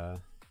grab the...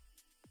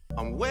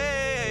 I'm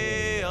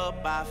way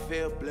up, I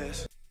feel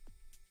blessed.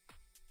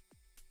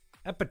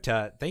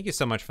 Epitut, thank you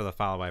so much for the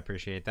follow. I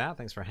appreciate that.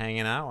 Thanks for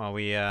hanging out while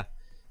we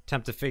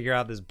attempt to figure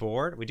out this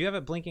board. We do have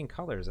it blinking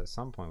colors at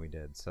some point we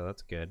did, so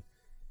that's good.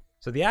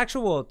 So the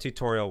actual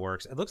tutorial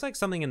works. It looks like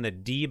something in the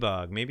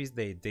debug. Maybe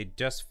they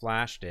just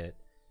flashed it.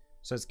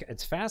 So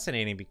it's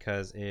fascinating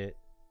because it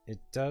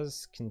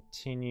does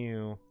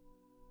continue.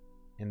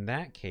 In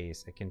that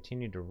case, it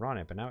continued to run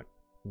it, but now it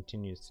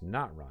continues to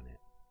not run it.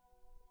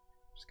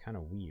 Which is kind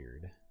of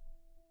weird.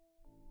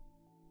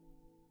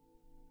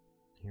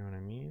 You know what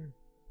I mean?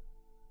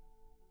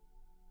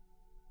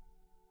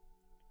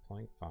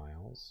 Deploying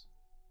files.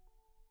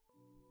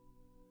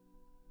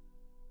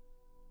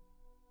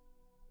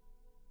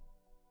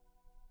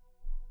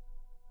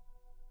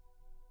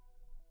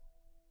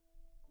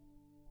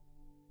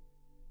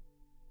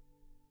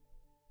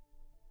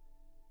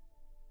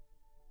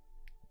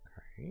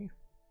 Okay.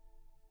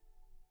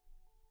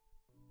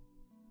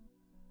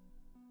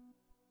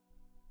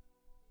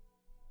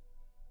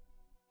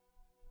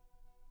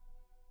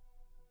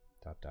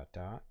 Dot dot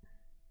dot.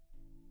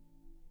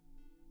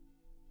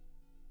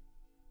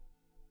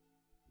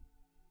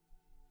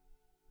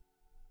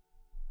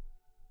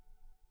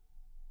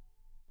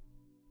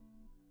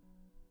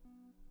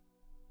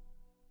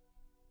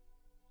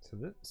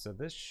 So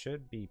this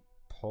should be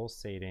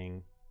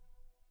pulsating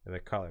the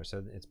color.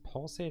 So it's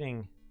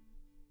pulsating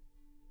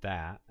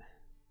that,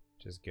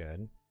 which is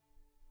good.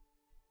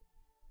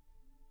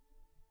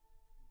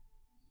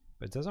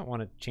 But it doesn't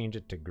want to change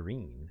it to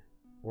green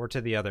or to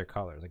the other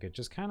colors. Like, it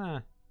just kind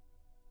of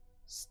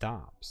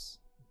stops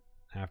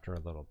after a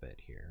little bit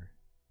here.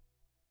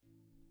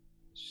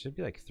 It should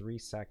be like 3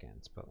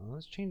 seconds, but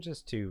let's change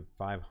this to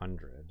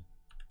 500.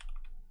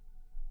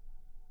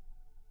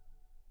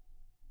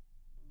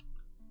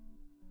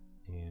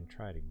 And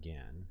try it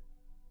again.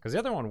 Because the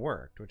other one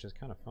worked, which is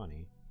kind of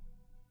funny.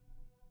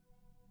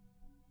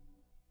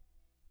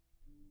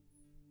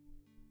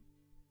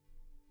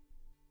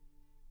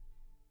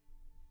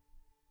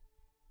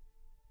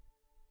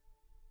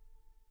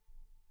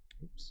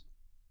 Oops.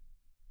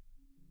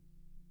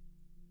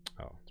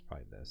 Oh, it's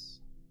probably this.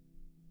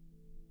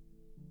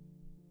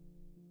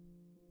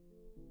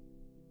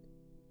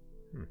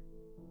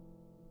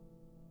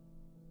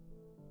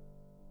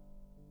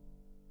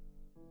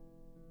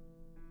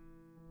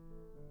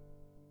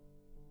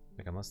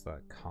 Like, unless the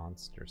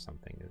const or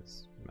something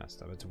is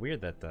messed up. It's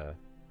weird that the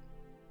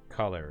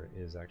color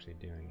is actually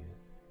doing it.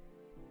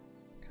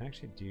 Can I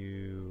actually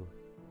do...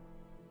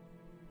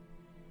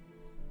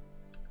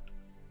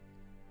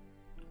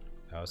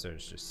 Oh, so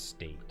it's just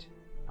state.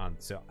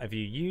 So if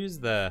you use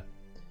the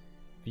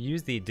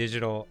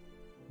digital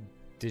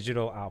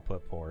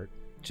output port,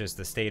 just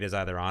the state is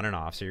either on and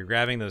off. So you're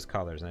grabbing those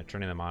colors and then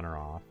turning them on or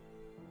off.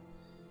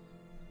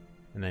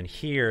 And then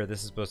here, this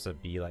is supposed to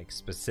be like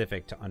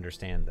specific to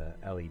understand the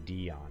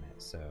LED on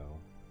it. So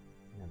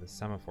yeah, the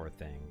semaphore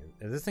thing.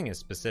 This thing is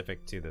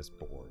specific to this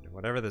board.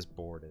 Whatever this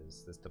board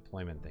is, this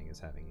deployment thing is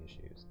having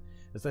issues.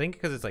 It's, I think,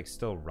 because it's like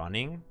still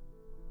running.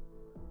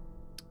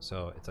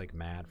 So it's like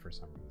mad for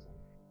some reason.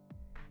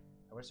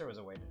 I wish there was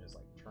a way to just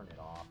like turn it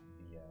off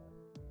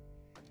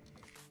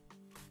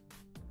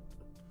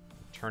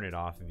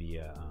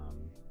via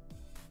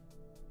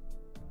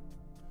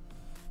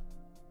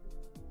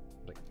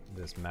like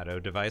this Meadow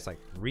device, like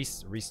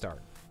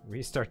restart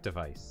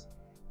device.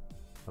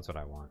 That's what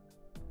I want.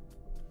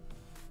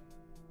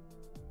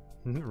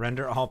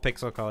 Render all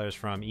pixel colors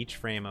from each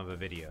frame of a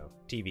video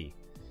TV.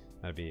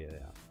 That'd be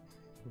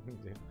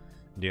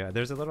yeah.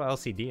 There's a little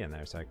LCD in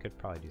there, so I could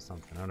probably do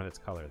something. I don't know if it's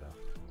color though.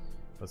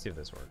 Let's see if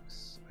this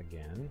works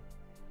again.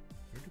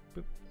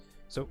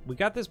 So we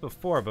got this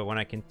before, but when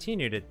I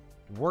continued, it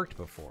worked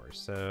before.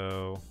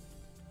 So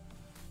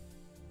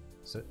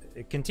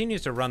it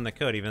continues to run the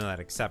code even though that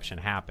exception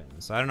happened.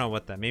 So I don't know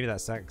what that, maybe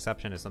that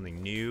exception is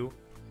something new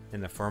in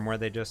the firmware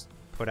they just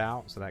put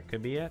out. So that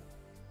could be it.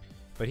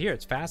 But here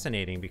it's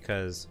fascinating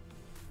because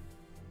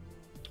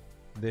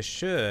this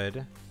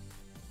should,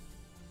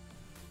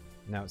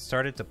 now it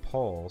started to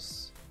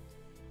pulse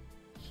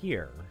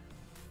here.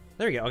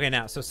 There we go. Okay,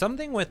 now, so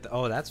something with,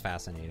 oh, that's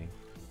fascinating.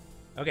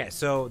 Okay,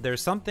 so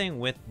there's something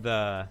with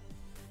the,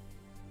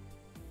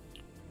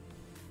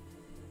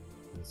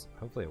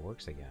 hopefully it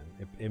works again.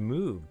 It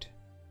moved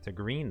to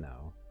green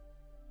though,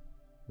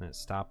 and it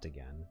stopped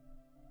again.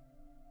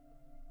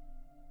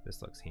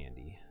 This looks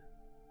handy.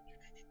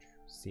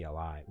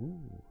 CLI,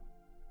 ooh.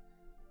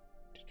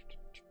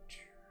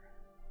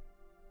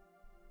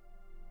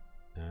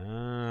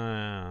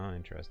 Ah,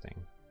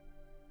 interesting.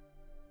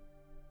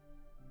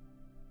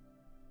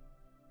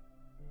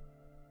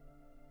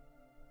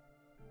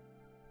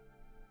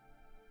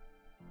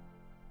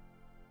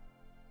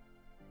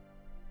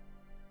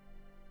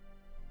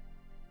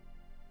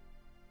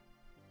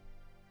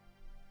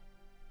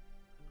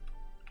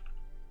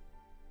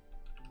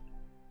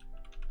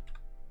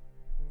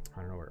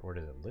 where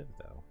does it live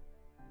though?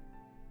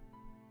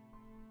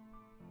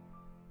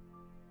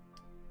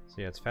 So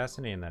yeah, it's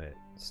fascinating that it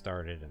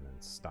started and then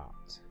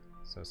stopped.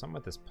 So something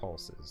with this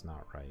pulse is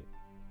not right.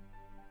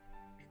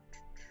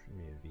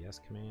 Maybe a VS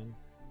command.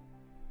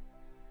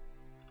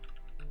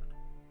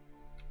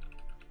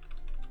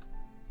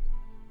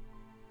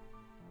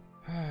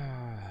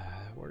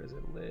 Where does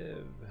it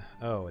live?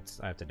 Oh,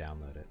 I have to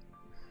download it.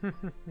 I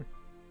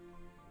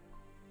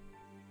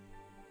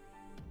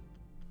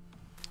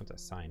have to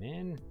sign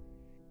in.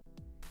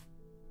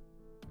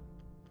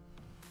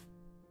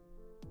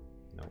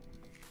 Nope.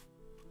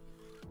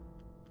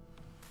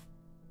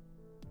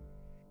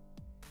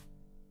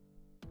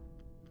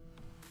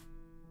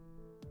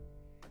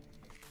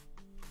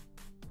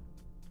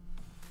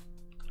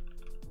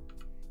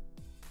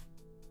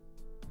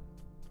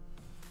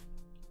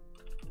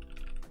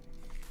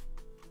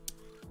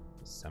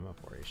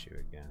 Semaphore issue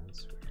again.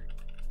 That's weird.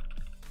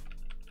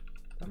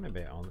 Thought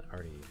maybe I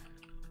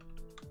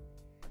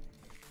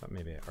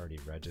already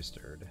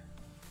registered.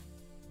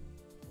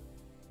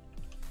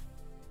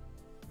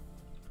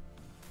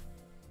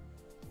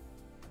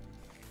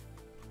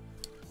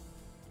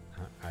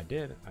 I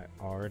did.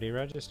 I already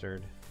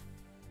registered.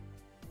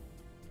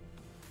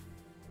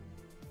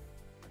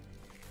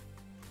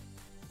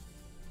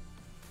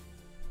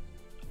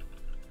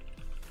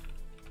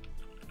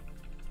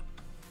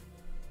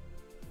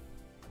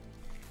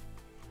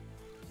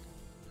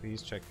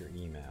 Please check your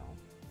email.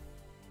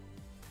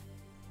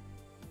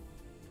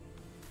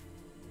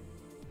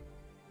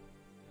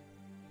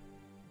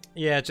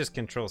 Yeah, it's just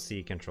Control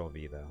C, Control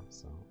V though,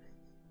 so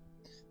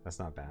that's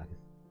not bad.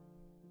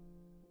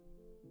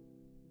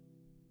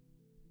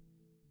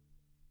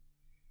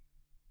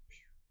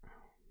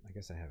 I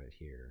guess I have it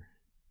here.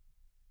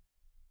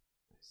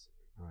 I see.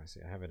 Oh, I see.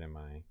 I have it in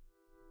my.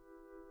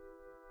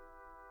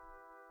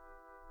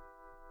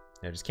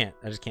 Yeah, I just can't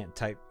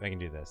type. I can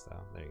do this though.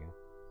 There you go.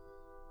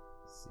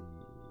 Let's see.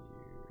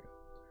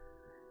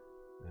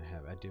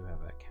 I do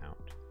have an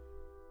account.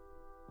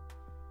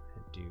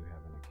 I do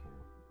have an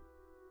account.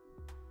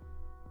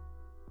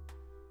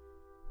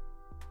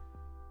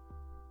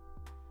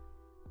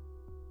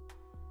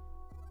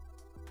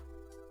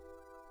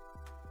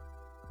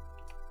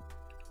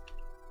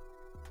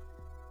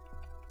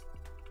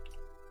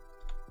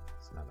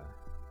 It's not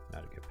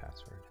a good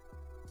password.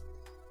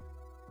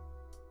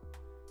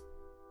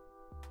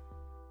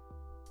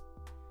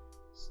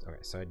 Okay,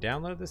 so I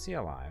download the CLI,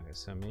 okay,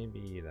 so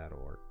maybe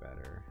that'll work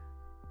better.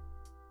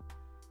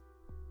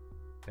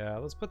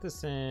 Let's put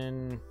this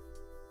in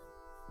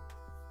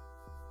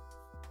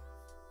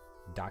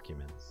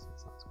documents. That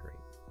sounds great.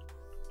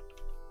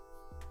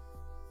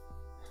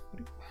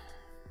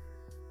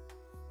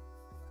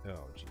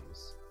 Oh,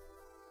 jeez.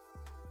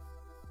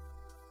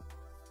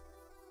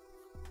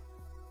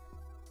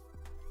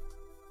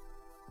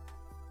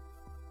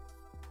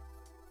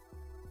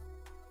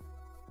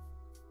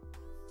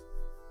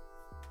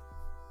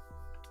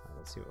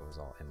 Let's see what was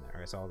all in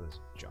there. I saw all this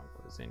junk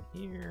was in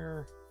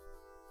here.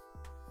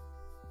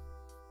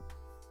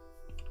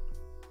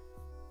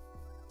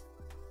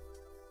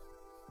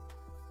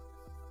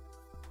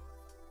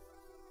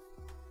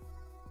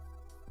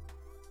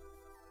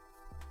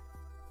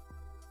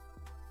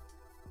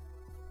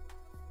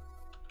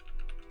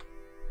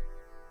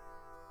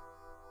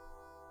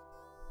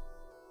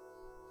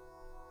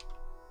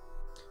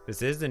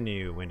 This is the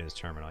new Windows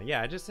terminal.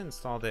 Yeah, I just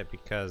installed it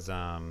because you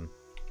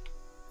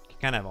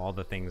kind of have all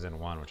the things in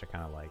one, which I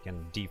kind of like,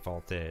 and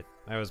default it.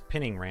 I was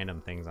pinning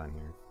random things on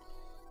here,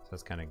 so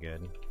that's kind of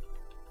good.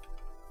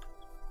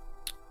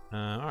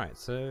 All right,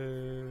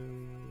 so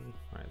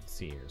let's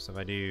see here. So if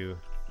I do.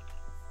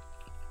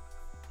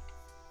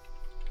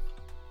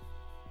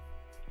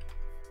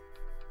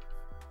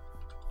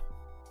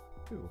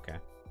 Ooh, okay.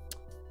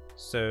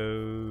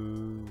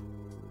 So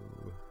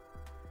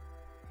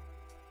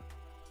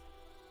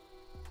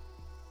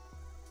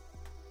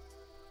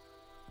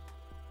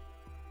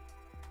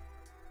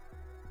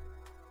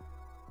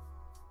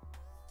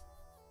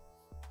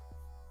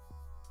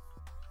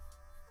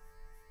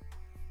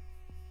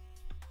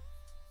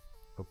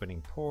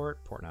opening port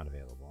not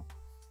available.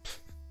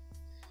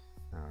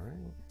 All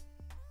right.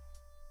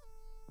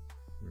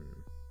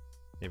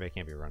 Maybe I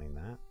can't be running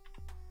that.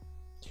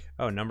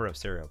 Oh, number of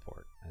serial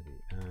port.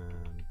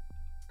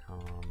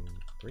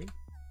 COM3.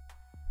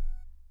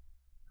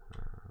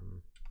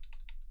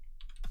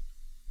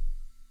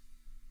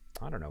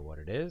 I don't know what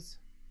it is.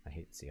 I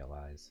hate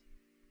CLIs.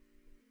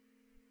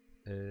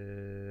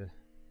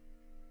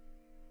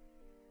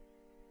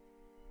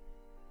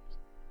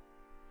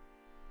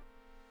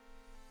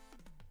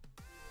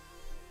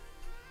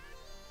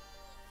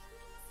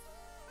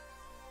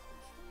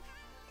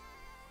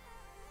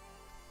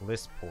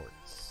 List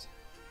ports.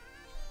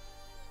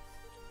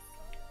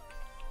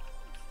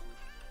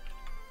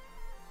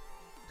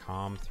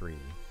 COM3.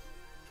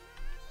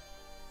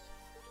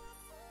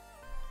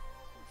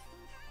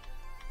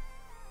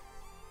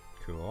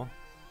 Cool.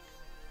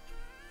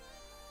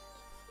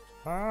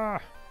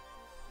 Ah!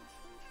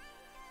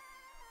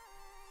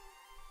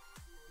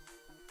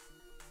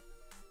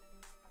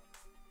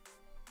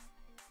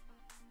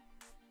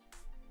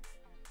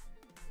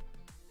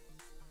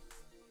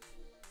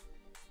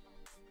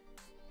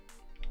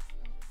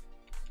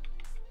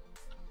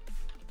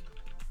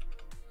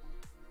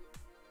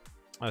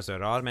 Oh, so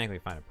it automatically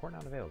find a port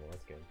not available.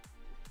 That's good.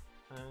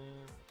 Let's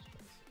try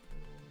this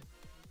again.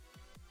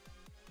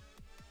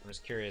 I'm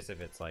just curious if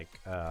it's like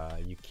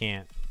you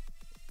can't.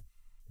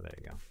 Oh, there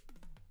you go.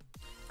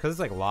 Because it's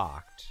like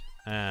locked.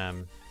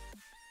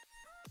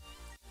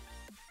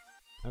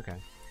 Okay.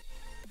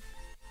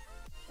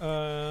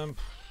 Well,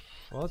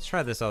 let's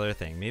try this other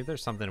thing. Maybe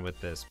there's something with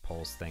this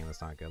pulse thing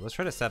that's not good. Let's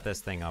try to set this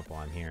thing up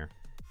while I'm here.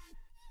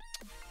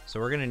 So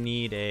we're gonna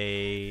need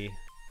a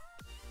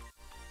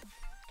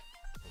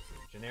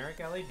generic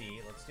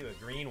LED. Let's do a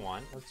green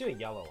one. Let's do a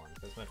yellow one.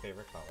 That's my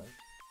favorite color.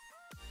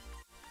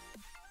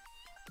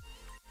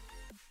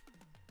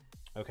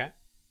 Okay.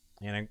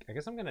 And I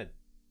guess I'm gonna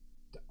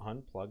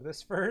unplug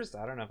this first.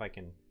 I don't know if I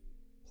can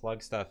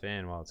plug stuff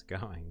in while it's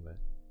going, but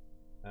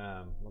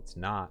let's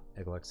not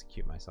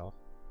execute myself.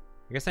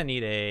 I guess I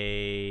need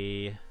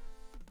a,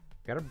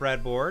 got a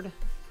breadboard,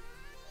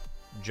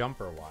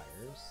 jumper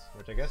wires,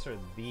 which I guess are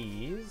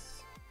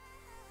these,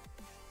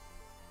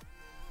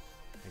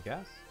 I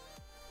guess.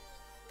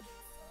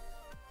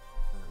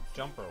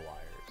 Jumper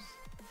wires.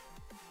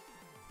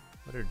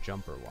 What are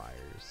jumper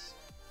wires?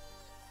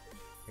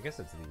 I guess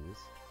it's these,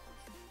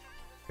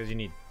 because you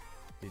need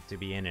it to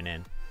be in and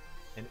in.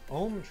 An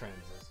ohm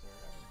transistor.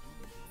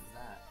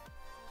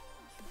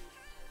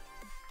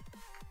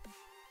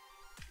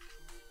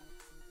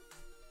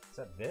 Is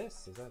that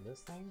this? Is that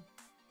this thing?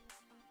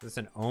 Is this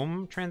an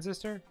ohm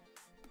transistor?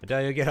 I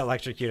doubt you'll get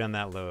electrocuted on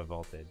that low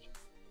voltage.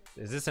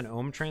 Is this an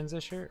ohm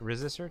transistor?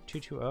 Resistor?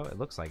 220? It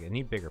looks like it. I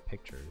need bigger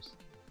pictures.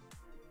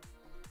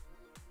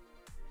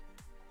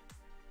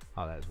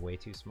 Oh, that is way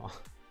too small.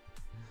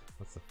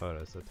 What's the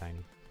photo? So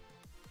tiny.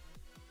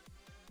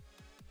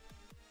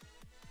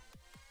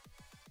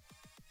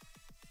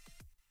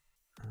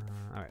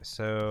 Alright,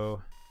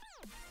 so...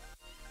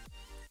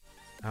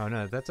 Oh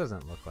no, that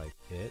doesn't look like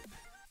it.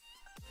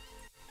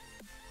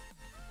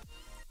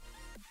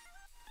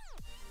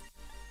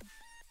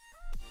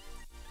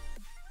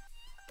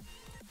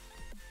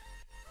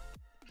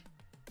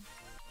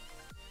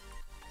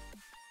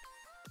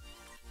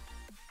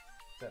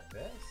 Is that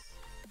this?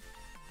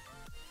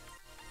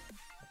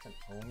 That's an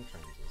ohm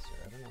transistor.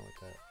 I don't know what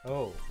that...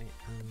 Oh, wait,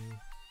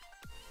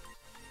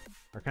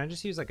 or can I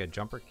just use like a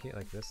jumper kit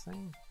like this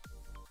thing?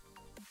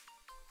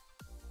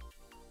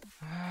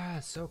 Ah,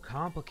 it's so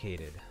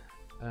complicated.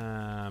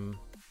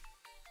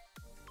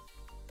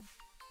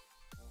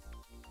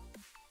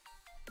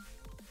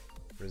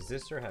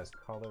 Resistor has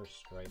color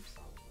stripes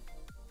on it.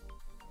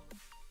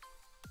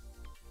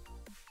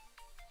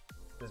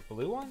 This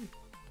blue one?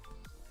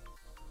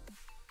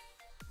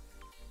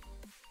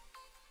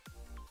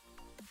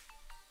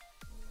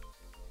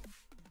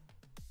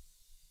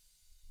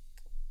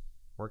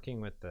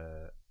 Working with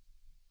the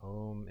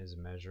ohm is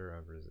measure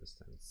of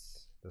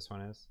resistance. This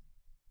one is?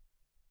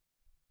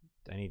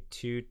 I need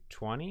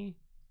 220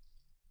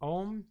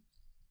 ohm.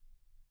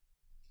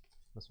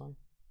 This one.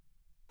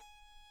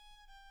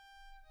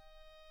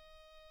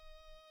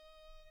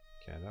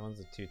 Okay, that one's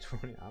a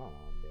 220. I don't know what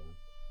I'm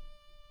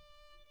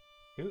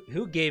doing.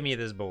 Who gave me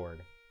this board?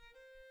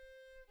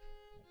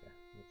 Okay,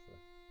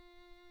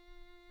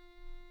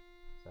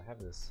 so I have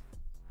this.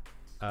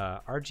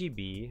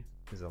 RGB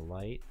is a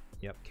light.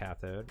 Yep,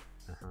 cathode.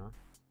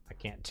 I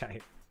can't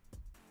type.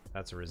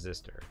 That's a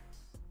resistor.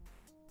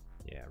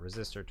 Yeah,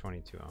 resistor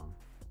 22 ohm.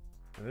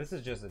 And this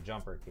is just a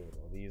jumper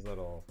cable. These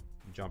little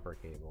jumper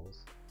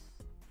cables.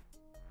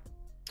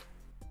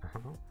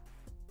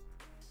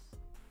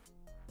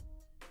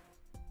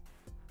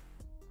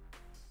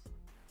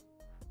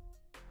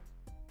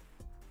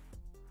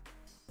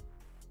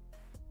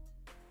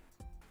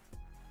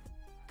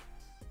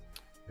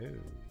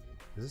 Ooh,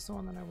 is this the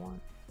one that I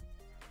want?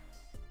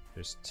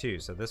 There's two.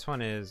 So this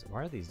one is,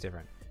 why are these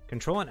different?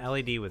 Control an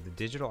LED with the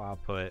digital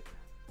output.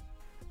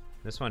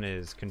 This one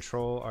is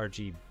control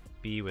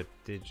RGB with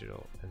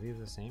digital. Are these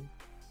the same?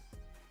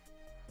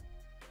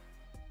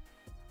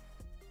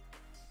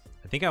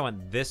 I think I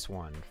want this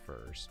one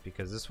first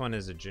because this one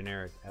is a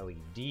generic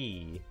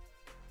LED.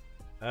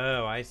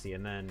 Oh, I see.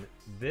 And then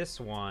this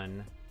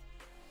one.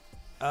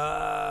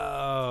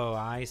 Oh,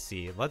 I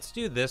see. Let's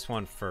do this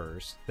one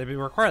first. They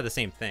require the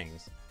same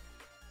things.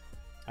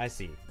 I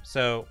see.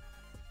 So,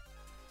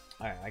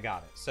 all right, I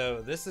got it.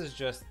 So this is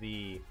just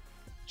the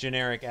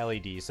generic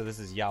LED. So this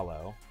is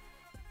yellow.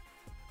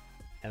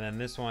 And then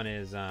this one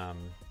is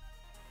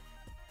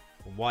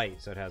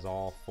white, so it has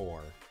all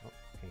four. Oh,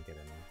 can't get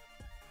in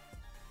there.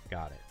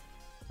 Got it.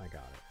 I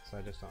got it. So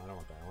I don't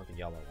want that. I want the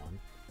yellow one.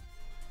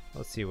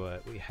 Let's see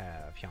what we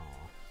have.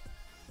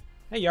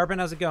 Hey, Yarpin,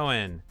 how's it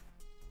going?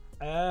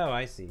 Oh,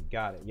 I see.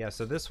 Got it. Yeah,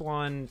 so this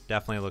one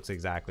definitely looks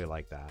exactly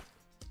like that.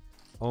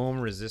 Ohm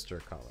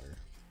resistor color.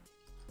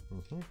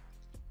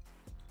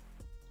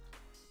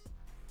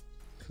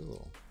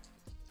 Cool.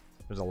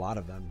 There's a lot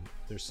of them.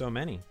 There's so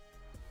many.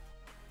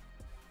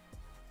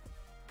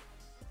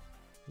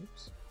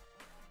 Oops.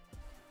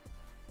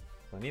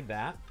 So I need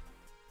that.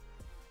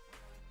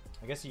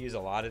 I guess you use a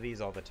lot of these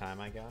all the time,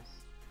 I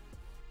guess.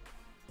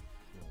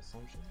 No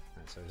assumption.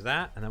 Alright, so there's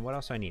that. And then what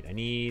else do I need? I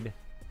need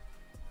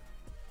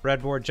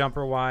Breadboard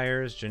jumper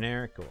wires,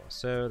 generic. Cool.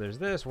 So there's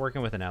this,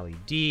 working with an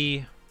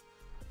LED.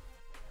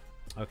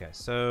 Okay,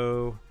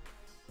 so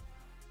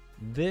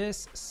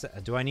this,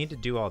 do I need to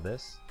do all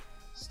this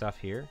stuff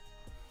here?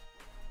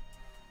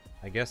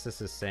 I guess this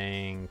is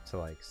saying to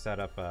like set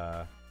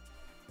up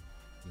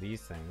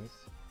these things.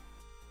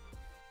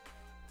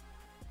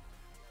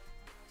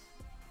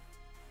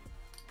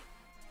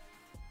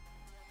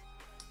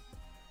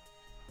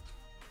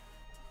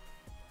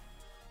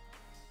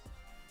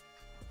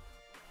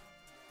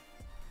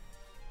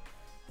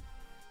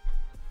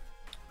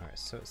 Alright,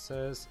 so it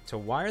says to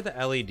wire the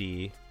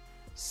LED,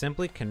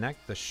 simply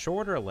connect the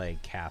shorter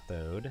leg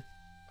cathode.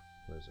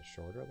 There's a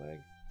shorter leg?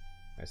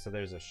 Alright, so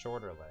there's a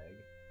shorter leg.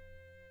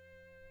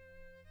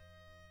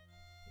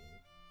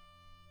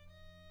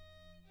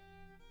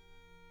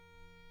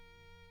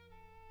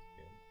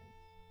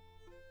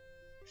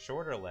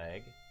 Shorter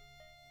leg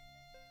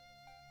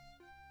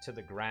to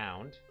the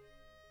ground,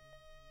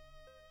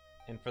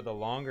 and for the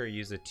longer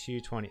use a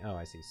 220. Oh,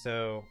 I see.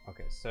 So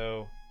okay,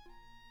 so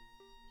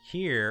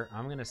here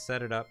I'm gonna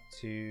set it up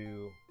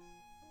to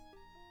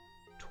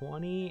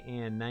 20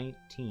 and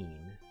 19.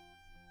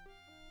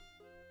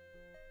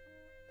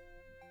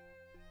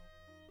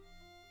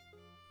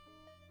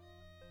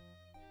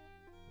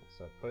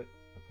 So I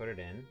put it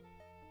in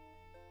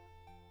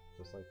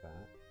just like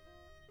that.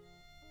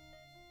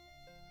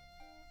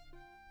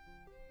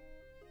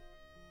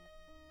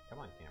 Come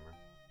on, camera.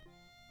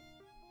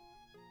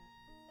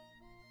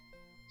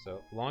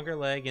 So longer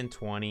leg in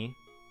 20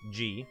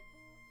 G,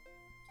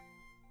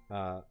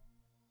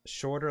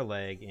 shorter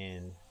leg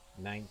in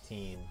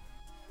 19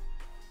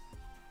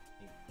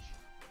 H.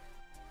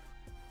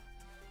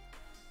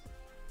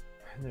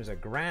 And there's a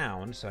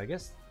ground, so I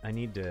guess I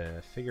need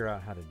to figure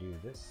out how to do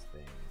this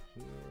thing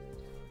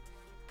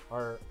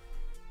here.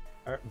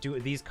 Do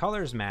these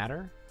colors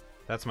matter?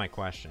 That's my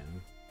question.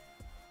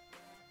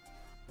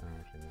 I don't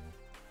actually know.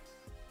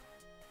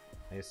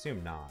 I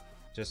assume not,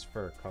 just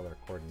for color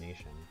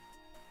coordination.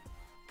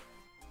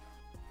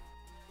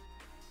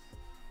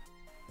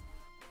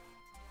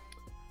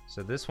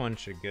 So this one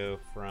should go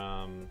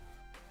from,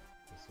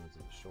 this one's a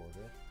bit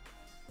shorter.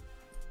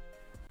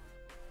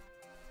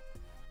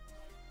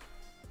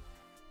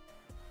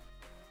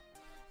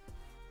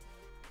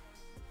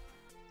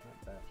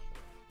 Not that short.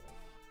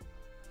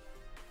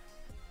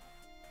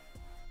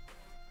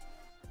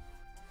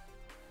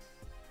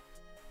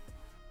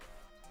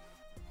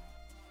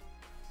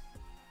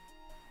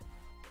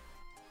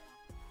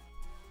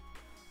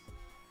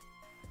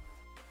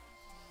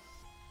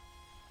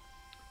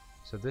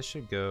 So this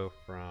should go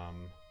from,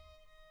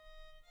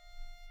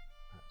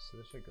 so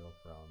this should go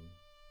from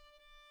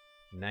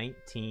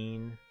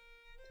 19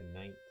 to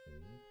 19.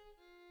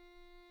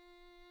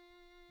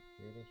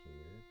 Here to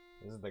here.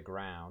 This is the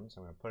ground, so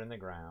I'm going to put in the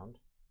ground.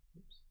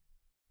 Oops.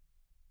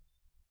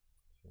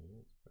 Okay,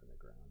 let's put in the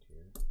ground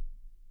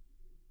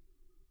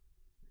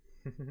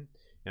here.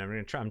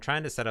 And I'm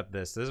trying to set up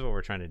this. This is what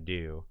we're trying to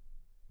do.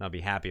 And I'll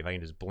be happy if I can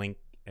just blink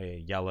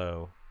a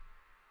yellow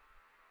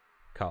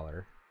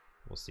color.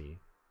 We'll see.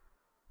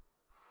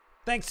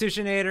 Thanks,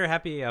 Sushinator.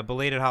 Happy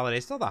belated holiday.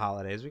 Still the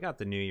holidays. We got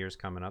the New Year's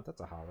coming up.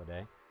 That's a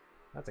holiday.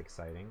 That's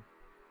exciting.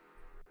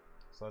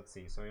 So let's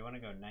see. So we want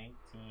to go 19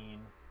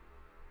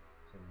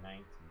 to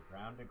 19.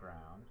 Ground to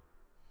ground.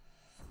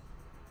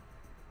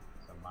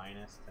 So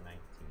minus to 19.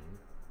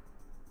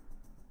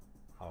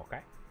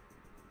 Okay.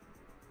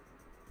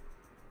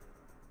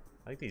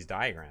 I like these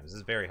diagrams. This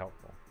is very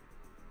helpful.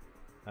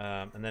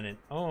 And then in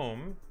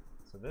ohm,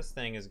 so this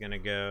thing is going to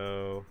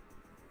go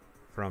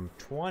from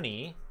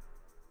 20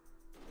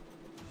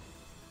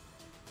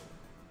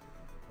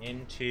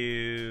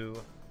 into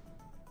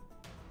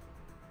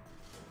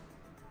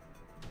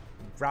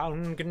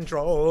ground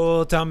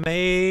control to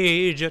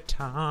Major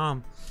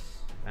Tom,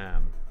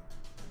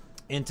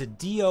 into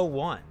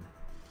DO1,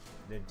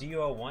 the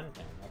DO1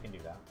 pin. I can do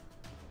that.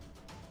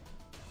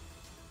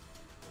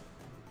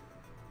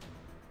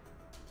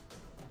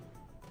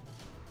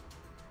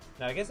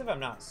 Now I guess if I'm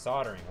not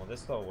soldering, will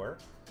this still work?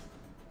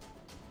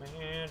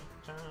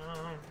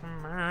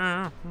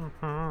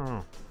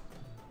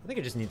 I think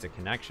it just needs a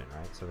connection,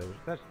 right? So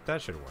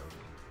that should work.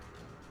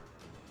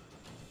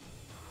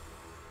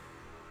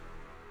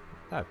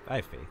 I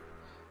have faith.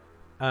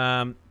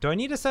 Do I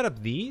need to set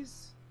up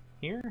these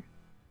here?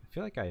 I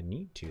feel like I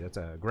need to. That's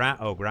a ground.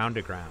 Oh, ground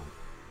to ground.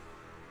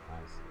 Nice.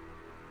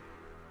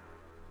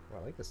 Oh,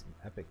 I like this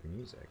epic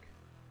music.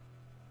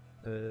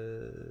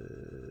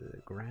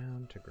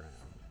 Ground to ground.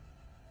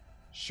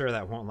 Sure,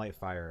 that won't light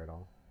fire at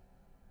all.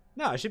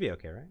 No, it should be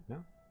okay, right?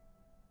 No.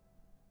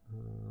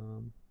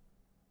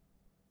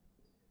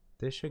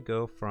 This should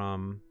go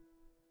from.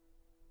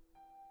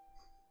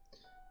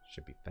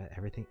 Should be fed.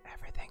 Everything's okay.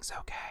 Everything is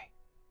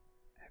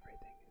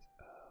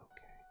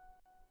okay.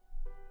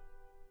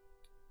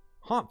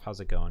 Hump, how's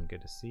it going?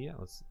 Good to see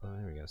you.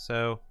 There we go.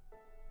 So,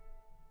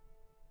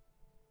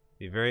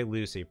 be very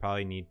loose. So you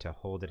probably need to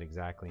hold it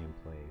exactly in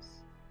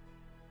place.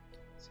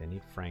 So I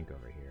need Frank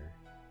over here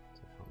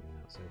to help me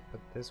out. So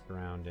put this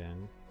ground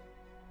in.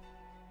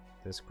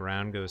 This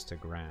ground goes to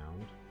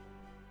ground.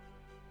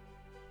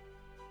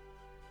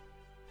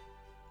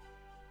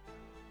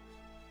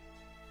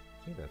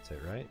 I think that's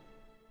it, right?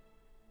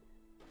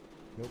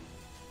 Nope.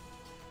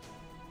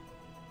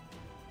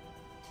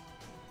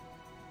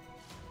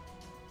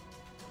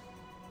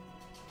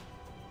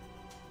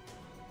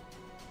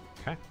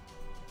 Okay.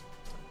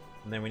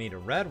 And then we need a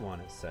red one,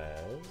 it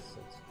says.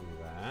 Let's do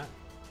that.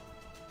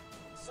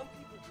 Some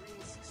people dream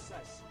of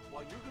success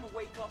while you're gonna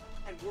wake up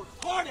and work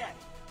hard at it.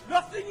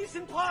 Nothing is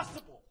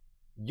impossible.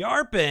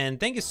 Yarpin,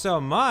 thank you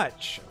so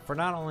much for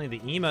not only the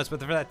emotes, but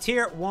for that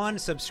tier 1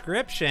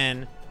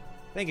 subscription.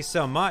 Thank you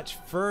so much.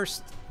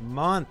 First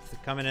month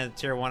coming in at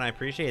tier 1. I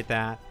appreciate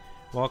that.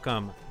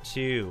 Welcome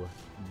to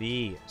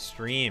the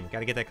stream. Got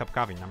to get that cup of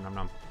coffee. Nom, nom,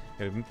 nom.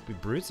 We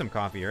brewed some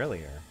coffee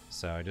earlier,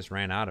 so I just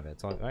ran out of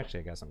it. So actually,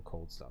 I got some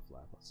cold stuff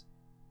left.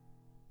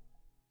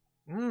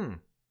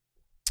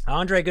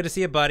 Andre, good to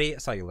see you, buddy. I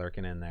saw you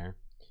lurking in there.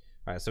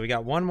 All right, so we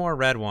got one more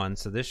red one.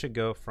 So this should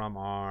go from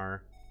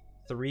our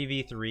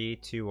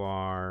 3v3 to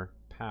our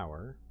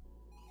power.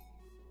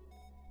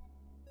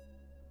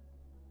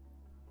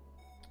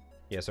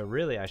 Yeah, so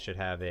really I should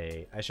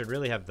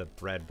really have the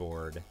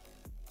breadboard.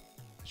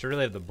 I should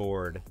really have the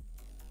board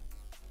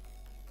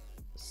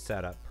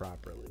set up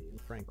properly.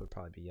 Frank would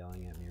probably be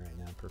yelling at me right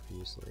now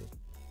profusely.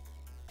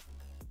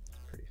 It's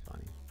pretty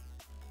funny.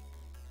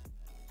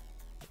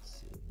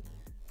 Let's see.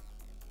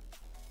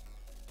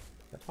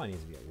 That probably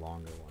needs to be a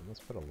longer one. Let's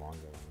put a longer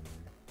one in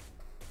there.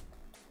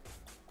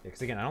 Yeah,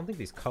 because again, I don't think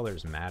these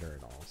colors matter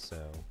at all,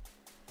 so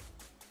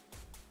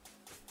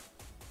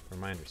from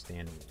my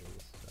understanding at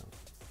least.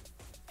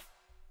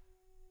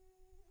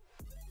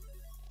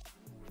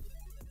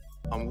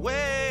 I'm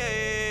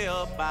way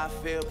up, I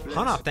feel blessed.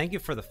 Hanoff, thank you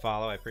for the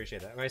follow. I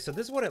appreciate that. Okay, so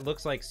this is what it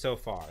looks like so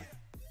far.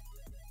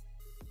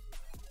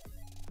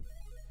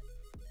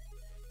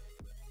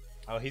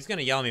 Oh, he's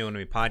gonna yell at me when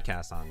we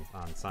podcast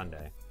on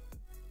Sunday.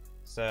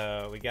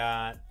 So we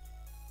got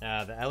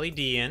the LED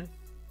in,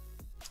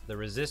 the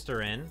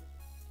resistor in,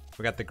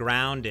 we got the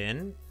ground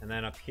in, and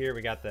then up here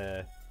we got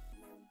the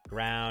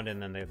ground, and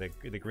then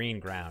the green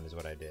ground is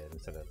what I did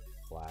instead of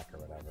black or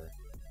whatever.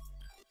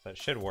 So it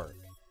should work.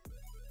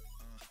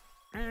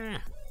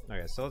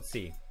 Okay, so let's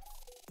see.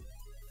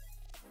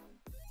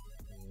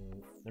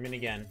 I mean,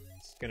 again,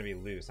 it's gonna be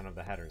loose. I don't have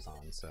the headers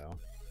on, so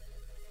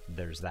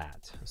there's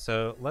that.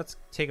 So let's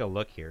take a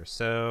look here.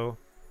 So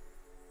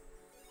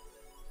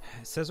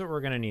it says what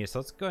we're gonna need. So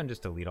let's go ahead and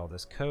just delete all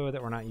this code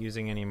that we're not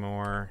using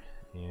anymore.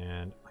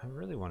 And I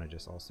really want to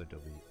just also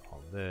delete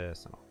all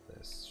this and all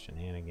this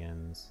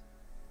shenanigans.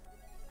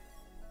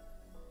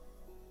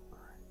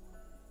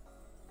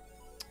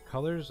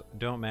 Colors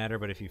don't matter,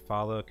 but if you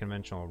follow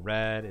conventional,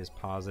 red is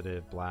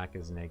positive, black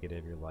is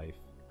negative, your life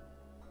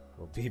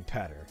will be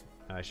better.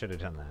 I should have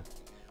done that.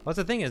 Well, that's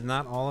the thing, is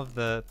not all of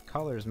the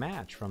colors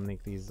match from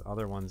these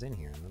other ones in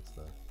here. And that's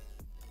the...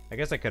 I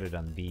guess I could have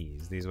done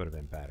these. These would have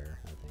been better,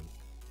 I think.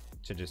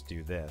 To just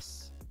do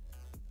this.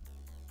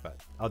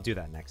 But I'll do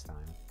that next time.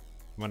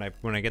 When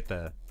I get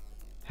the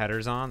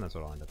headers on, that's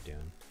what I'll end up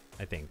doing,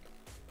 I think.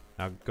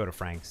 I'll go to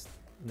Frank's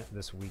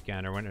this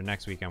weekend or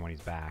next weekend when he's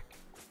back.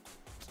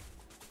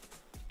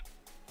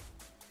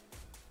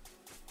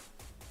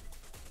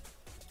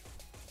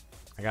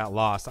 I got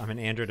lost. I'm an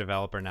Android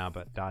developer now,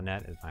 but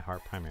 .NET is my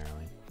heart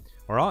primarily.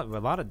 We're a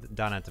lot of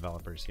 .NET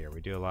developers here. We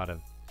do a lot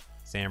of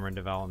Xamarin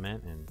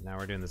development, and now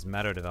we're doing this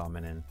Meadow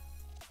development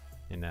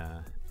in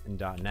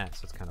 .NET,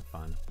 so it's kind of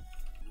fun.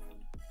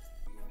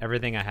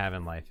 Everything I have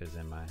in life is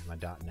in my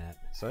 .NET.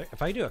 So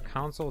if I do a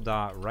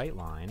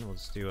console.writeLine, we'll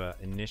just do a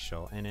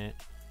initial init.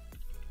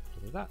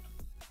 That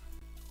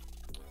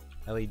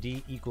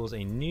LED equals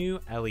a new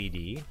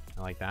LED.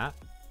 I like that.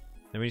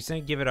 Then we're just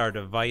gonna give it our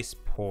device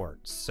port.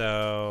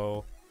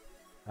 So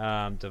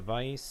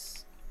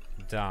device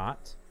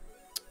dot,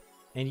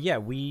 and yeah,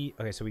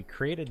 okay, so we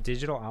create a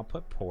digital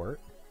output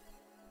port,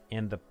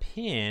 and the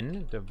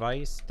pin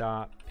device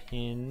dot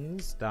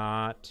pins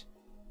dot,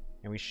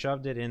 and we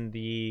shoved it in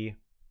the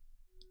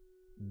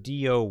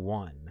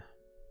DO1.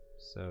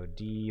 So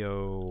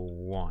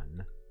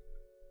DO1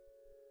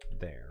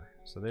 there.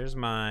 So there's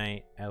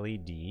my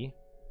LED.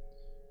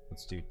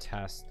 Let's do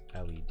test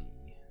LED.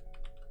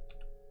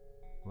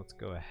 Let's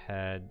go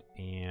ahead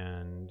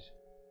and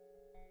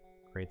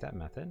create that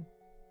method.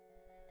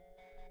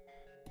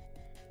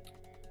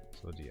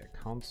 So we'll do a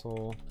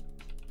console.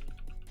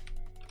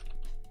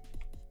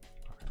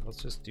 All right,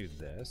 let's just do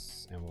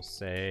this, and we'll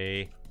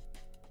say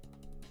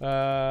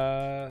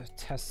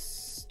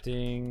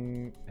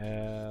testing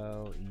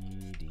LEDs.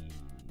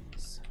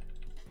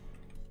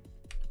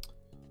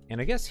 And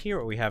I guess here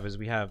what we have is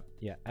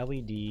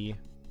LED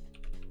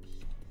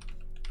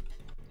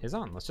is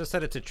on. Let's just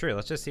set it to true.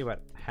 Let's just see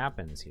what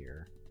happens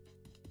here.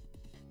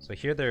 So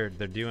here they're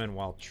doing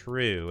while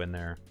true, and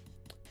they're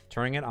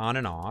turning it on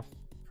and off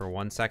for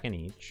 1 second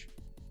each,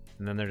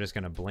 and then they're just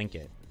going to blink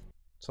it.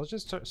 So let's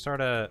just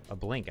start a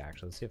blink,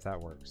 actually. Let's see if that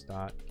works.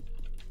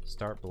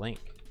 Start blink.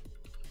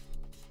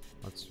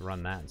 Let's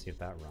run that and see if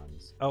that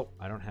runs. Oh,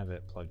 I don't have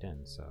it plugged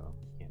in, so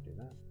can't do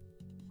that.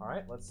 All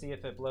right, let's see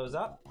if it blows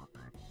up.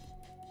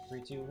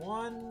 3, 2,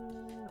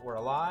 1. We're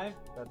alive.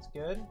 That's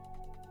good.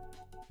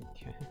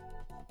 Okay.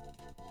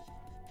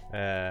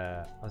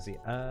 Let's see.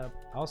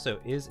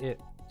 Also, is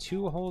it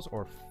 2 holes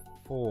or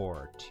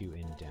 4 to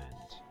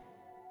indent?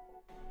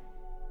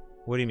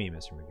 What do you mean,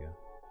 Mr. Magoo?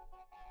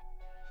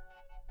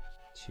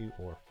 2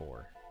 or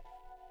 4?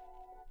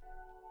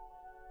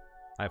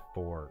 I have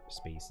 4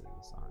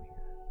 spaces on here.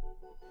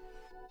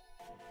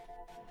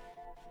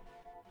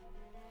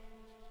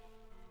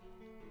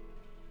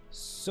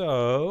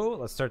 So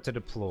let's start to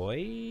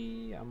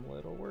deploy. I'm a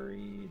little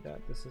worried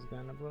that this is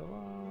gonna blow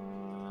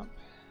up.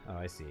 Oh,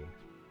 I see.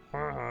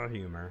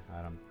 Humor.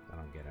 I don't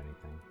get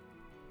anything.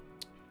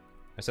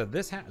 So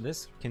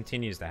this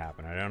continues to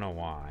happen. I don't know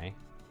why.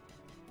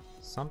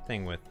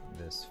 Something with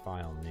this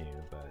file new,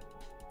 but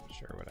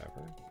sure,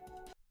 whatever.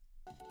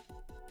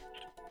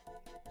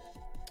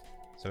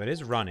 So it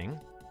is running.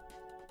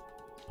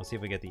 Let's see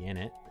if we get the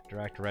init.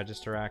 Direct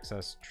register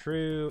access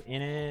true.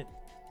 Init.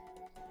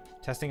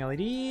 Testing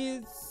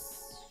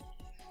LEDs.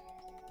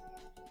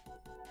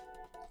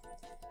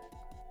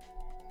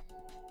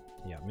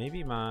 Yeah,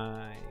 maybe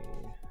my...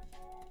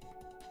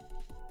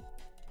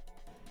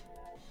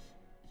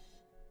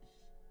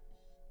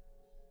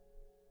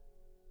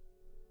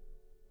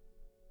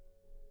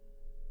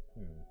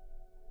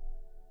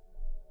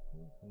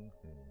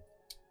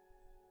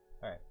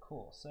 Alright,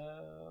 cool. So...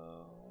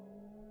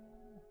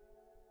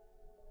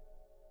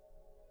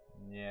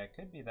 yeah, it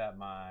could be that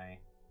my...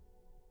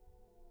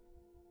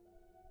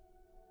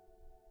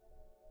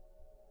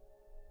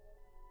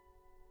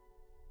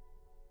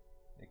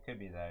 it could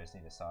be that I just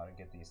need to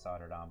get these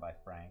soldered on by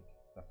Frank,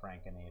 the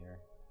Frankinator.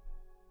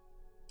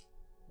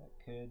 That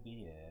could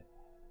be it.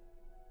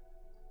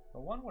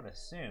 But one would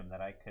assume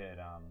that I could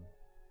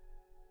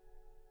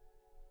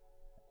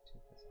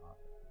take this off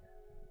of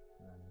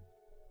here and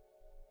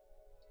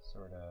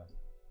sort of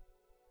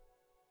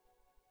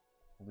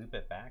loop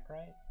it back,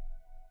 right?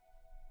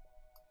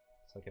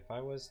 So like if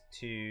I was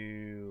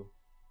to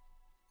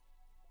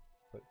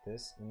put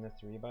this in the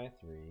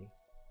 3x3,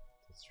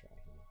 let's try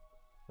here.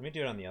 Let me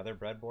do it on the other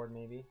breadboard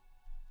maybe.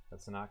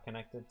 That's not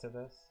connected to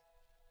this.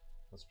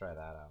 Let's try that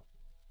out.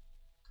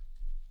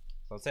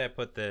 So let's say I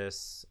put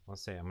this,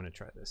 let's say I'm gonna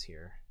try this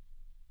here.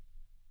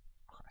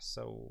 Okay,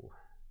 so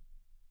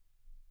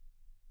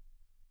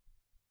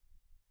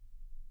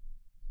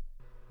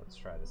let's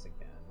try this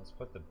again. Let's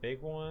put the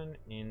big one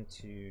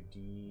into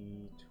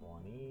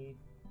D20.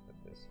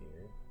 Put this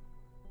here.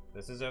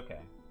 This is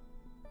okay.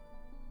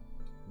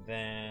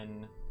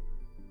 Then,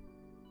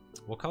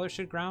 what color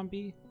should ground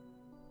be?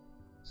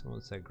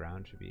 Someone said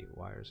ground should be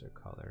wires or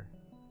color.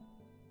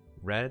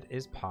 Red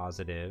is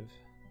positive.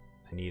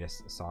 I need a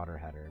solder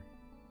header.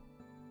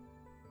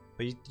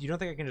 But you don't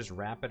think I can just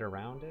wrap it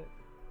around it?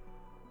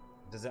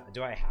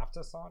 Do I have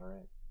to solder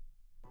it?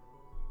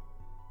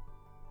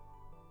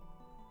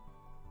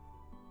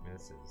 I mean,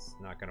 this is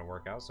not going to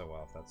work out so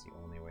well if that's the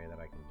only way that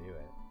I can do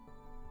it.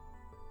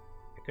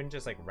 I couldn't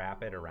just like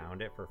wrap it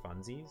around it for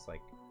funsies,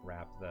 like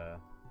wrap the...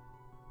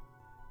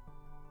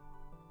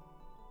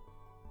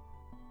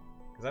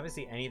 because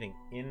obviously anything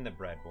in the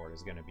breadboard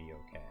is going to be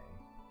okay.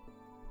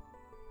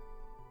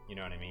 You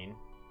know what I mean?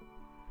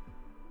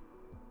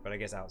 But I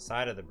guess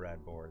outside of the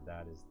breadboard,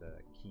 that is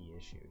the key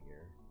issue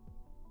here.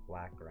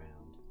 Black ground.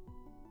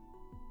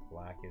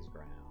 Black is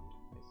ground.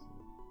 I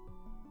see.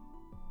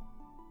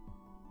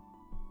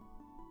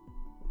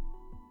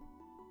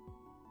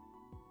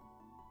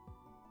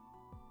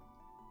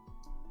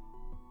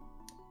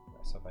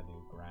 Right, so if I do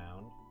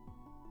ground.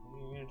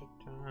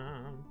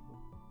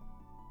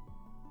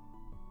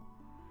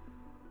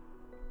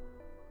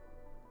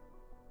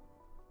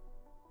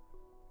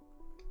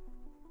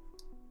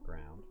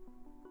 Ground.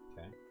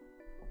 Okay. I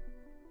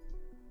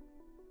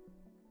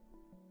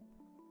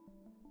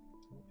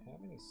don't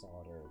have any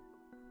solder.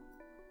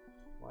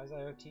 Why is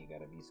IoT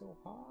gotta be so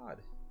hard?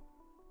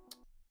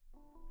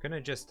 Gonna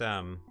just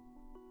a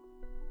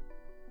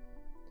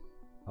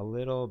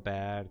little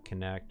bad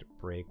connect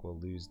break will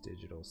lose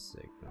digital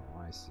signal.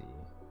 I see.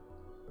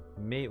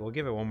 We'll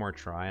give it one more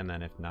try, and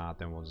then if not,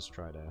 then we'll just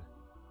try to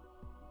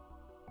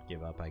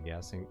give up, I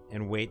guess,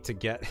 and wait to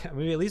get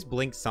maybe at least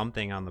blink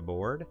something on the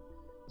board.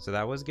 So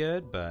that was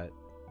good, but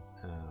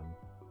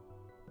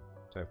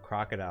so I have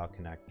crocodile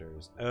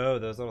connectors. Oh,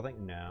 those little things?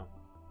 No.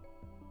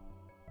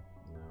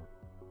 No.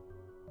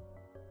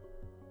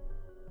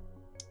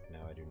 No,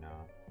 I do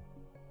not.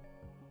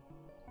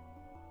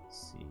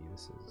 Let's see,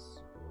 this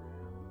is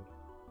ground.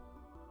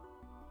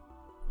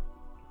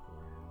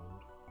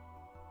 Ground.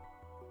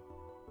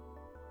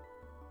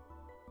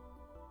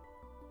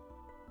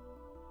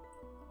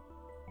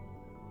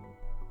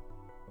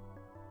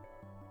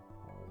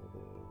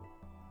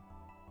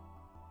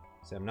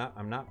 See,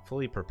 I'm not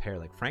fully prepared.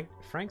 Like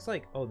Frank's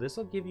like, oh, this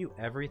will give you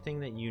everything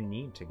that you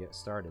need to get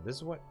started. This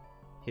is what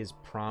his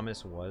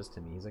promise was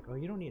to me. He's like, oh,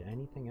 you don't need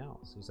anything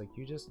else. He's like,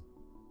 you just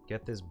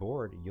get this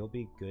board, you'll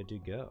be good to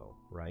go,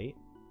 right?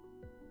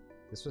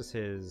 This was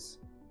his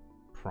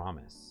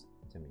promise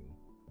to me.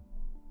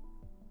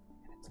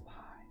 And it's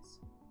lies.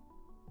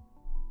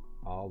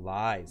 All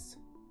lies.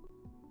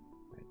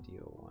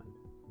 Ideal one.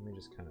 Let me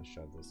just kind of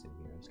shove this in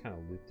here. I just kind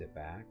of looped it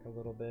back a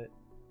little bit.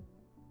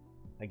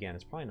 Again,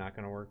 it's probably not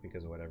going to work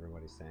because of what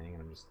everybody's saying,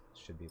 and I just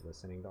should be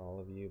listening to all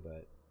of you,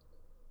 but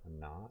I'm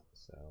not,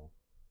 so.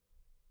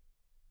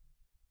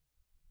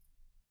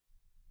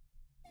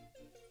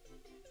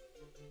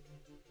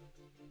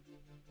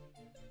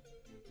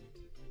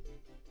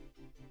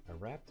 I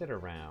wrapped it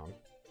around.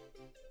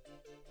 Let's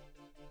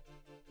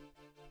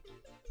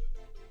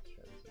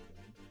try this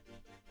again.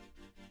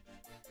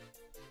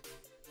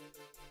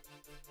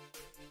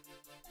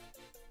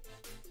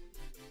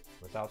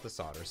 Without the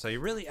solder. So you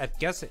really, I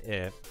guess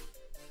if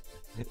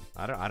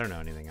I don't know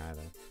anything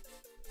either.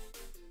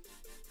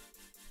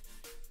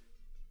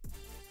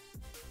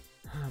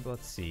 But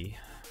let's see.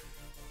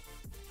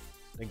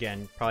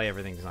 Again, probably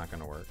everything's not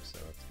going to work, so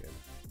that's good.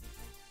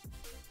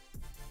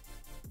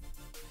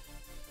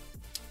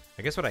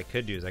 I guess what I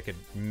could do is I could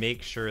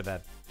make sure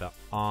that the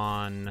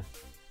on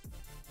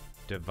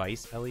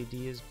device LED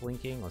is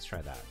blinking. Let's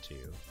try that too.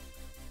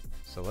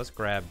 So let's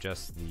grab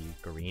just the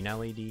green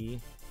LED.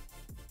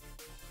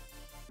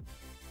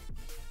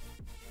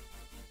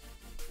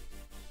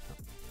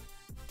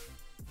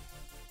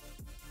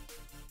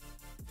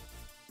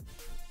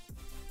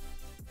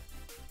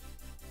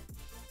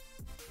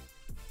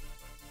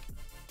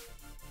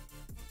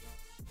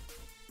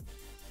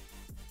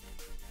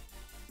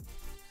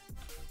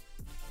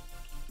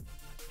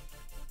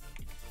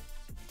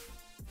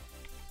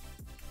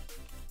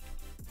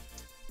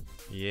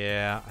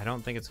 Yeah, I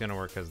don't think it's gonna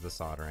work because of the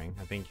soldering.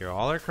 I think you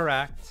all are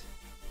correct.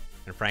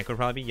 And Frank would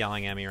probably be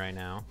yelling at me right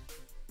now.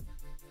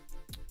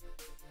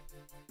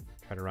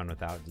 Try to run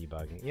without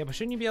debugging. Yeah, but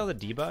shouldn't you be able to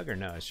debug or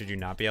no? Should you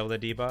not be able to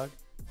debug?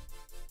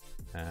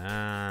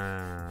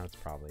 Ah, that's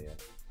probably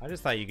it. I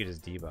just thought you could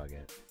just debug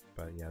it.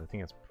 But yeah, I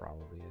think that's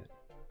probably it.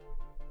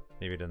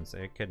 Maybe it doesn't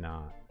say, it could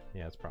not.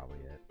 Yeah, that's probably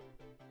it.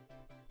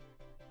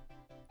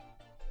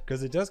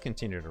 Because it does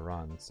continue to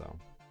run, so.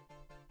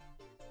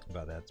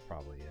 But that's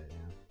probably it,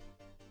 yeah.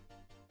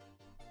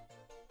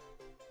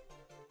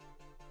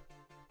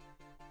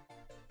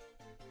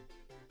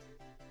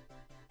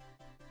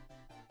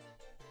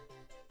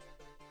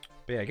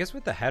 But yeah, I guess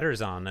with the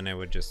headers on, then it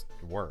would just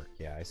work.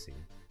 Yeah, I see.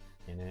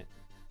 Init.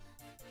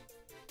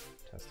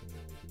 Testing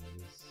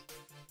LEDs.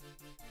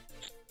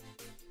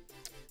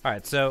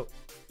 Alright, so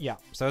yeah,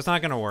 so it's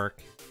not gonna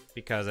work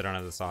because I don't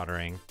have the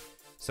soldering.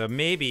 So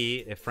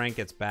maybe if Frank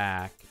gets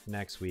back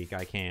next week,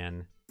 I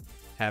can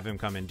have him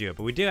come and do it.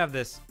 But we do have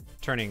this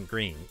turning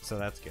green, so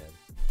that's good.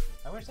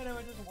 I wish that it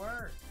would just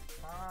work.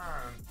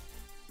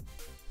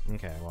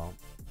 Okay, well.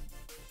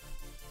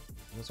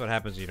 That's what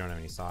happens when you don't have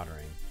any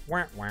soldering.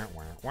 Wah, wah,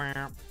 wah,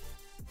 wah.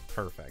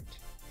 Perfect.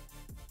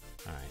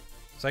 Alright.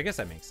 So I guess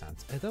that makes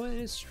sense. Although it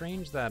is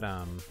strange that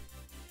I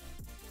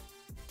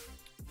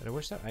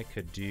wish that I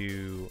could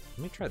do.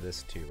 Let me try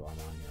this too while I'm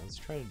on here. Let's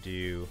try to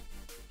do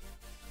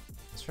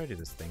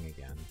this thing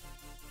again.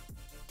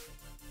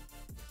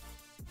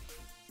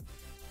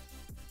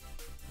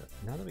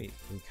 Now that we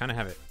kind of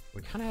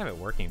have it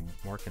working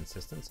more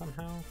consistent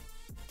somehow.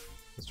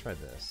 Let's try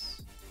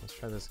this. Let's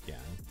try this again.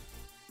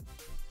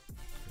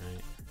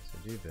 Alright,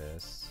 so do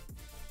this.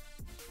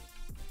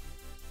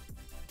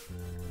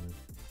 And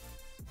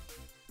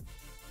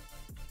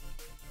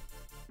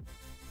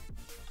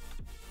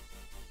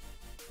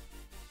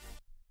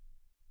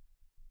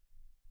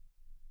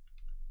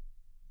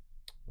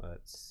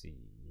let's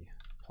see.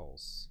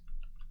 Pulse.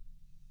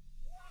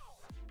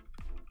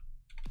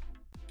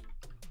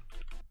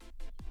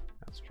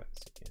 Let's try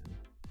this again.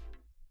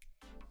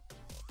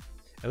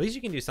 At least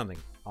you can do something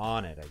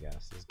on it, I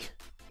guess. Is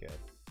good.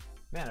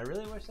 Man, I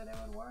really wish that it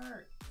would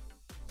work.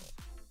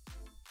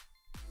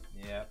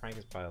 Yeah, Frank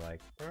is probably like,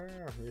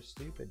 oh, you're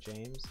stupid,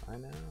 James. I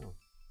know.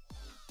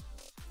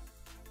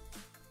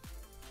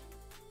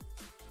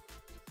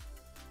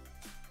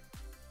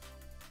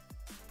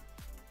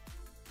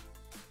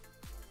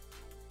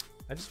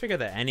 I just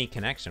figured that any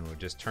connection would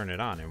just turn it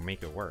on and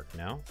make it work,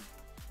 no?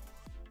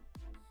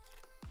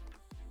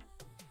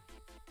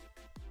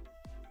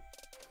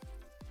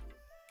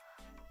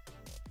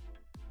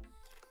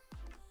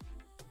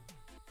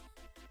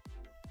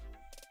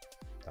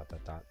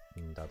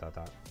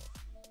 Dot.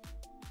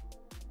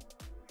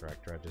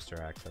 Direct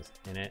register access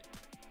in it.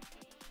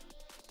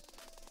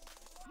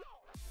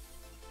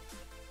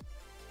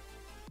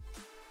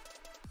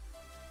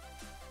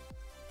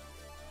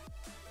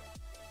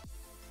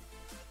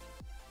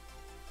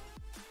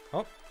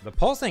 Oh, the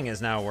pulsing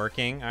is now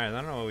working. All right, I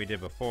don't know what we did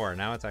before.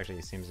 Now it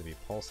actually seems to be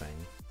pulsing.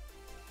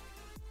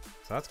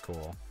 So that's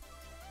cool.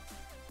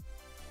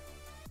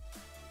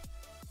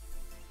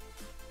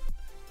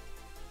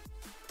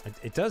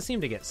 It does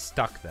seem to get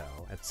stuck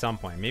though at some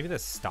point. Maybe the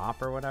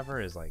stop or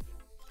whatever is like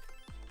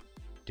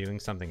doing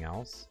something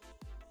else.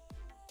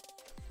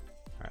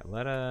 All right,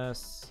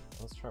 let's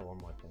try one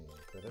more thing.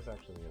 So it is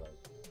actually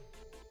like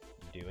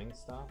doing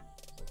stuff.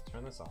 So let's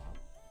turn this off.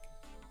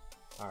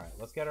 All right,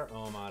 let's get our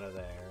ohm out of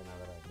there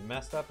now that I've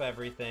messed up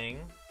everything.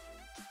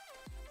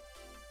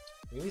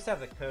 We at least have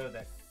the code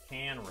that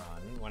can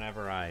run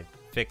whenever I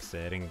fix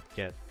it and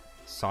get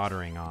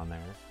soldering on there.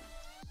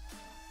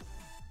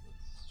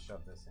 Let's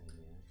shove this in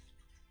here.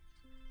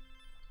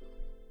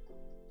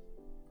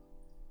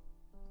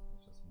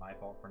 It's just my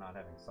fault for not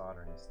having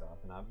soldering stuff,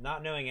 and I'm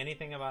not knowing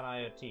anything about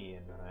IoT,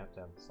 and then I have to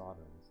have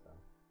soldering stuff.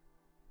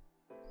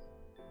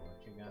 So,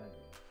 what you gonna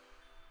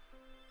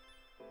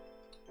do?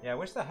 Yeah, I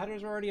wish the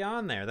headers were already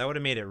on there. That would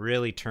have made it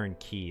really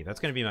turnkey.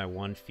 That's gonna be my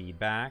one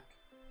feedback.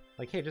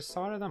 Like, hey, just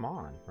solder them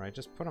on, right?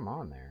 Just put them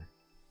on there.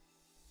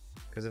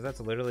 Because if that's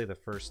literally the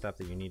first step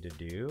that you need to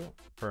do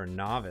for a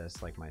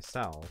novice like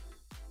myself,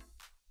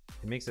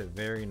 it makes it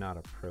very not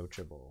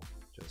approachable.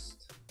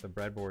 Just the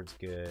breadboard's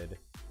good,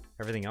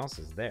 everything else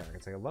is there.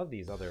 It's like I love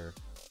these other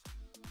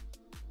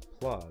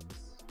plugs,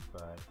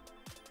 but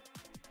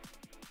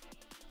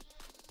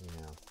you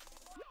know.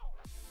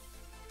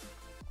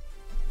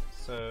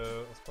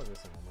 So let's plug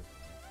this in one more time.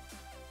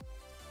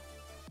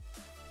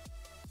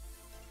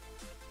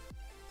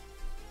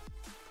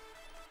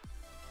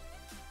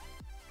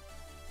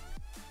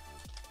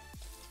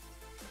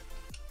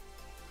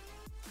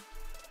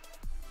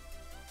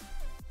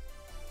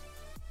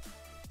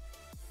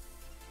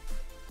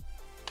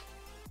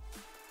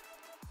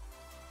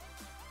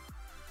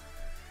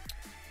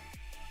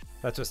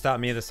 That's what stopped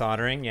me, the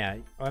soldering. Yeah,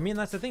 I mean,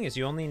 that's the thing, is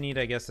you only need,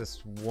 I guess,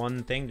 this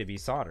one thing to be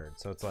soldered.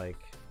 So it's like,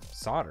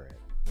 solder it,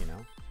 you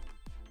know?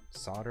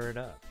 Solder it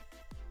up.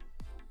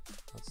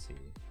 Let's see.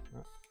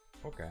 Oh,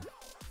 okay.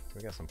 So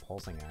we got some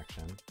pulsing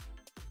action.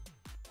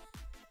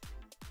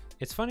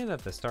 It's funny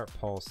that the start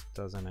pulse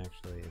doesn't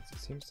actually, it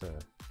seems to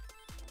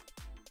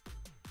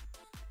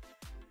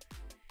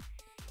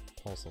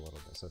pulse a little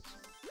bit. So it's,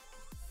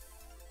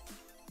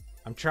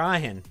 I'm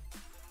trying.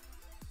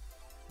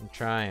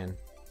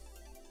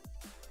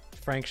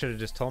 Frank should have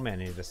just told me I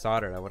needed to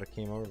solder it. I would have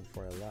came over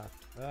before I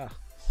left. Ugh.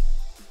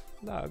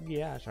 No,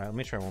 yeah. Let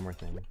me try one more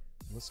thing.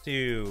 Let's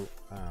do.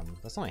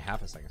 That's only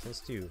half a second. So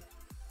let's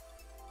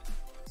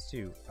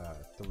do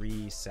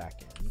 3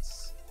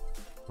 seconds.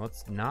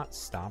 Let's not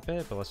stop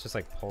it, but let's just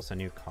like pulse a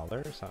new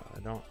color. So I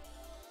don't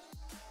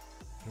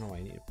know why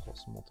I need to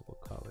pulse multiple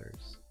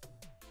colors.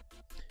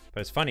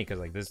 But it's funny because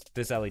like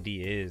this LED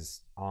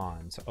is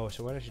on. So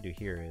so what I should do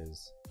here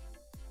is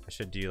I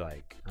should do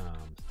like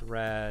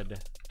thread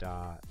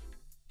dot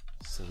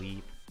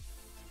sleep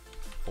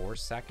 4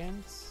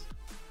 seconds,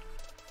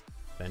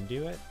 then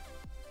do it.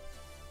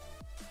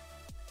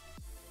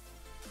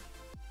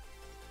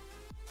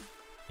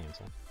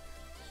 Cancel.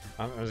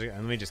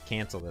 Let me just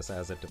cancel this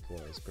as it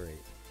deploys.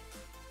 Great.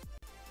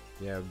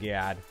 Yo,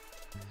 God.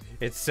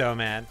 It's so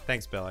mad.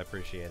 Thanks, Bill. I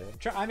appreciate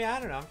it. I mean, I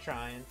don't know. I'm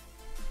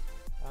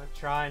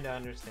trying to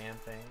understand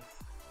things.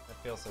 I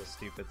feel so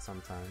stupid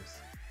sometimes.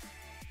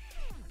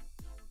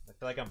 I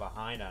feel like I'm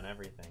behind on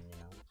everything, you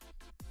know?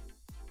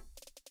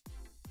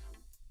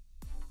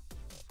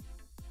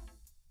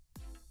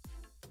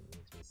 It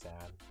makes me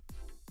sad.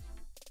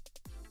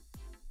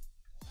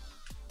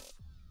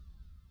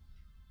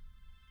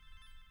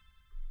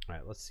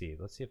 Alright, let's see.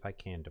 Let's see if I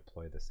can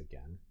deploy this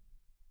again.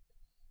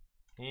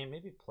 And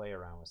maybe play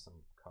around with some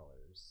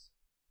colors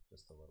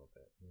just a little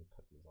bit. Let me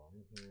put these all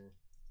in here.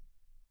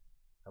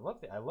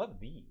 I love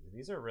these.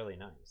 These are really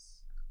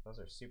nice. Those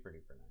are super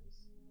duper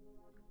nice.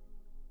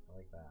 I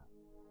like that.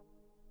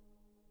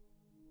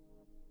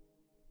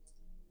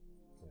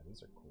 Yeah,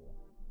 these are cool.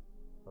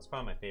 That's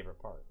probably my favorite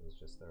part. Is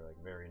just they're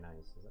like very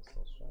nice. Is that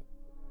still shut?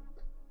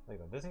 Like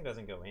this thing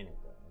doesn't go in it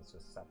though. It's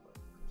just separate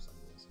for some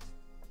reason.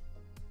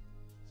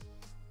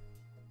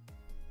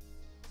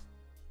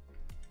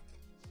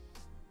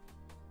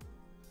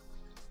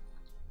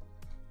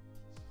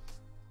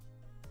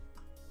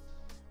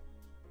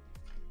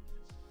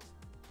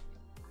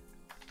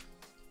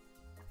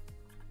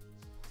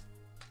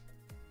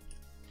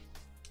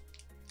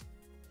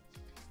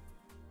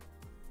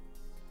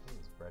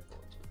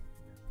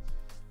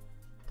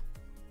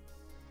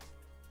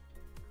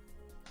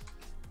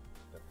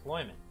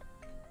 Deployment.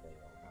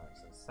 Alright,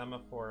 so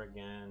semaphore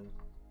again.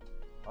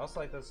 I also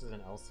like this as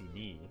an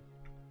LCD.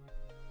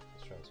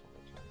 Let's try this one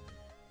more time.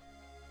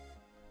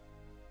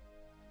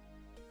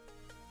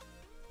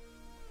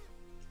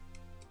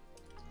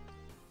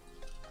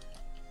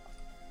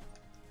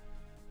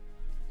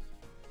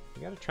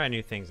 You gotta try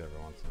new things every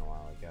once in a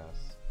while, I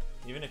guess.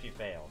 Even if you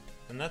fail.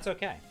 And that's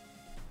okay.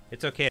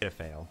 It's okay to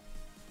fail.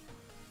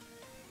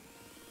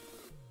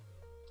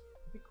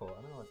 It'd be cool.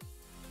 I don't know how to do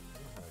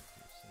something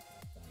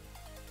like that.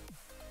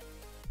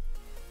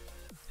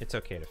 It's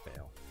okay to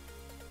fail.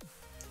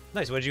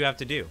 Nice. What did you have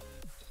to do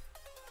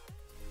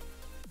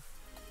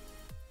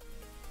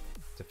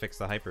to fix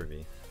the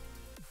Hyper-V?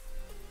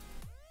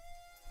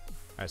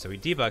 Alright, so we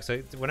debug. So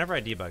whenever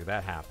I debug,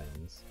 that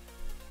happens.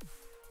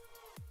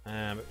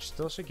 It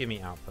still should give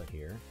me output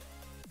here.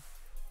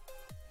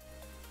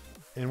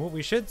 And what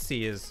we should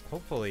see is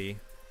hopefully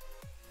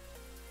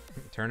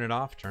turn it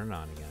off, turn it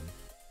on again.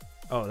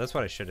 Oh, that's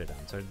what I should have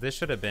done. So this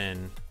should have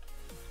been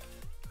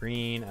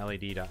green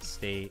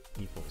LED.state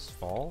equals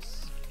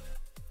false.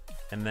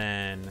 And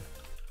then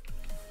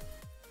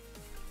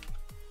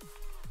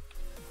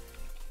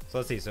So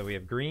let's see. So we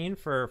have green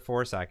for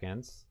 4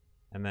 seconds,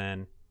 and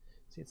then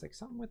see, it's like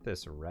something with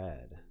this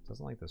red. It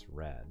doesn't like this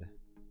red.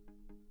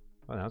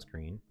 Oh, now it's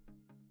green.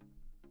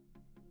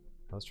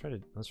 Let's try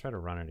to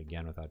run it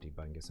again without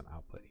debugging. Get some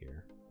output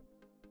here.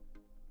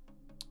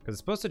 Because it's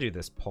supposed to do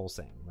this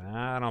pulsing.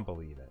 I don't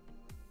believe it.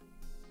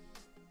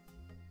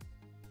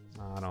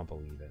 I don't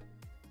believe it.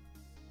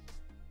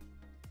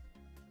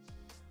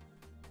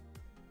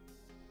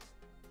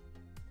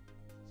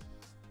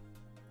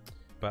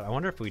 But I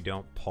wonder if we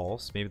don't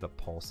pulse, maybe the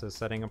pulse is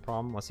setting a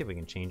problem. Let's see if we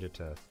can change it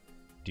to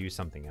do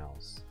something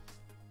else.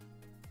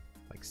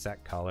 Like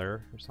set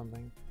color or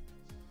something.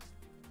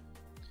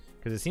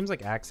 Because it seems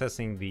like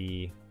accessing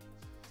the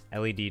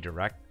LED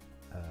direct,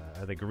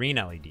 the green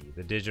LED,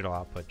 the digital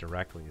output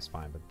directly is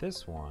fine, but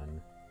this one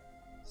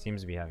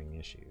seems to be having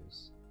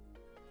issues.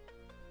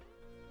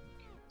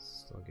 Okay,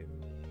 still giving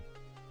me,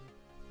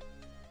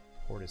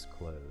 port is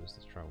closed.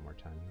 Let's try one more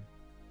time here.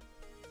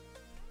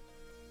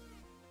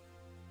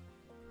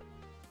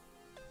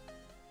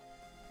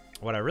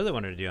 What I really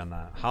wanted to do on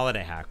the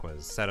holiday hack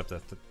was set up the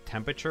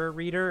temperature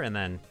reader and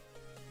then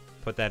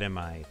put that in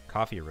my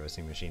coffee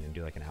roasting machine and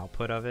do like an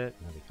output of it.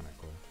 That'd be kind of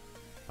cool.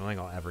 I don't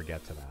think I'll ever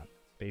get to that.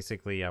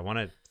 Basically, I want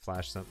to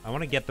flash some. I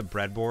want to get the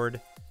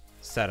breadboard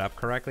set up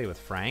correctly with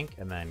Frank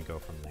and then go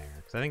from there.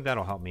 Because I think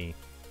that'll help me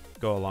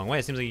go a long way.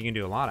 It seems like you can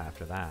do a lot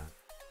after that.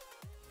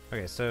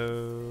 Okay,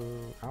 so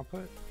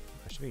output.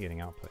 I should be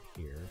getting output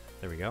here.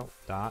 There we go.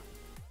 Dot.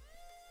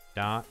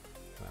 Dot.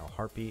 Oh,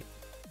 heartbeat.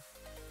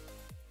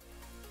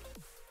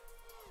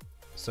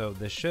 So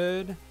this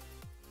should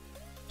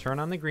turn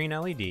on the green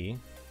LED.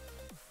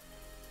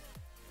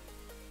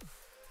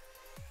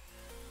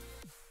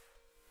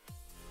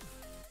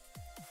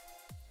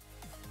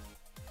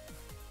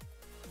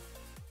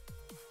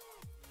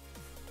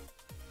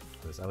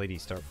 This LED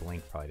start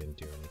blink probably didn't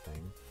do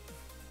anything.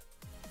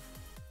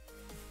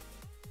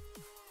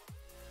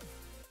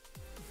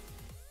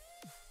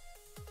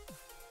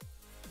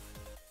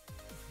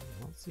 I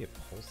don't see it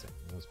pulsing.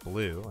 It was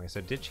blue. Like I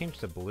said, it did change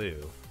to blue.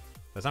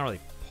 But it's not really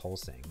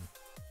pulsing.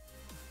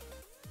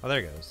 Oh, there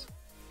it goes.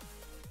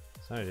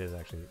 So it is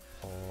actually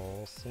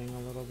pulsing a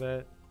little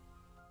bit.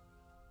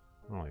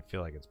 I don't really feel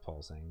like it's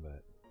pulsing,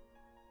 but...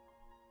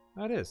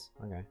 Oh, it is.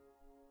 Okay.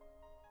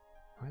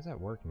 Why does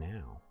that work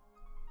now?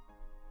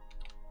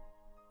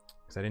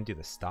 Because I didn't do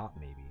the stop,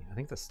 maybe. I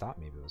think the stop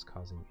maybe was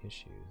causing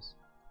issues.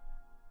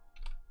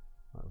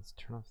 Well, let's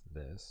turn off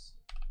this.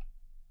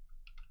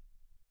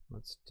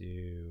 Let's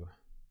do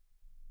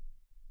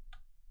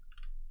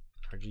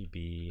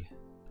RGB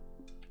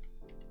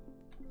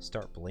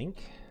start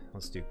blink.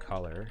 Let's do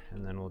color,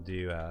 and then we'll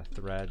do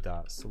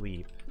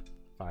thread.sleep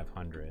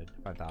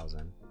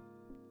 5000.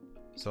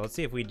 So let's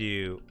see if we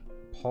do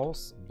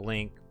pulse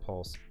blink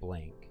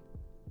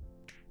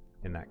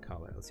in that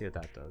color. Let's see what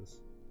that does.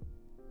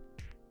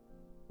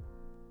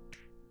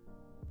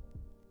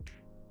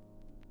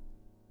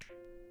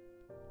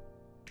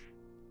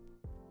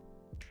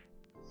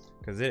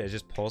 Because it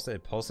just pulses.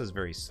 It pulses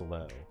very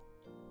slow.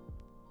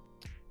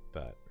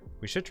 But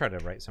we should try to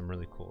write some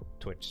really cool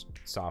Twitch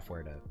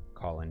software to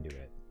call into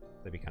it.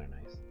 That'd be kind of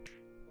nice.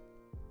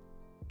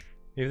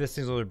 Maybe this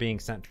thing was being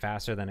sent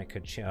faster than it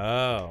could.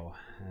 Oh,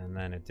 and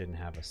then it didn't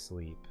have a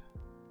sleep.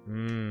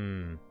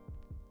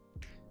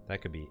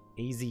 That could be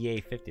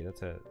AZA 50.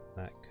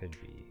 That could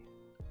be.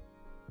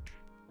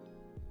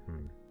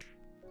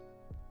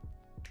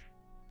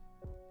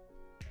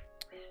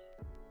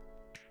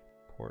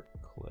 Port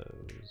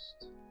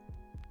closed.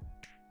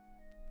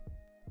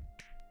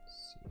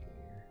 Let's see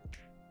here.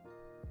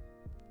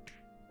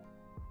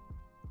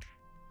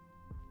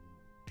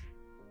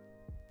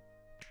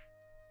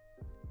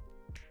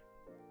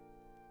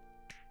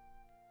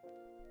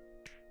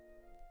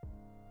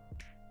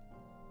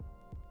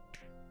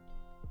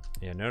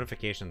 Yeah,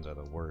 notifications are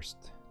the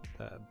worst.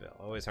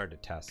 Always hard to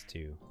test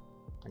too.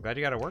 I'm glad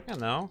you got it working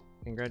though.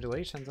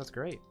 Congratulations, that's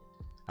great.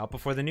 Out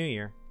before the new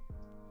year.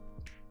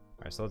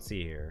 Alright, so let's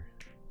see here.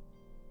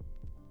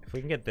 If we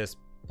can get this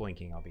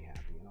blinking, I'll be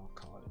happy and I'll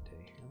call it a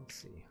day. Let's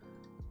see.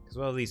 Because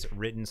we'll at least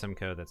written some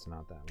code that's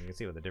not that. We can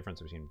see what the difference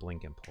between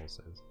blink and pulse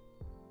is.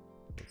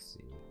 Let's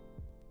see.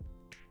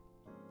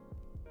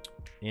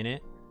 In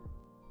it.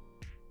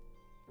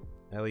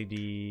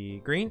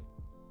 LED green.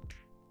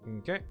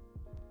 Okay.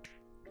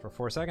 For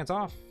 4 seconds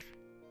off.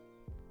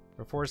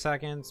 For 4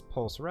 seconds,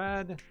 pulse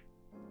red.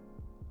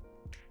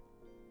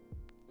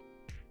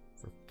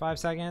 For 5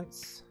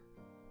 seconds.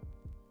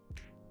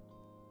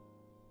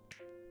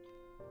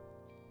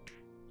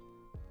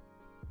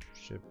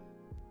 Should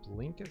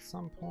blink at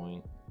some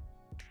point.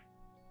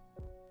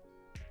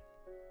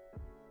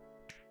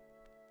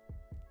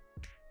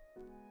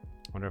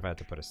 Wonder if I have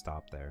to put a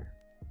stop there.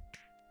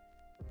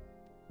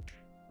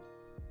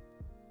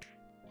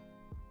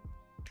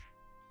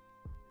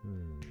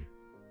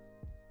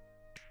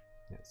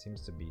 Yeah, it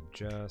seems to be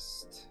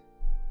just.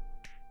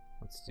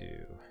 Let's do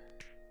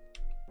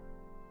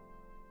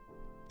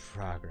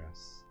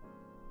progress.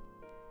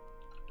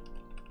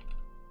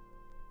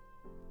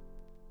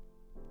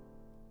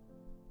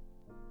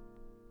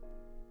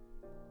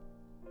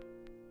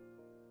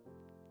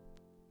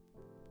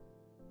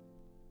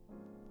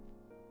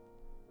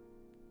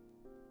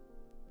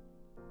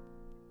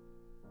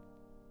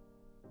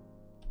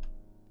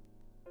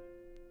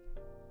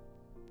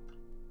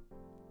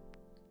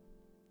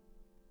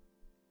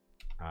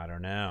 I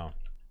don't know.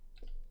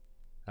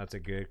 That's a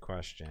good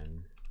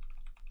question.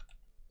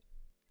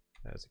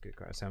 That's a good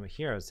question. So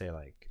here I would say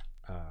like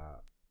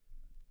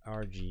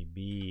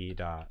RGB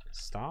dot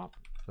stop.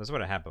 This is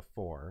what I had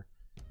before.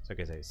 So I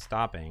could say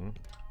stopping.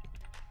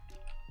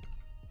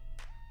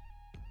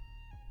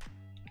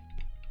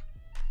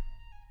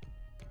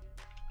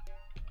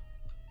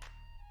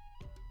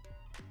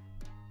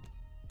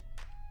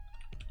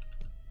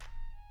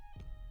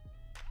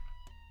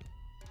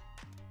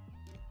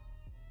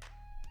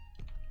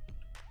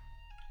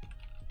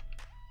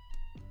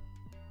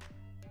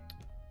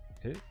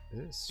 It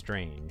is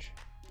strange.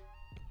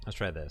 Let's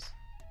try this.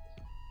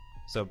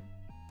 So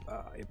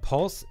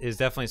pulse is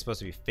definitely supposed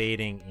to be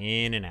fading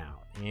in and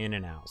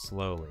out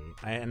slowly.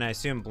 And I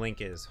assume blink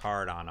is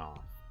hard on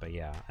off, but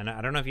yeah. And I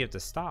don't know if you have to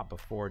stop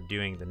before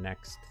doing the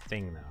next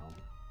thing though,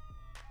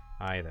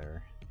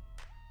 either.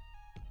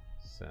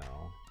 So.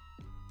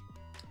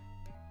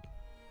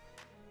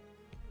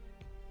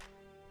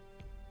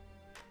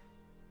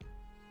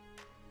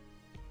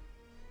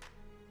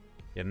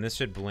 Yeah, and this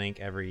should blink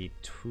every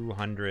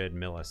 200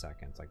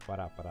 milliseconds, like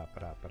ba-da, ba-da,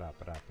 ba-da, ba-da,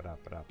 ba-da, ba-da,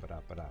 ba-da, ba-da,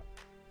 ba-da.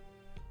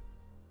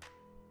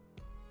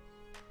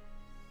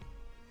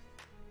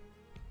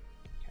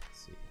 Can't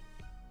see.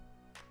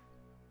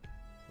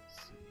 Let's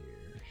see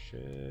here.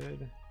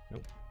 Should.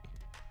 Nope.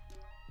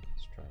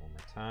 Let's try one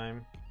more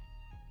time.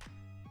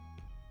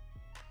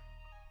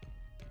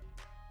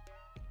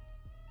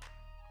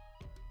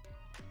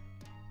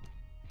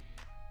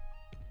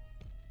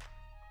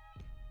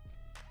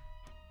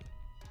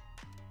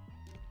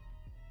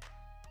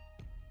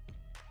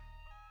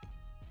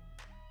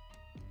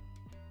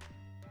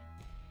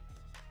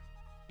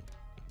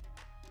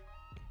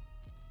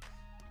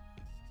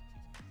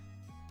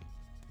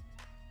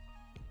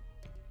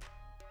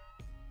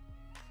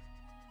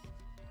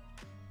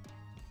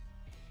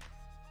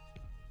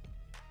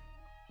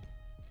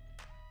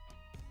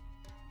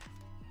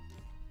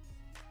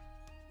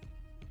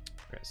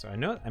 Okay, so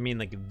I mean,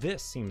 like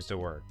this seems to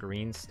work.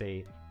 Green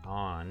state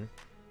on,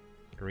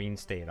 green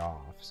state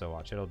off. So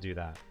watch, it'll do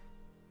that.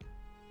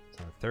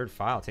 So the third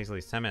file takes at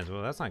least 10 minutes.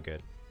 Well, that's not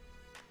good.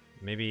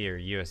 Maybe your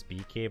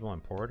USB cable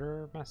and port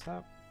are messed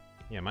up?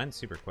 Yeah, mine's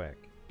super quick.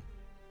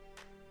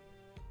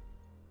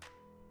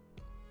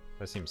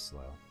 That seems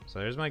slow. So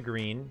there's my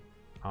green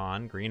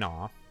on, green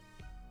off.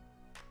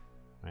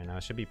 All right, now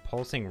it should be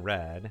pulsing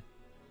red.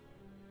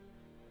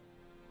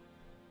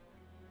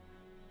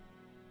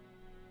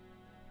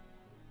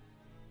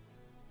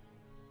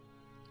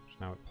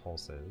 Now it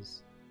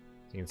pulses.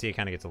 So you can see it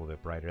kind of gets a little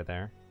bit brighter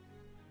there.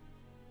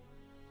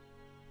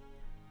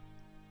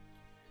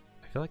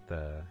 I feel like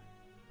the...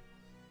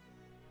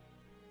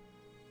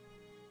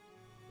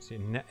 See,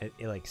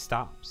 it like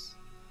stops.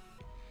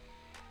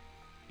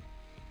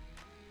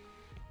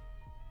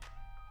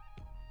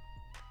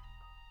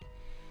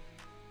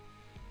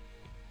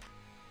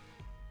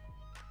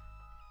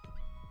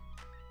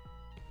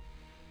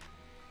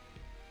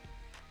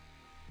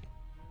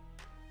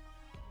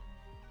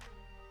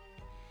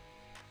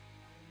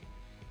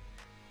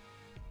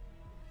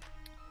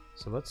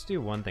 So let's do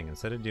one thing.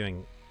 Instead of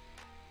doing...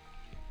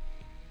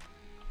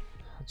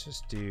 Let's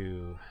just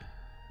do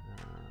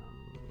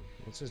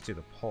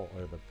the pull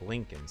or the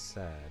blink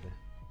instead.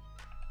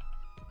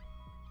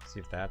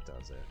 See if that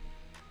does it.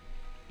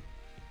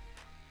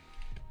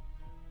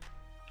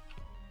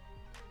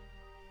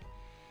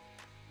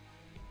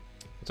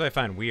 That's what I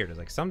find weird. Is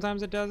like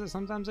sometimes it does it,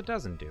 sometimes it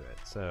doesn't do it.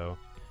 So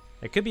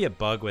it could be a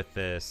bug with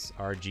this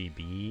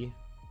RGB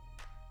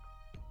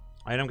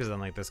item, because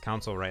then like this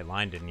console right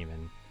line didn't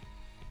even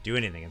do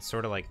anything. It's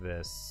sort of like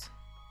this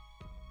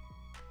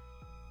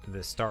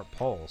start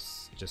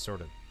pulse just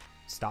sort of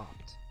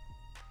stopped.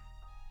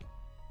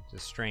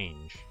 Just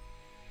strange.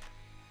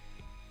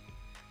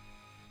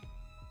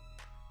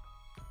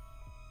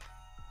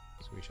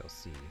 So we shall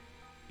see.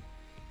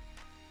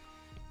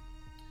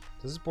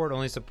 Does this board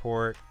only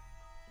support...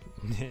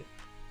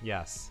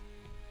 Yes.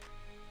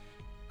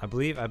 I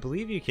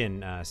believe you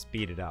can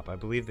speed it up. I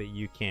believe that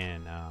you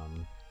can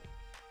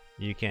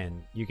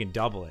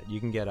double it. You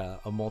can get a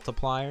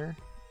multiplier,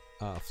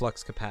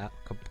 flux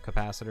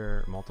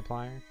capacitor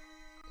multiplier.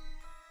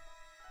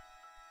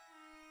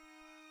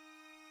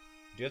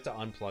 You have to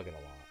unplug it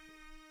a lot.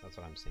 That's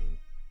what I'm seeing.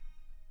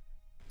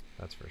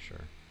 That's for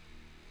sure.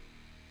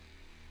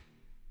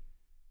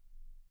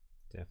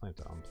 Definitely have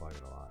to unplug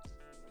it a lot.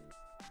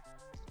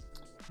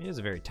 It is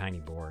a very tiny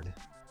board.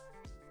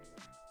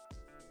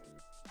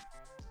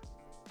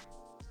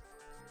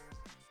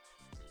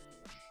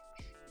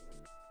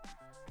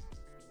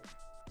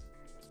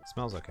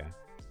 Smells okay.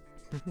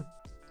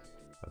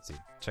 Let's see.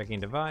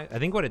 Checking device. I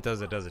think what it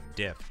does a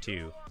diff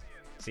too.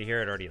 See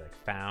here, it already like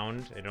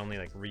found. It only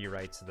like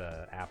rewrites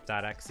the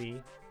app.exe.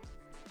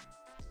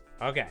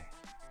 Okay.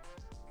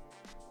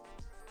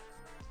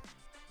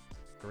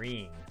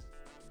 Green.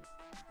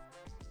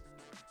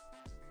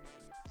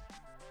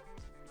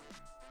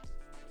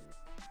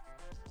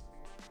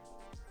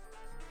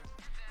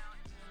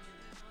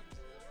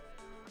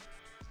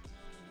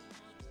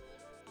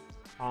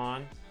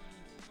 On.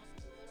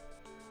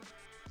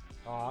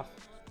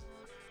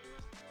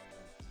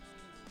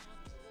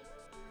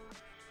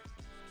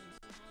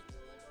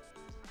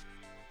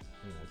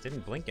 it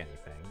didn't blink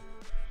anything.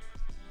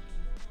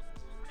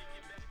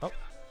 Oh.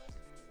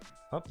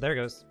 Oh, there it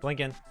goes.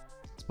 Blinking.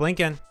 It's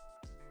blinking.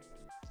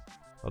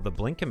 Well, the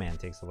blink command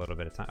takes a little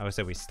bit of time. Oh,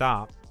 so we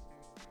stop.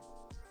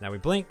 Now we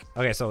blink.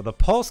 Okay, so the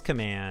pulse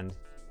command,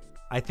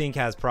 I think,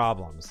 has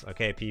problems.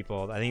 Okay,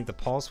 people. I think the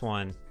pulse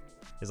one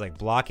is like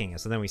blocking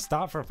us. So then we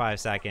stop for 5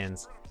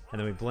 seconds, and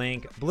then we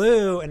blink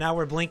blue, and now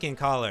we're blinking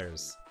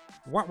colors.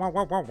 Wow, wow,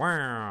 wow, wow,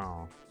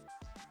 wow.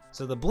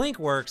 So the blink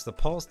works, the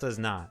pulse does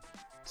not.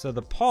 So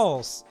the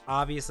pulse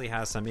obviously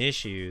has some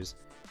issues,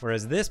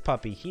 whereas this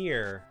puppy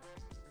here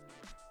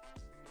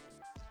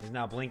is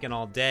now blinking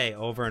all day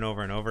over and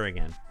over and over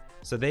again.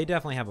 So they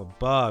definitely have a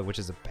bug, which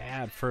is a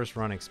bad first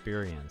run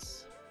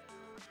experience.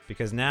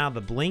 Because now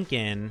the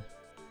blinking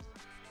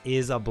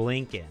is a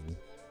blinking.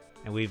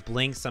 And we've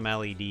blinked some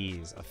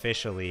LEDs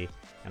officially.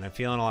 And I'm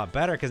feeling a lot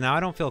better because now I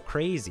don't feel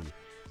crazy.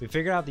 We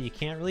figured out that you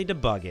can't really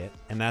debug it,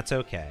 and that's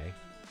okay.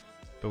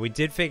 But we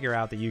did figure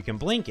out that you can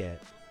blink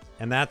it,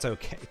 and that's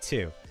okay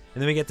too.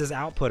 And then we get this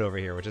output over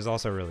here, which is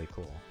also really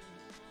cool.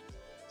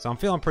 So I'm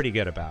feeling pretty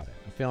good about it.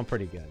 I'm feeling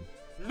pretty good.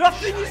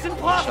 Nothing is I should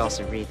impossible.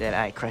 also read that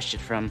I crushed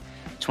it from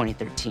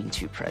 2013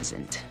 to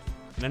present.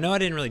 And I know I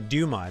didn't really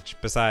do much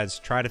besides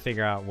try to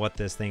figure out what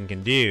this thing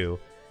can do.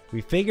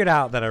 We figured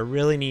out that I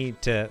really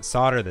need to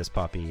solder this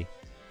puppy.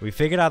 We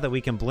figured out that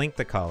we can blink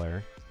the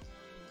color.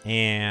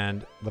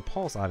 And the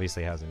pulse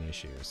obviously has an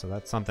issue. So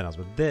that's something else.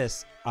 But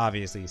this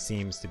obviously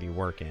seems to be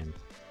working.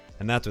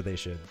 And that's what they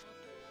should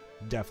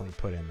definitely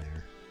put in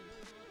there.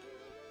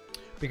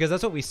 Because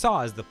that's what we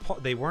saw is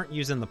they weren't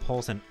using the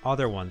pulse in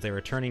other ones. They were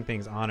turning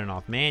things on and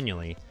off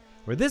manually.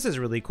 Where this is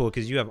really cool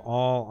because you have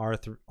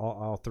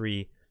all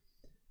three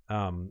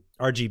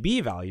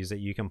RGB values that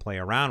you can play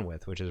around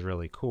with, which is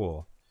really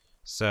cool.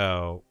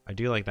 So I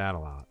do like that a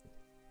lot.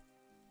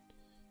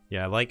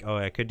 Yeah,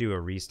 I could do a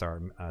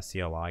restart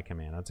CLI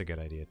command. That's a good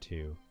idea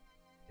too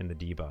in the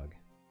debug.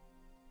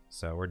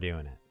 So we're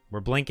doing it.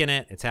 We're blinking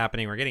it. It's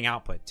happening. We're getting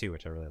output too,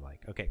 which I really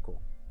like. Okay,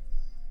 cool.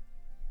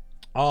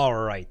 All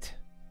right.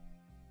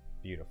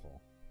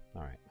 Beautiful.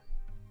 All right.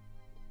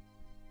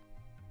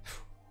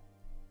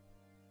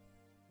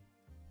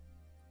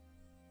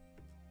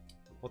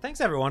 Well,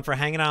 thanks everyone for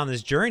hanging out on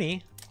this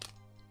journey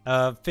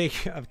of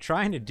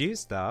trying to do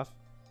stuff.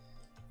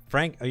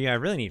 Frank, oh yeah, I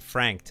really need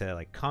Frank to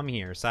like come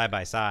here side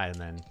by side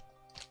and then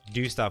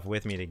do stuff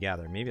with me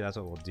together. Maybe that's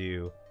what we'll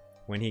do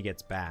when he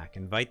gets back.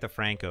 Invite the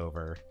Frank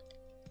over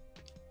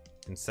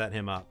and set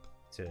him up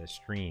to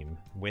stream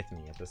with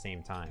me at the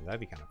same time. That'd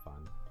be kind of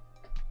fun.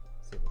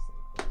 Let's see if this thing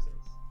closes.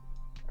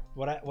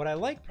 What I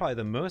like probably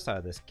the most out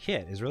of this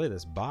kit is really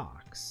this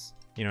box.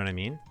 You know what I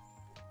mean?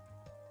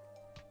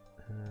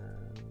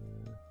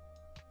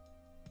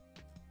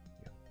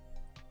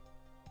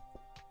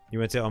 You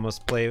went to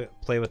almost play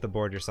with the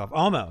board yourself.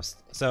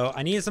 Almost. So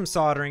I needed some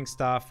soldering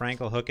stuff. Frank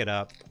will hook it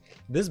up.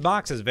 This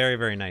box is very,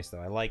 very nice,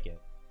 though. I like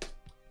it.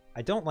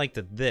 I don't like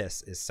that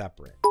this is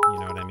separate. You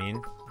know what I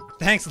mean?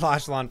 Thanks,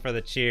 Lashlan, for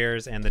the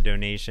cheers and the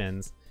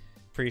donations.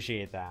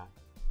 Appreciate that.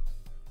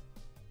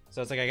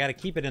 So it's like I got to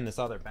keep it in this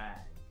other bag.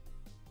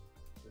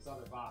 This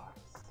other box.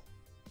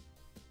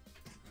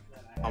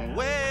 I'm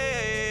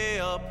way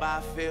up,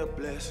 I feel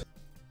blessed.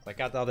 So I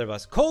got the other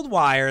bus. Cold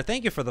Wire,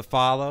 thank you for the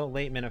follow.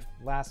 Late minute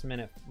follow.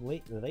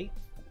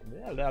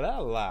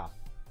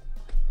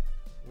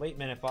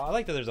 I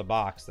like that there's a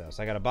box though.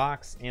 So I got a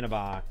box and a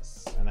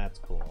box, and that's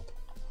cool.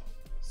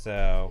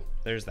 So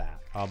there's that.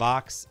 A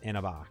box in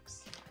a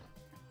box.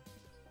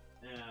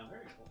 Yeah,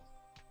 very cool.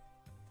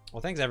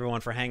 Well, thanks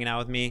everyone for hanging out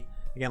with me.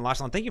 Again,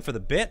 Lashlan, thank you for the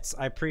bits.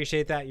 I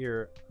appreciate that.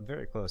 You're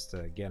very close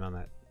to getting on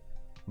that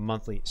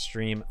monthly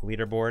stream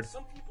leaderboard.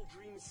 Some people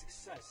dream of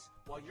success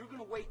while you're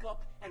gonna wake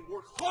up and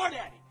work hard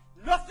at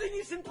it. Nothing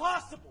is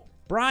impossible.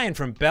 Brian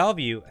from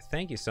Bellevue,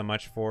 thank you so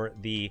much for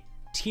the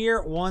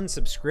tier 1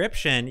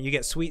 subscription. You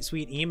get sweet,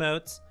 sweet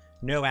emotes,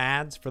 no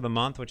ads for the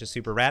month, which is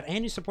super rad.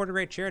 And you support a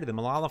great charity, the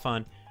Malala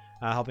Fund,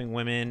 helping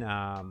women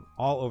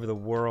all over the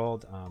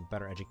world,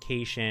 better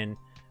education,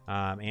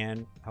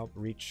 and help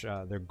reach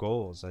their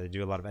goals. They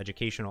do a lot of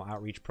educational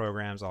outreach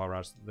programs all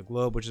around the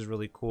globe, which is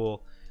really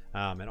cool,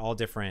 and all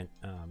different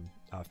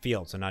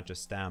fields. So not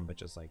just STEM, but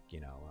just like, you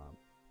know,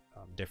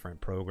 different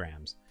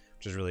programs,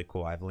 which is really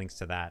cool. I have links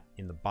to that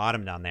in the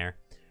bottom down there.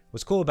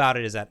 What's cool about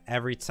it is that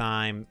every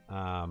time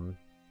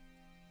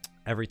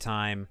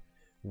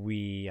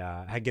we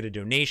get a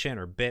donation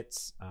or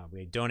bits,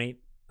 we donate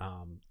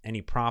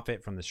any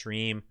profit from the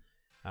stream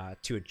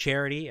to a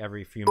charity.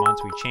 Every few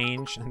months we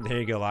change. And there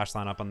you go,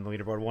 Lashline up on the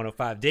leaderboard,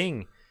 105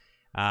 ding.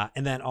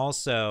 And then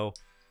also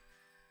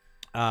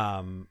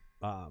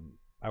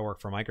I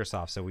work for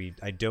Microsoft, so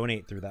I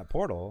donate through that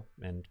portal,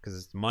 and because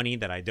it's money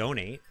that I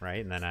donate,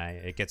 right? And then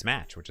it gets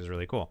matched, which is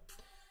really cool.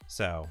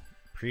 So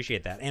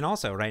appreciate that. And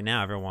also right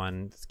now,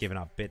 everyone's giving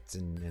out bits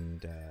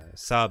and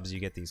subs.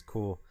 You get these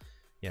cool,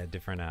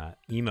 different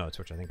emotes,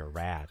 which I think are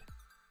rad.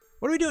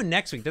 What are we doing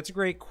next week? That's a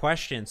great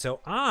question.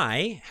 So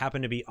I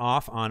happen to be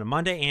off on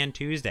Monday and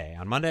Tuesday.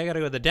 On Monday, I got to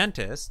go to the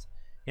dentist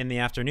in the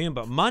afternoon,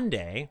 but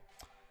Monday,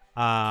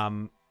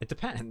 It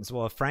depends.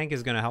 Well, if Frank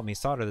is going to help me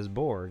solder this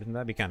board,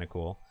 that'd be kind of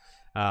cool.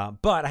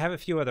 But I have a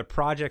few other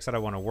projects that I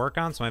want to work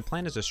on. So my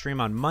plan is to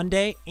stream on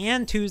Monday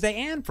and Tuesday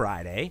and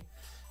Friday.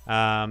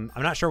 I'm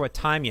not sure what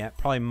time yet.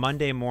 Probably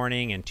Monday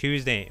morning and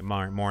Tuesday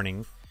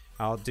morning.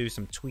 I'll do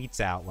some tweets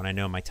out when I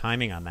know my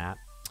timing on that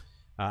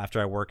after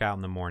I work out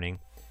in the morning.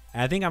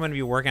 And I think I'm going to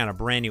be working on a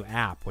brand new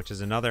app, which is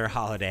another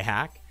holiday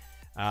hack,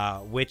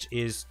 which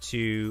is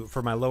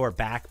for my lower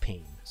back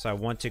pain. So I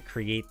want to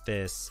create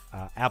this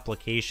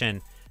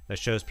application that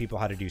shows people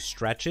how to do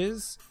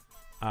stretches.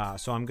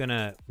 So I'm going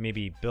to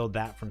maybe build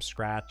that from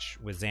scratch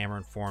with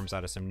Xamarin Forms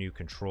out of some new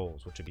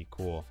controls, which would be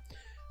cool.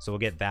 So we'll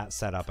get that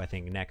set up, I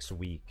think, next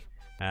week.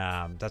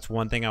 That's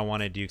one thing I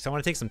want to do, because I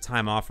want to take some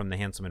time off from the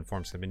Hanselman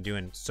Forms, because I've been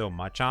doing so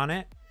much on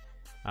it.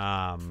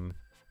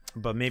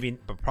 But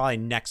probably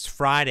next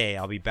Friday,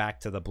 I'll be back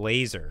to the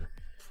Blazor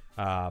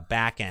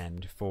back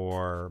end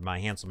for my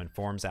Hanselman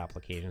Forms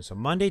application. So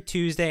Monday,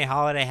 Tuesday,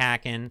 holiday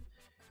hacking.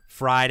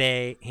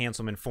 Friday,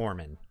 Hanselman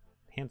Foreman.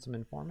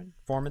 Hanselman Foreman?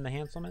 Foreman the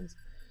Hanselmans?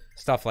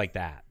 Stuff like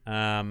that.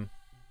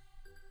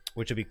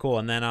 Which would be cool.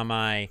 And then on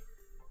my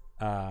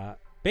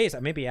base,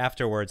 maybe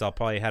afterwards, I'll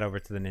probably head over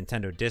to the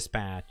Nintendo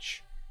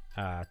Dispatch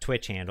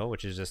Twitch handle,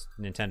 which is just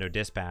Nintendo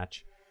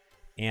Dispatch.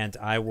 And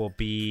I will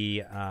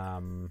be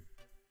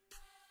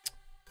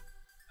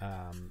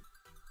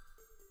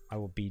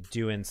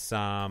doing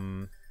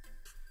some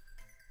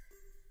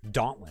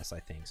Dauntless, I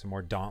think. Some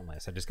more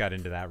Dauntless. I just got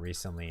into that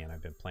recently, and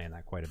I've been playing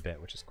that quite a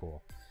bit, which is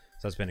cool.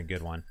 So that's been a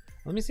good one.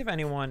 Let me see if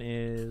anyone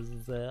is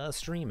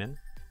streaming.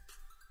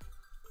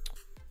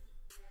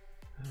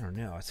 I don't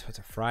know. It's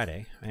a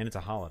Friday, and it's a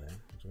holiday.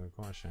 That's a good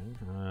question.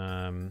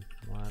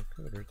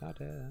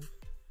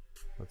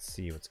 Let's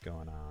see what's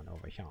going on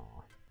over here.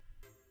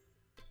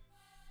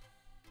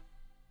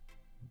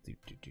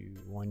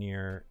 1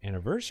 year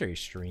anniversary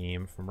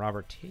stream from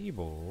Robert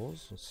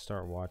Tables. Let's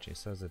start watching. It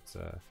says it's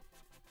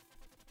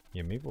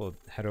yeah, maybe we'll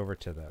head over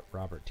to the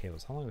Robert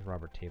Tables. How long has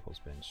Robert Tables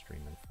been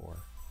streaming for?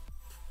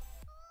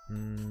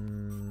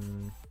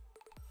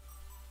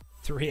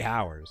 3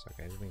 hours.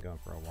 Okay, it's been going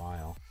for a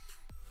while.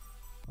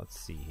 Let's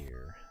see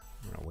here.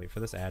 I'm gonna wait for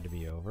this ad to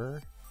be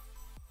over.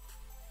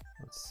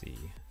 Let's see.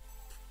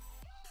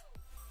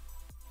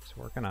 He's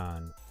working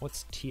on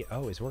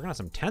he's working on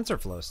some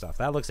TensorFlow stuff.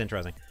 That looks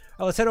interesting.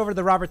 Oh, let's head over to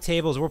the Robert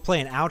Tables. We're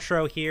playing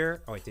outro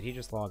here. Oh wait, did he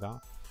just log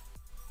off?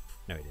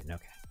 No, he didn't.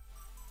 Okay,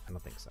 I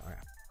don't think so. All right.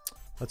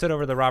 Let's head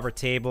over to the Robert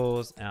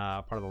Tables,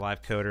 part of the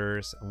Live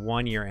Coders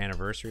 1 year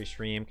anniversary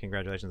stream.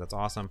 Congratulations, that's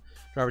awesome.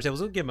 Robert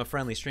Tables, we'll give him a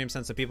friendly stream,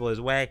 send some people his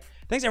way.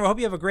 Thanks, everyone. Hope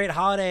you have a great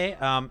holiday.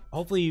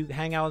 Hopefully you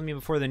hang out with me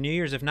before the New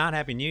Year's. If not,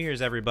 Happy New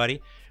Year's,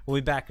 everybody. We'll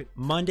be back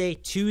Monday,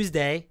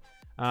 Tuesday,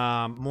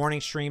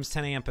 morning streams,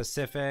 10 a.m.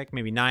 Pacific,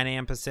 maybe 9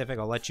 a.m. Pacific.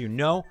 I'll let you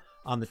know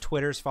on the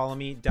Twitters. Follow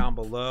me down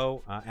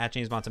below at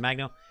James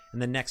Montemagno. And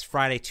then next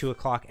Friday, 2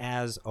 o'clock,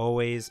 as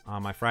always,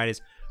 on my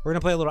Fridays, we're going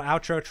to play a little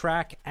outro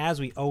track, as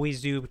we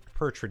always do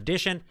per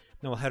tradition.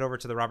 Then we'll head over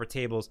to the Robert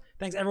Tables.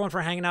 Thanks, everyone, for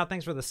hanging out.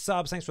 Thanks for the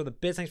subs. Thanks for the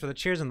bits. Thanks for the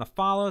cheers and the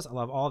follows. I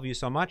love all of you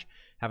so much.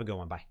 Have a good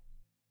one. Bye.